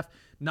coaching staff,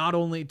 not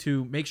only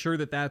to make sure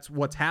that that's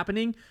what's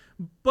happening,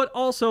 but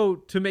also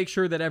to make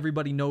sure that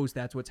everybody knows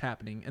that's what's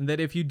happening. And that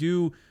if you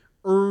do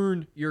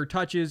earn your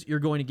touches, you're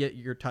going to get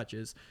your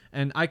touches.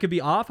 And I could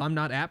be off. I'm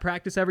not at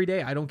practice every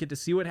day. I don't get to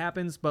see what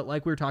happens. But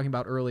like we were talking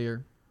about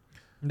earlier,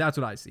 that's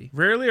what I see.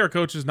 Rarely are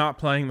coaches not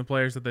playing the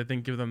players that they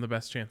think give them the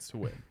best chance to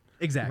win.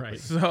 Exactly. Right.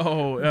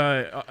 So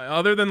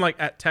other than like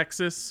at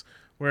Texas,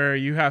 where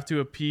you have to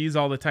appease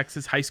all the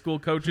Texas high school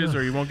coaches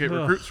or you won't get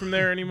recruits from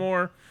there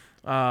anymore,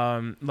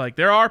 like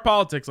there are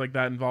politics like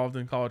that involved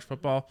in college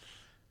football.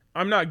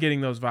 I'm not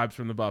getting those vibes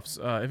from the Buffs.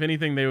 If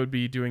anything, they would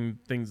be doing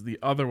things the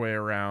other way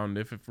around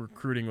if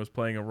recruiting was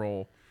playing a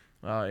role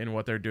in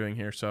what they're doing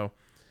here. So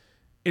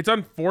it's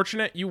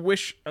unfortunate. You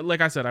wish, like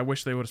I said, I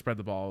wish they would have spread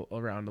the ball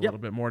around a little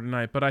bit more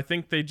tonight. But I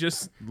think they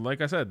just, like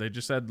I said,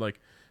 like,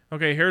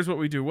 okay, here's what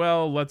we do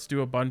well. Let's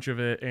do a bunch of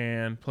it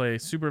and play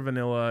super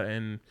vanilla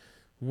and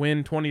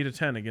win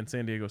 20-10 against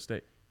San Diego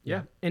State.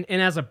 Yeah. And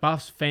as a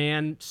Buffs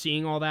fan,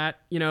 seeing all that,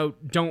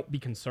 don't be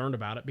concerned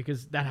about it,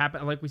 because that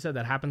happen. Like we said,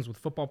 that happens with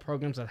football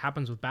programs. That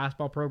happens with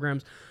basketball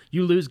programs.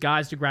 You lose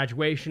guys to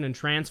graduation and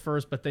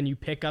transfers, but then you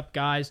pick up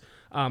guys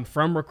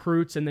from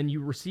recruits, and then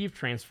you receive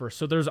transfers.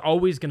 So there's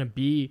always going to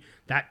be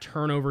that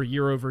turnover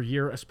year over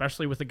year,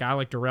 especially with a guy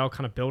like Darrell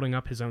kind of building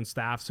up his own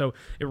staff. So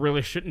it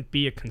really shouldn't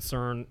be a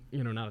concern,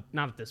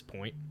 not at this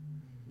point.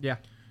 Yeah.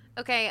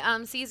 Okay,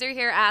 Caesar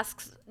here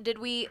asks, did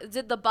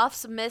the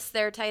Buffs miss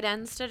their tight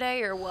ends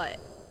today or what?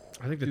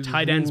 I think the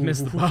tight ends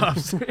missed the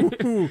Buffs.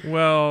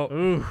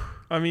 Well,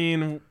 I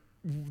mean,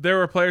 there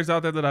were players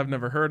out there that I've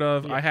never heard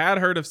of. Yeah. I had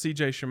heard of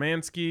CJ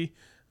Szymanski.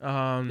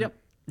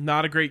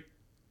 Not a great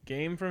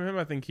game from him.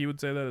 I think he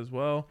would say that as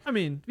well. I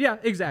mean, yeah,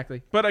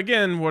 exactly. But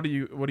again, what do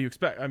you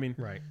expect? I mean,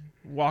 right.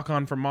 Walk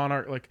on from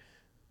Monarch, like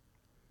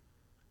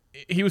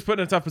he was put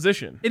in a tough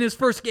position in his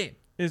first game.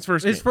 His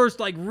first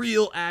like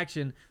real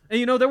action.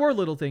 And there were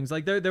little things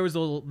like there was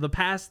the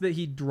pass that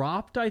he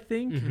dropped, I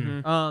think.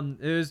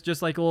 Mm-hmm. It was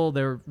just like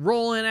they're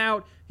rolling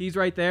out, he's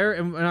right there,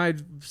 and I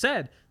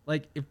said,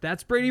 like, if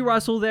that's Brady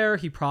Russell there,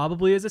 he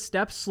probably is a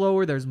step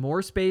slower. There's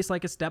more space,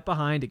 like a step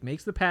behind. It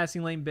makes the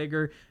passing lane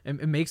bigger,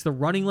 and it makes the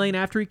running lane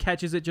after he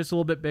catches it just a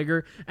little bit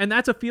bigger. And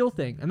that's a feel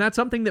thing. And that's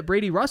something that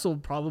Brady Russell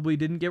probably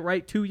didn't get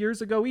right 2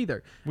 years ago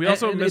either.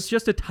 It's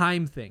just a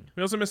time thing.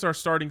 We also missed our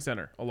starting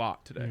center a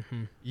lot today.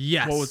 Mm-hmm.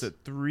 Yes. What was it?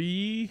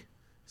 3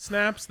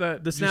 snaps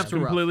that the snaps were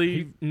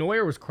completely.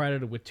 Neuer was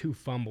credited with 2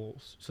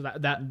 fumbles, so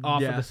that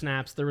off of the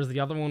snaps. There was the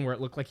other one where it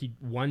looked like he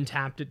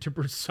one-tapped it to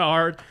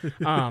Broussard.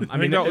 I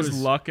mean, that was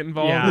luck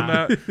involved in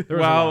that.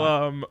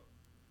 While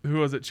who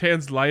was it?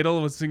 Chance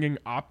Lytle was singing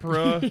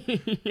opera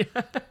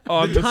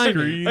on the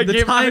screen.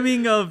 The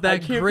timing of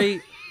that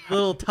great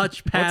little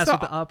touch pass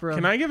with the opera.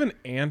 Can I give an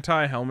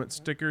anti-helmet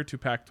sticker to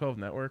Pac-12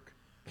 Network?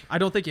 I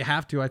don't think you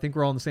have to. I think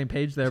we're all on the same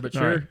page there, but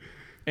sure. Right.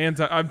 And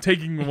I'm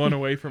taking one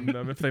away from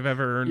them if they've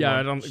ever earned one.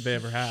 I don't think they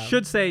ever have.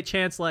 Should say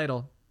Chance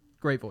Lytle.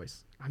 Great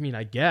voice. I mean,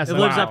 I guess. It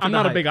lives up to I'm the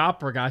not hype. a big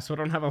opera guy, so I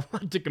don't have a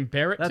lot to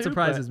compare it to. That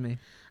surprises me.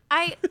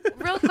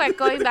 Real quick,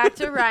 going back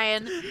to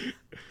Ryan,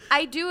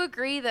 I do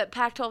agree that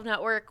Pac-12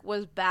 Network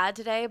was bad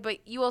today,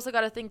 but you also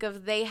got to think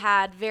of they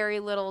had very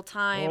little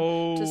time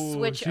to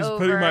switch she's over.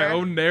 putting my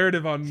own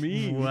narrative on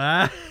me.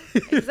 What?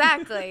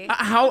 Exactly.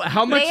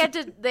 How much?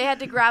 They had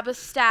to grab a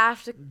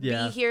staff to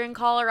Yeah. be here in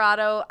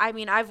Colorado. I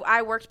mean,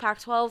 I worked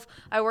Pac-12.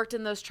 I worked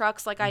in those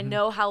trucks. Like I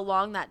know how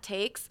long that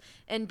takes,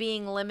 and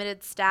being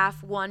limited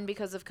staff, one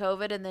because of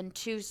COVID, and then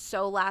two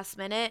so last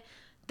minute.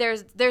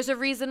 There's a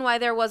reason why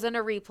there wasn't a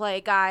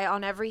replay guy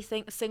on every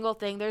single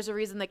thing. There's a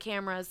reason the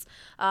cameras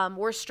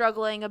were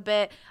struggling a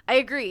bit. I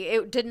agree.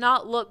 It did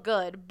not look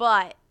good,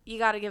 but you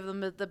got to give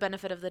them the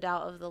benefit of the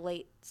doubt of the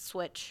late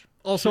switch.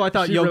 Also, I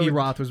thought She Yogi really-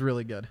 Roth was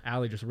really good.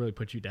 Allie just really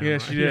put you down. Yeah,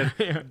 right? she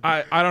did.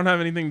 I don't have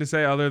anything to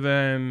say other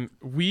than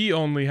we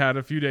only had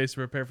a few days to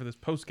prepare for this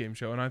post-game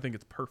show, and I think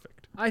it's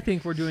perfect. I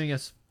think we're doing a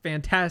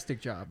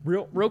fantastic job.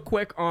 Real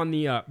quick on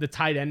the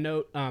tight end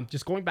note,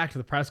 just going back to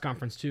the press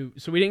conference too.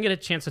 So we didn't get a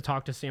chance to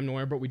talk to Sam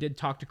Noir, but we did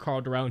talk to Carl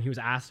Durrell, and he was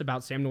asked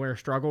about Sam Noir's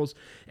struggles,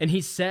 and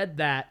he said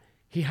that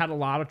he had a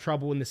lot of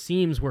trouble in the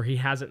seams where he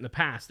hasn't in the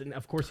past. And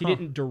of course, he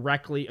didn't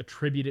directly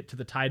attribute it to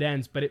the tight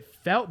ends, but it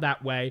felt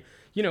that way.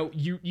 You know,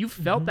 you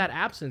felt that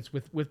absence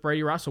with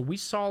Brady Russell. We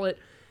saw it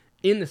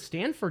in the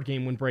Stanford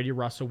game when Brady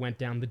Russell went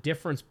down, the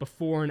difference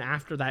before and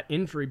after that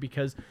injury,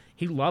 because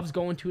he loves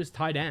going to his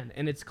tight end.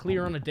 And it's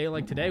clear on a day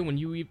like today when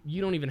you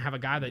don't even have a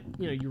guy that,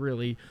 you know, you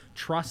really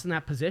trust in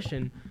that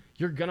position,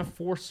 you're going to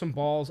force some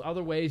balls.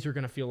 Other ways, you're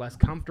going to feel less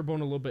comfortable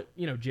and a little bit,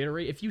 you know,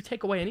 jittery. If you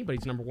take away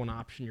anybody's number one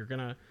option, you're going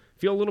to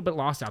feel a little bit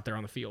lost out there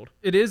on the field.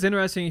 It is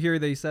interesting to hear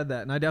that he said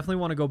that, and I definitely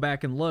want to go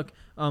back and look.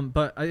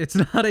 But it's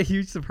not a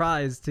huge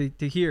surprise to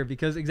hear,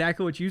 because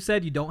exactly what you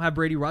said, you don't have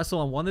Brady Russell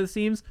on one of the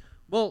seams.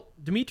 Well,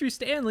 Dimitri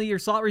Stanley, your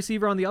slot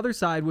receiver on the other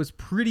side, was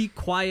pretty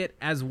quiet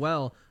as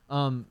well.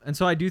 And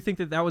so I do think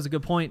that was a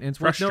good point, and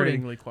it's worth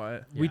noting. Frustratingly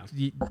quiet.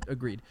 We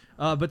agreed.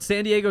 But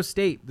San Diego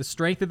State, the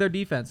strength of their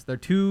defense, their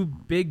two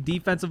big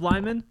defensive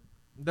linemen,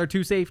 their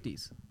two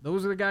safeties.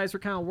 Those are the guys who are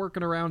kind of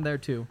working around there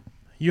too.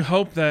 You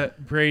hope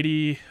that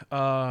Brady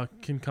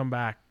can come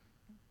back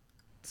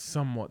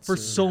somewhat For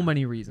soon. so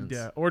many reasons.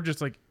 Yeah, or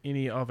just like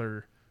any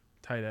other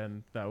tight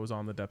end that was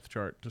on the depth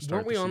chart to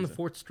start. Weren't we on the season.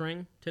 fourth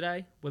string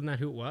today? Wasn't that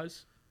who it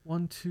was?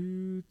 1,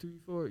 2, 3,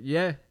 4.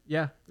 Yeah.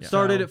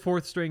 Started So- at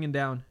fourth string and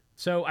down.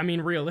 So, I mean,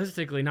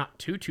 realistically, not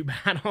too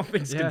bad, all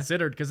things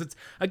considered, because it's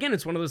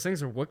one of those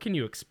things where what can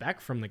you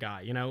expect from the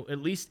guy? You know, at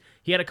least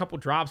he had a couple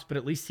drops, but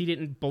at least he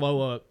didn't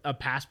blow a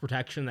pass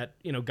protection that,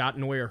 you know, got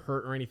Neuer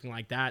hurt or anything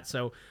like that.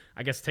 So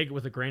I guess take it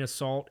with a grain of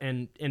salt,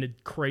 and in a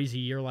crazy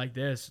year like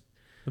this,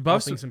 The all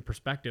Buffs, things in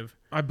perspective.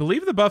 I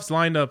believe the Buffs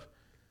lined up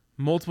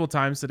multiple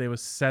times today with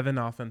 7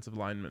 offensive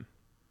linemen,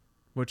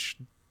 which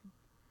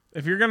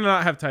if you're going to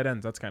not have tight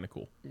ends, that's kind of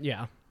cool.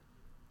 Yeah.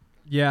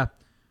 Yeah.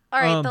 All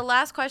right, the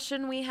last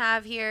question we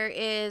have here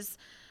is,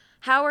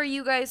 how are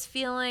you guys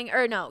feeling?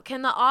 Or no,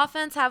 can the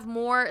offense have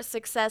more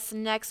success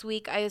next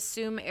week? I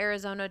assume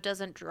Arizona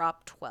doesn't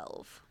drop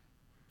 12.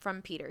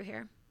 From Peter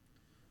here.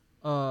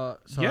 Sorry.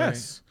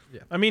 Yes.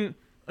 Yeah. I mean,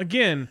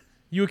 again,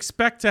 you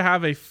expect to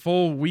have a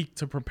full week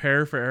to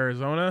prepare for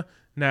Arizona.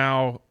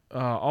 Now,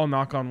 I'll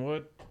knock on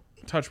wood,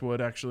 touch wood,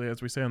 actually,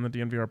 as we say on the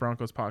DNVR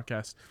Broncos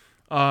podcast,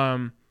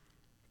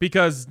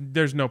 because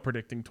there's no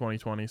predicting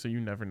 2020, so you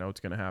never know what's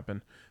going to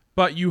happen.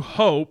 But you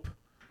hope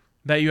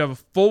that you have a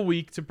full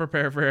week to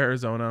prepare for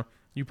Arizona.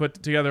 You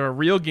put together a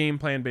real game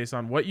plan based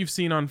on what you've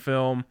seen on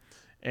film,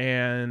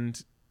 and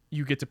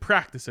you get to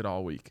practice it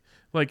all week.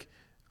 Like,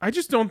 I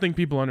just don't think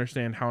people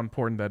understand how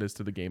important that is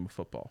to the game of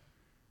football.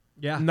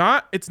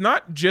 Yeah. It's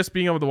not just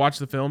being able to watch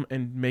the film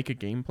and make a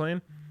game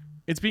plan.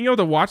 It's being able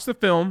to watch the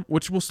film,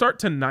 which will start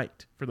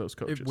tonight for those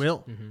coaches. It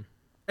will.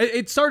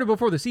 It started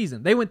before the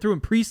season. They went through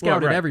and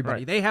pre-scouted Right, everybody.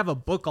 right. They have a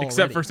book already.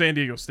 Except for San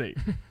Diego State.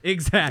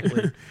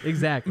 Exactly.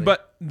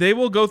 But they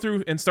will go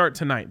through and start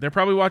tonight. They're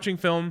probably watching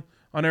film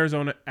on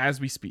Arizona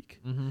as we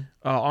speak,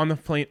 on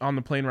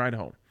the plane ride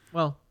home.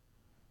 Well,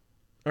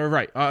 Or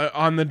right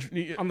on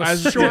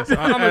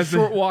the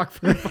short walk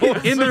from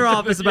in their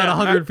office about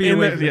 100 feet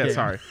away. From the game.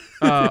 sorry.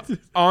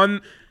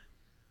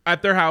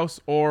 At their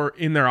house or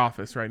in their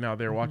office right now,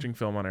 they're watching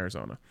film on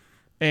Arizona,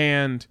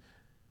 and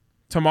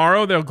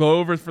tomorrow they'll go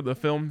over for the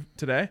film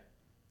today,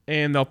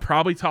 and they'll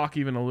probably talk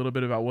even a little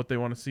bit about what they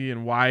want to see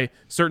and why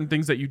certain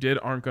things that you did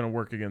aren't going to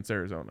work against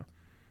Arizona.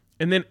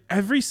 And then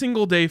every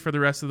single day for the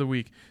rest of the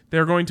week,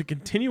 they're going to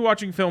continue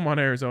watching film on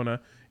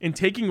Arizona and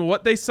taking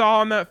what they saw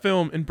on that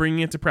film and bringing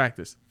it to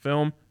practice.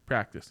 Film,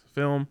 practice,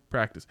 film,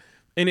 practice.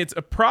 And it's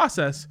a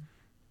process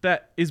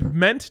that is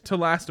meant to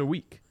last a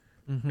week.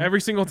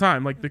 Every single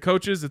time. Like the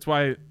coaches, it's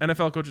why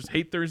NFL coaches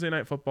hate Thursday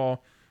night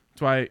football.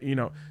 It's why,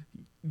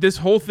 this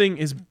whole thing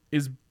is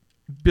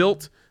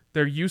built.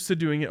 They're used to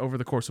doing it over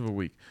the course of a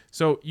week.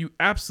 So you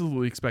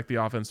absolutely expect the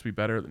offense to be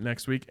better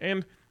next week.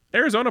 And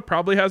Arizona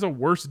probably has a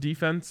worse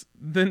defense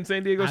than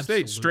San Diego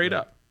State, straight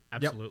up.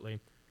 Absolutely.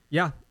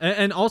 Yeah.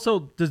 And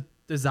also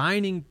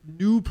designing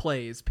new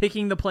plays,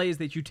 picking the plays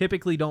that you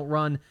typically don't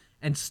run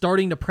and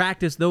starting to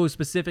practice those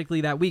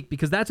specifically that week,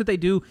 because that's what they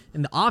do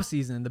in the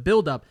offseason and the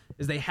buildup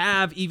is they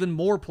have even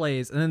more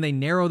plays and then they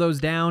narrow those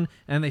down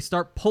and they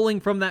start pulling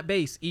from that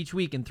base each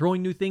week and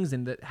throwing new things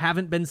in that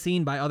haven't been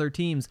seen by other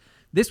teams.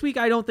 This week,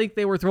 I don't think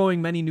they were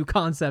throwing many new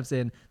concepts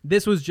in.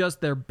 This was just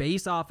their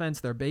base offense,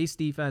 their base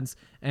defense,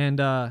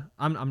 and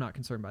I'm not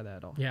concerned by that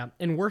at all. Yeah,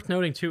 and worth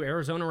noting, too,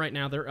 Arizona right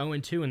now, they're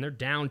 0-2, and they're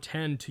down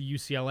 10 to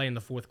UCLA in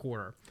the fourth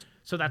quarter.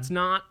 So that's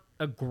not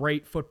a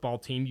great football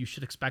team. You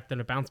should expect them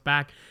to bounce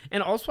back.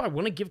 And also, I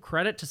want to give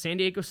credit to San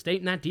Diego State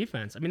in that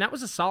defense. I mean, that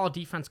was a solid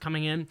defense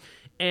coming in.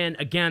 And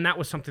again, that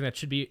was something that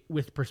should be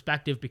with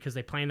perspective because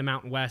they play in the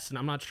Mountain West, and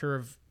I'm not sure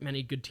of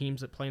many good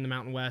teams that play in the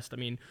Mountain West. I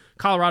mean,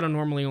 Colorado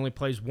normally only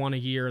plays one a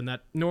year, and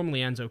that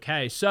normally ends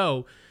okay.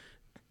 So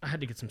I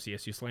had to get some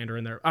CSU slander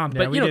in there.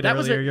 But we did that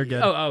earlier. was You're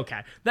good. Oh,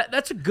 okay.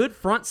 That's a good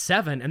front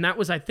seven, and that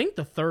was, I think,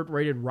 the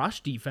third-rated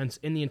rush defense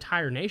in the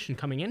entire nation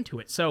coming into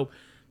it. So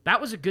that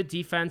was a good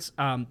defense.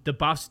 The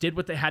Buffs did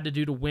what they had to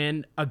do to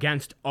win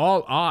against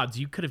all odds.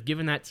 You could have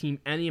given that team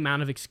any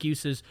amount of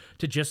excuses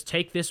to just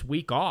take this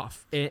week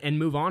off and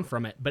move on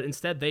from it. But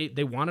instead,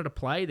 they wanted to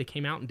play. They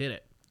came out and did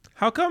it.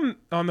 How come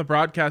on the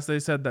broadcast they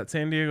said that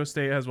San Diego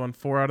State has won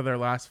 4 out of their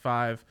last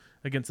 5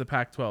 against the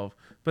Pac-12,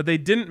 but they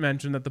didn't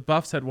mention that the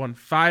Buffs had won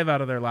 5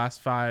 out of their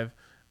last 5.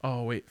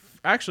 Oh, wait.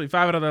 Actually,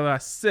 5 out of their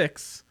last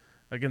 6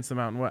 against the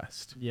Mountain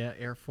West. Yeah,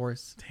 Air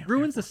Force.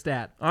 Ruins the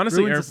stat.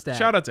 Honestly, Ruins the stat.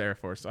 shout out to Air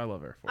Force. I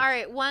love Air Force. All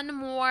right, one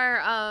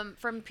more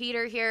from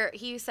Peter here.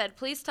 He said,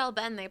 please tell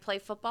Ben they play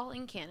football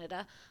in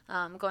Canada.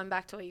 Going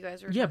back to what you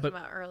guys were talking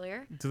about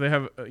earlier. Do they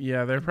have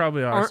yeah, there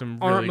probably are some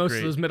really aren't most great...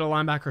 of those middle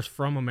linebackers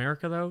from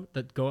America, though,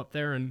 that go up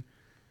there and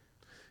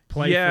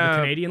play for the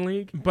Canadian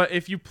League? But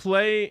if you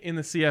play in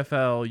the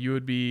CFL, you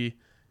would be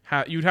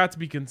you'd have to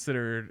be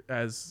considered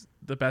as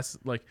the best.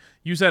 Like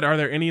you said, are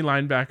there any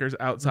linebackers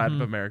outside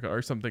of America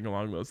or something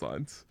along those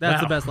lines?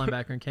 That's the best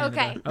linebacker in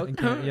Canada. Okay. In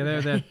Canada. Yeah,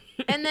 they're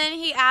And then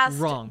he asked,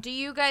 Wrong. do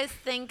you guys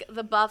think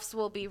the Buffs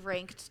will be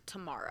ranked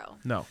tomorrow?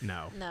 No.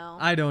 No.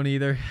 I don't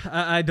either.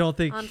 I don't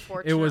think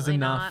it was Unfortunately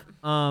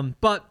enough.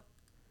 But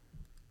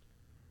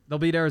they'll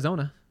beat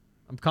Arizona.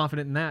 I'm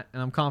confident in that,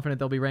 and I'm confident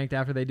they'll be ranked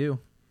after they do.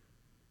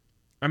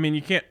 I mean,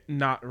 you can't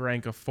not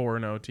rank a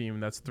 4-0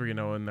 team that's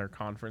 3-0 in their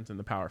conference in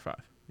the Power 5.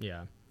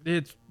 Yeah.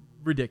 It's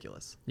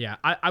ridiculous. Yeah,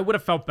 I would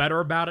have felt better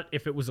about it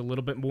if it was a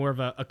little bit more of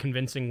a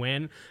convincing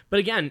win. But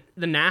again,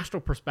 the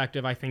national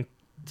perspective, I think,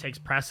 takes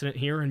precedent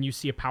here, and you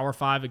see a Power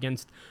 5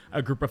 against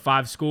a Group of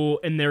 5 school,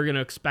 and they're going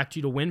to expect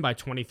you to win by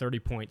 20, 30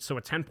 points. So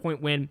a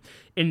 10-point win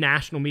in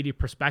national media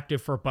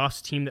perspective for a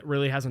Buffs team that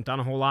really hasn't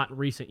done a whole lot in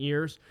recent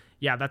years,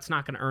 yeah, that's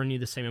not going to earn you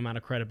the same amount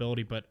of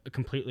credibility, but I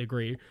completely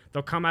agree.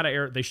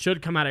 They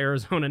should come out of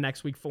Arizona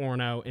next week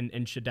 4-0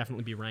 and should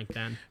definitely be ranked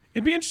then.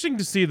 It'd be interesting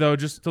to see, though,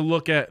 just to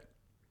look at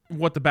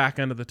what the back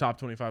end of the top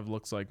 25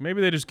 looks like.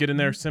 Maybe they just get in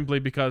there simply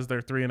because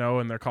they're 3-0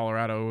 and they're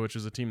Colorado, which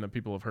is a team that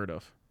people have heard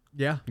of.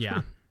 Yeah.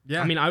 Yeah.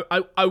 Yeah. I mean,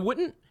 I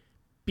wouldn't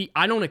be,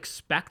 I don't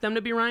expect them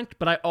to be ranked,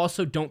 but I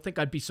also don't think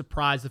I'd be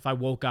surprised if I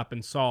woke up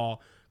and saw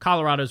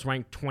Colorado's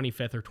ranked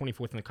 25th or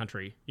 24th in the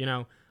country. You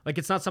know, like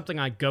it's not something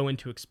I go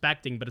into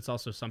expecting, but it's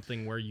also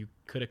something where you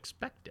could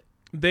expect it.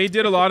 They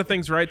did a lot of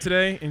things right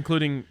today,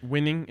 including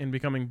winning and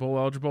becoming bowl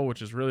eligible,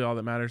 which is really all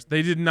that matters.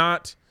 They did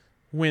not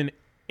win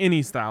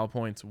any style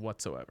points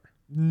whatsoever.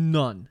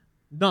 None.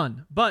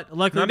 But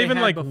luckily, not even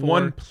like before.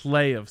 one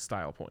play of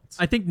style points.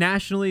 I think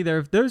nationally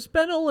there's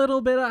been a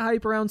little bit of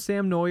hype around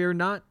Sam Neuer,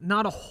 not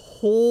a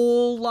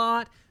whole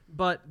lot,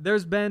 but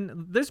there's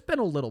been a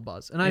little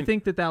buzz, and I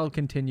think that'll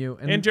continue.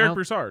 And Jarek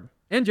Broussard.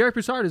 And Jarek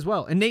Broussard as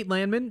well. And Nate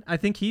Landman, I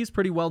think he's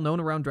pretty well known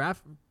around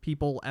draft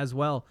people as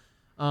well.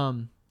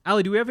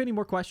 Allie, do we have any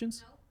more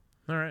questions?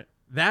 All right.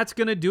 That's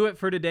gonna do it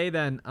for today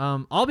then.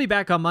 I'll be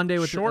back on Monday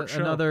with Short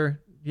show.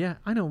 another. Yeah,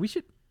 I know we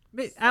should.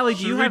 Allie,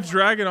 do you have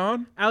drag it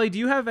on? Allie, do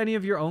you have any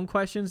of your own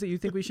questions that you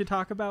think we should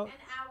talk about? An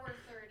hour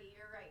 30,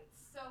 you're right.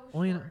 So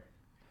Well, you know, short.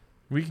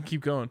 We can keep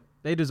going.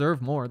 they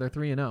deserve more. They're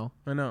 3-0.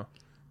 I know.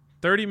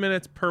 30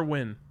 minutes per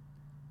win.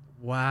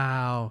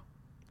 Wow.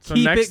 So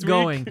Keep next it week-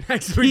 going.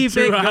 Next week,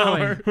 Keep it 2 going.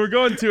 hours. We're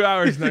going 2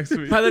 hours next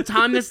week. By the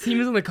time this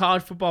team is in the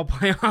college football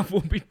playoff,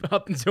 we'll be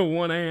up until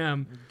 1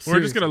 a.m. We're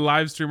just going to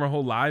live stream our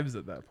whole lives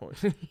at that point.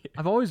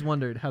 I've always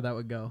wondered how that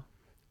would go.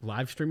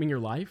 Live streaming your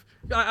life?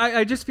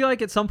 I just feel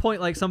like at some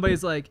point, like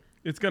somebody's like,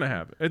 It's going to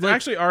happen. It's Like-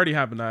 actually already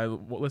happened. I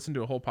listened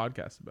to a whole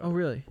podcast about oh it.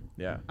 really?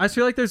 Yeah. I just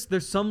feel like there's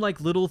some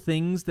like little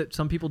things that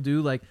some people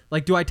do, like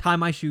do I tie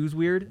my shoes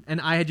weird?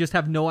 And I just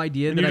have no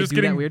idea And that you're I just do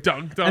getting that weird.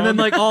 dunked on. And then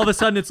like all of a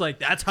sudden it's like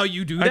that's how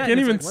you do that. I And can't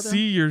it's even like, what the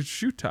see your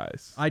shoe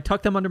ties. hell? I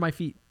tuck them under my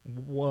feet.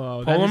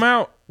 Whoa. Pull them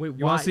out. Wait,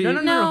 You wanna why? see-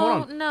 No,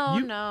 hold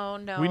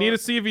on. No. We need to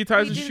see if he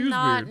ties We his do shoes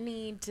not weird.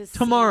 need to see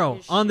Tomorrow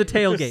his on the shoes.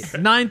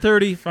 tailgate,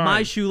 9:30. Fine.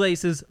 My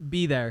shoelaces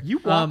be there. You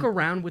walk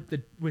around with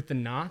the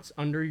knots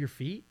under your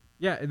feet?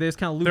 Yeah, they just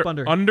kind of loop They're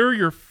under. under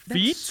your That's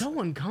feet? so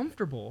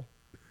uncomfortable.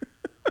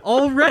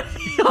 Already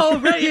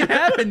it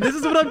happened. This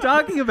is what I'm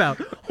talking about.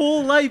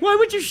 Whole life. Why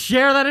would you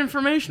share that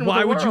information with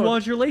Why the would you world?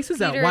 want your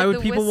laces out? Peter, Why would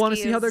the people want to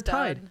whiskey see how is they're done.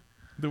 tied?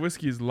 The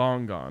whiskey is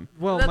long gone.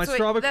 Well, That's my what-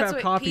 strawberry that's crab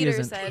what coffee Peter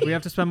isn't. said. We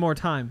have to spend more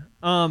time.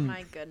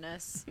 My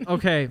goodness.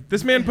 Okay.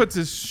 This man puts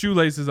his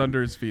shoelaces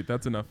under his feet.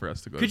 That's enough for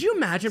us to go. Could you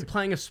imagine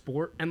playing a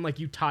sport and like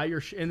you tie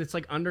your and it's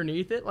like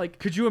underneath it? Like,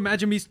 Could you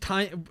imagine me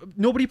tying?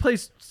 Nobody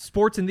plays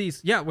sports in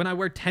these. Yeah, when I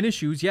wear tennis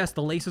shoes, yes,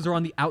 the laces are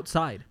on the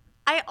outside.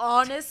 I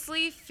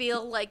honestly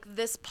feel like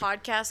this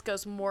podcast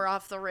goes more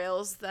off the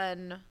rails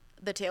than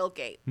the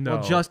tailgate. No,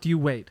 Well, just you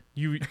wait.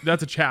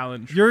 that's a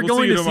challenge. You're We'll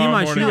going you to see tomorrow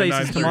my morning at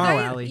shoelaces 9:30. tomorrow,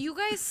 Allie. You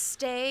guys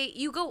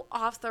you go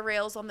off the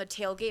rails on the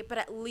tailgate, but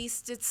at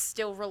least it's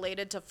still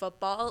related to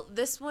football.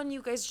 This one,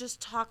 you guys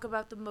just talk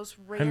about the most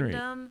Henry,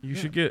 random. you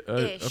should get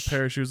a Ish.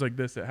 pair of shoes like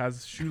this. It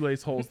has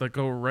shoelace holes that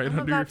go right I'm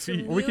under your about to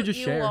feet. Or we could mute just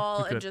you share. all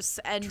We could. and just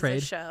end the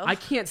Trade. show. I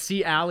can't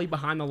see Allie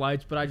behind the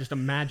lights, but I just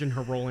imagine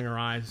her rolling her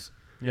eyes.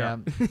 Yeah.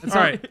 All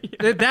right.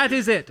 That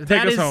is it.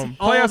 That us is home.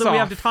 all Play us that we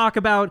have to off. talk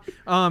about.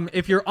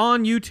 If you're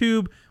on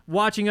YouTube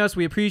watching us,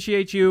 we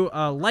appreciate you.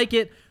 Like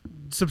it,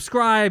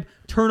 subscribe,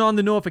 turn on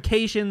the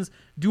notifications,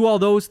 do all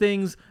those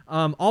things.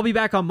 I'll be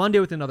back on Monday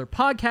with another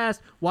podcast.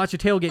 Watch the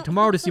tailgate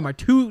tomorrow to see my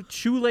two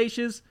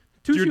shoelaces.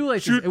 Your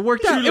Shoelaces. It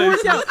worked out.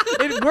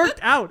 It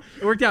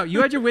worked out.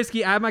 You had your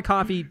whiskey. I had my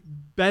coffee.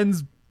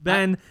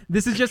 Ben.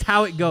 This is just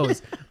how it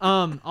goes.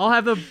 I'll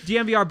have the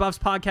DMVR Buffs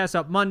podcast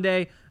up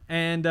Monday.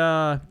 And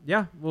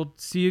yeah, we'll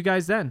see you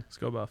guys then. Let's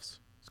go Buffs.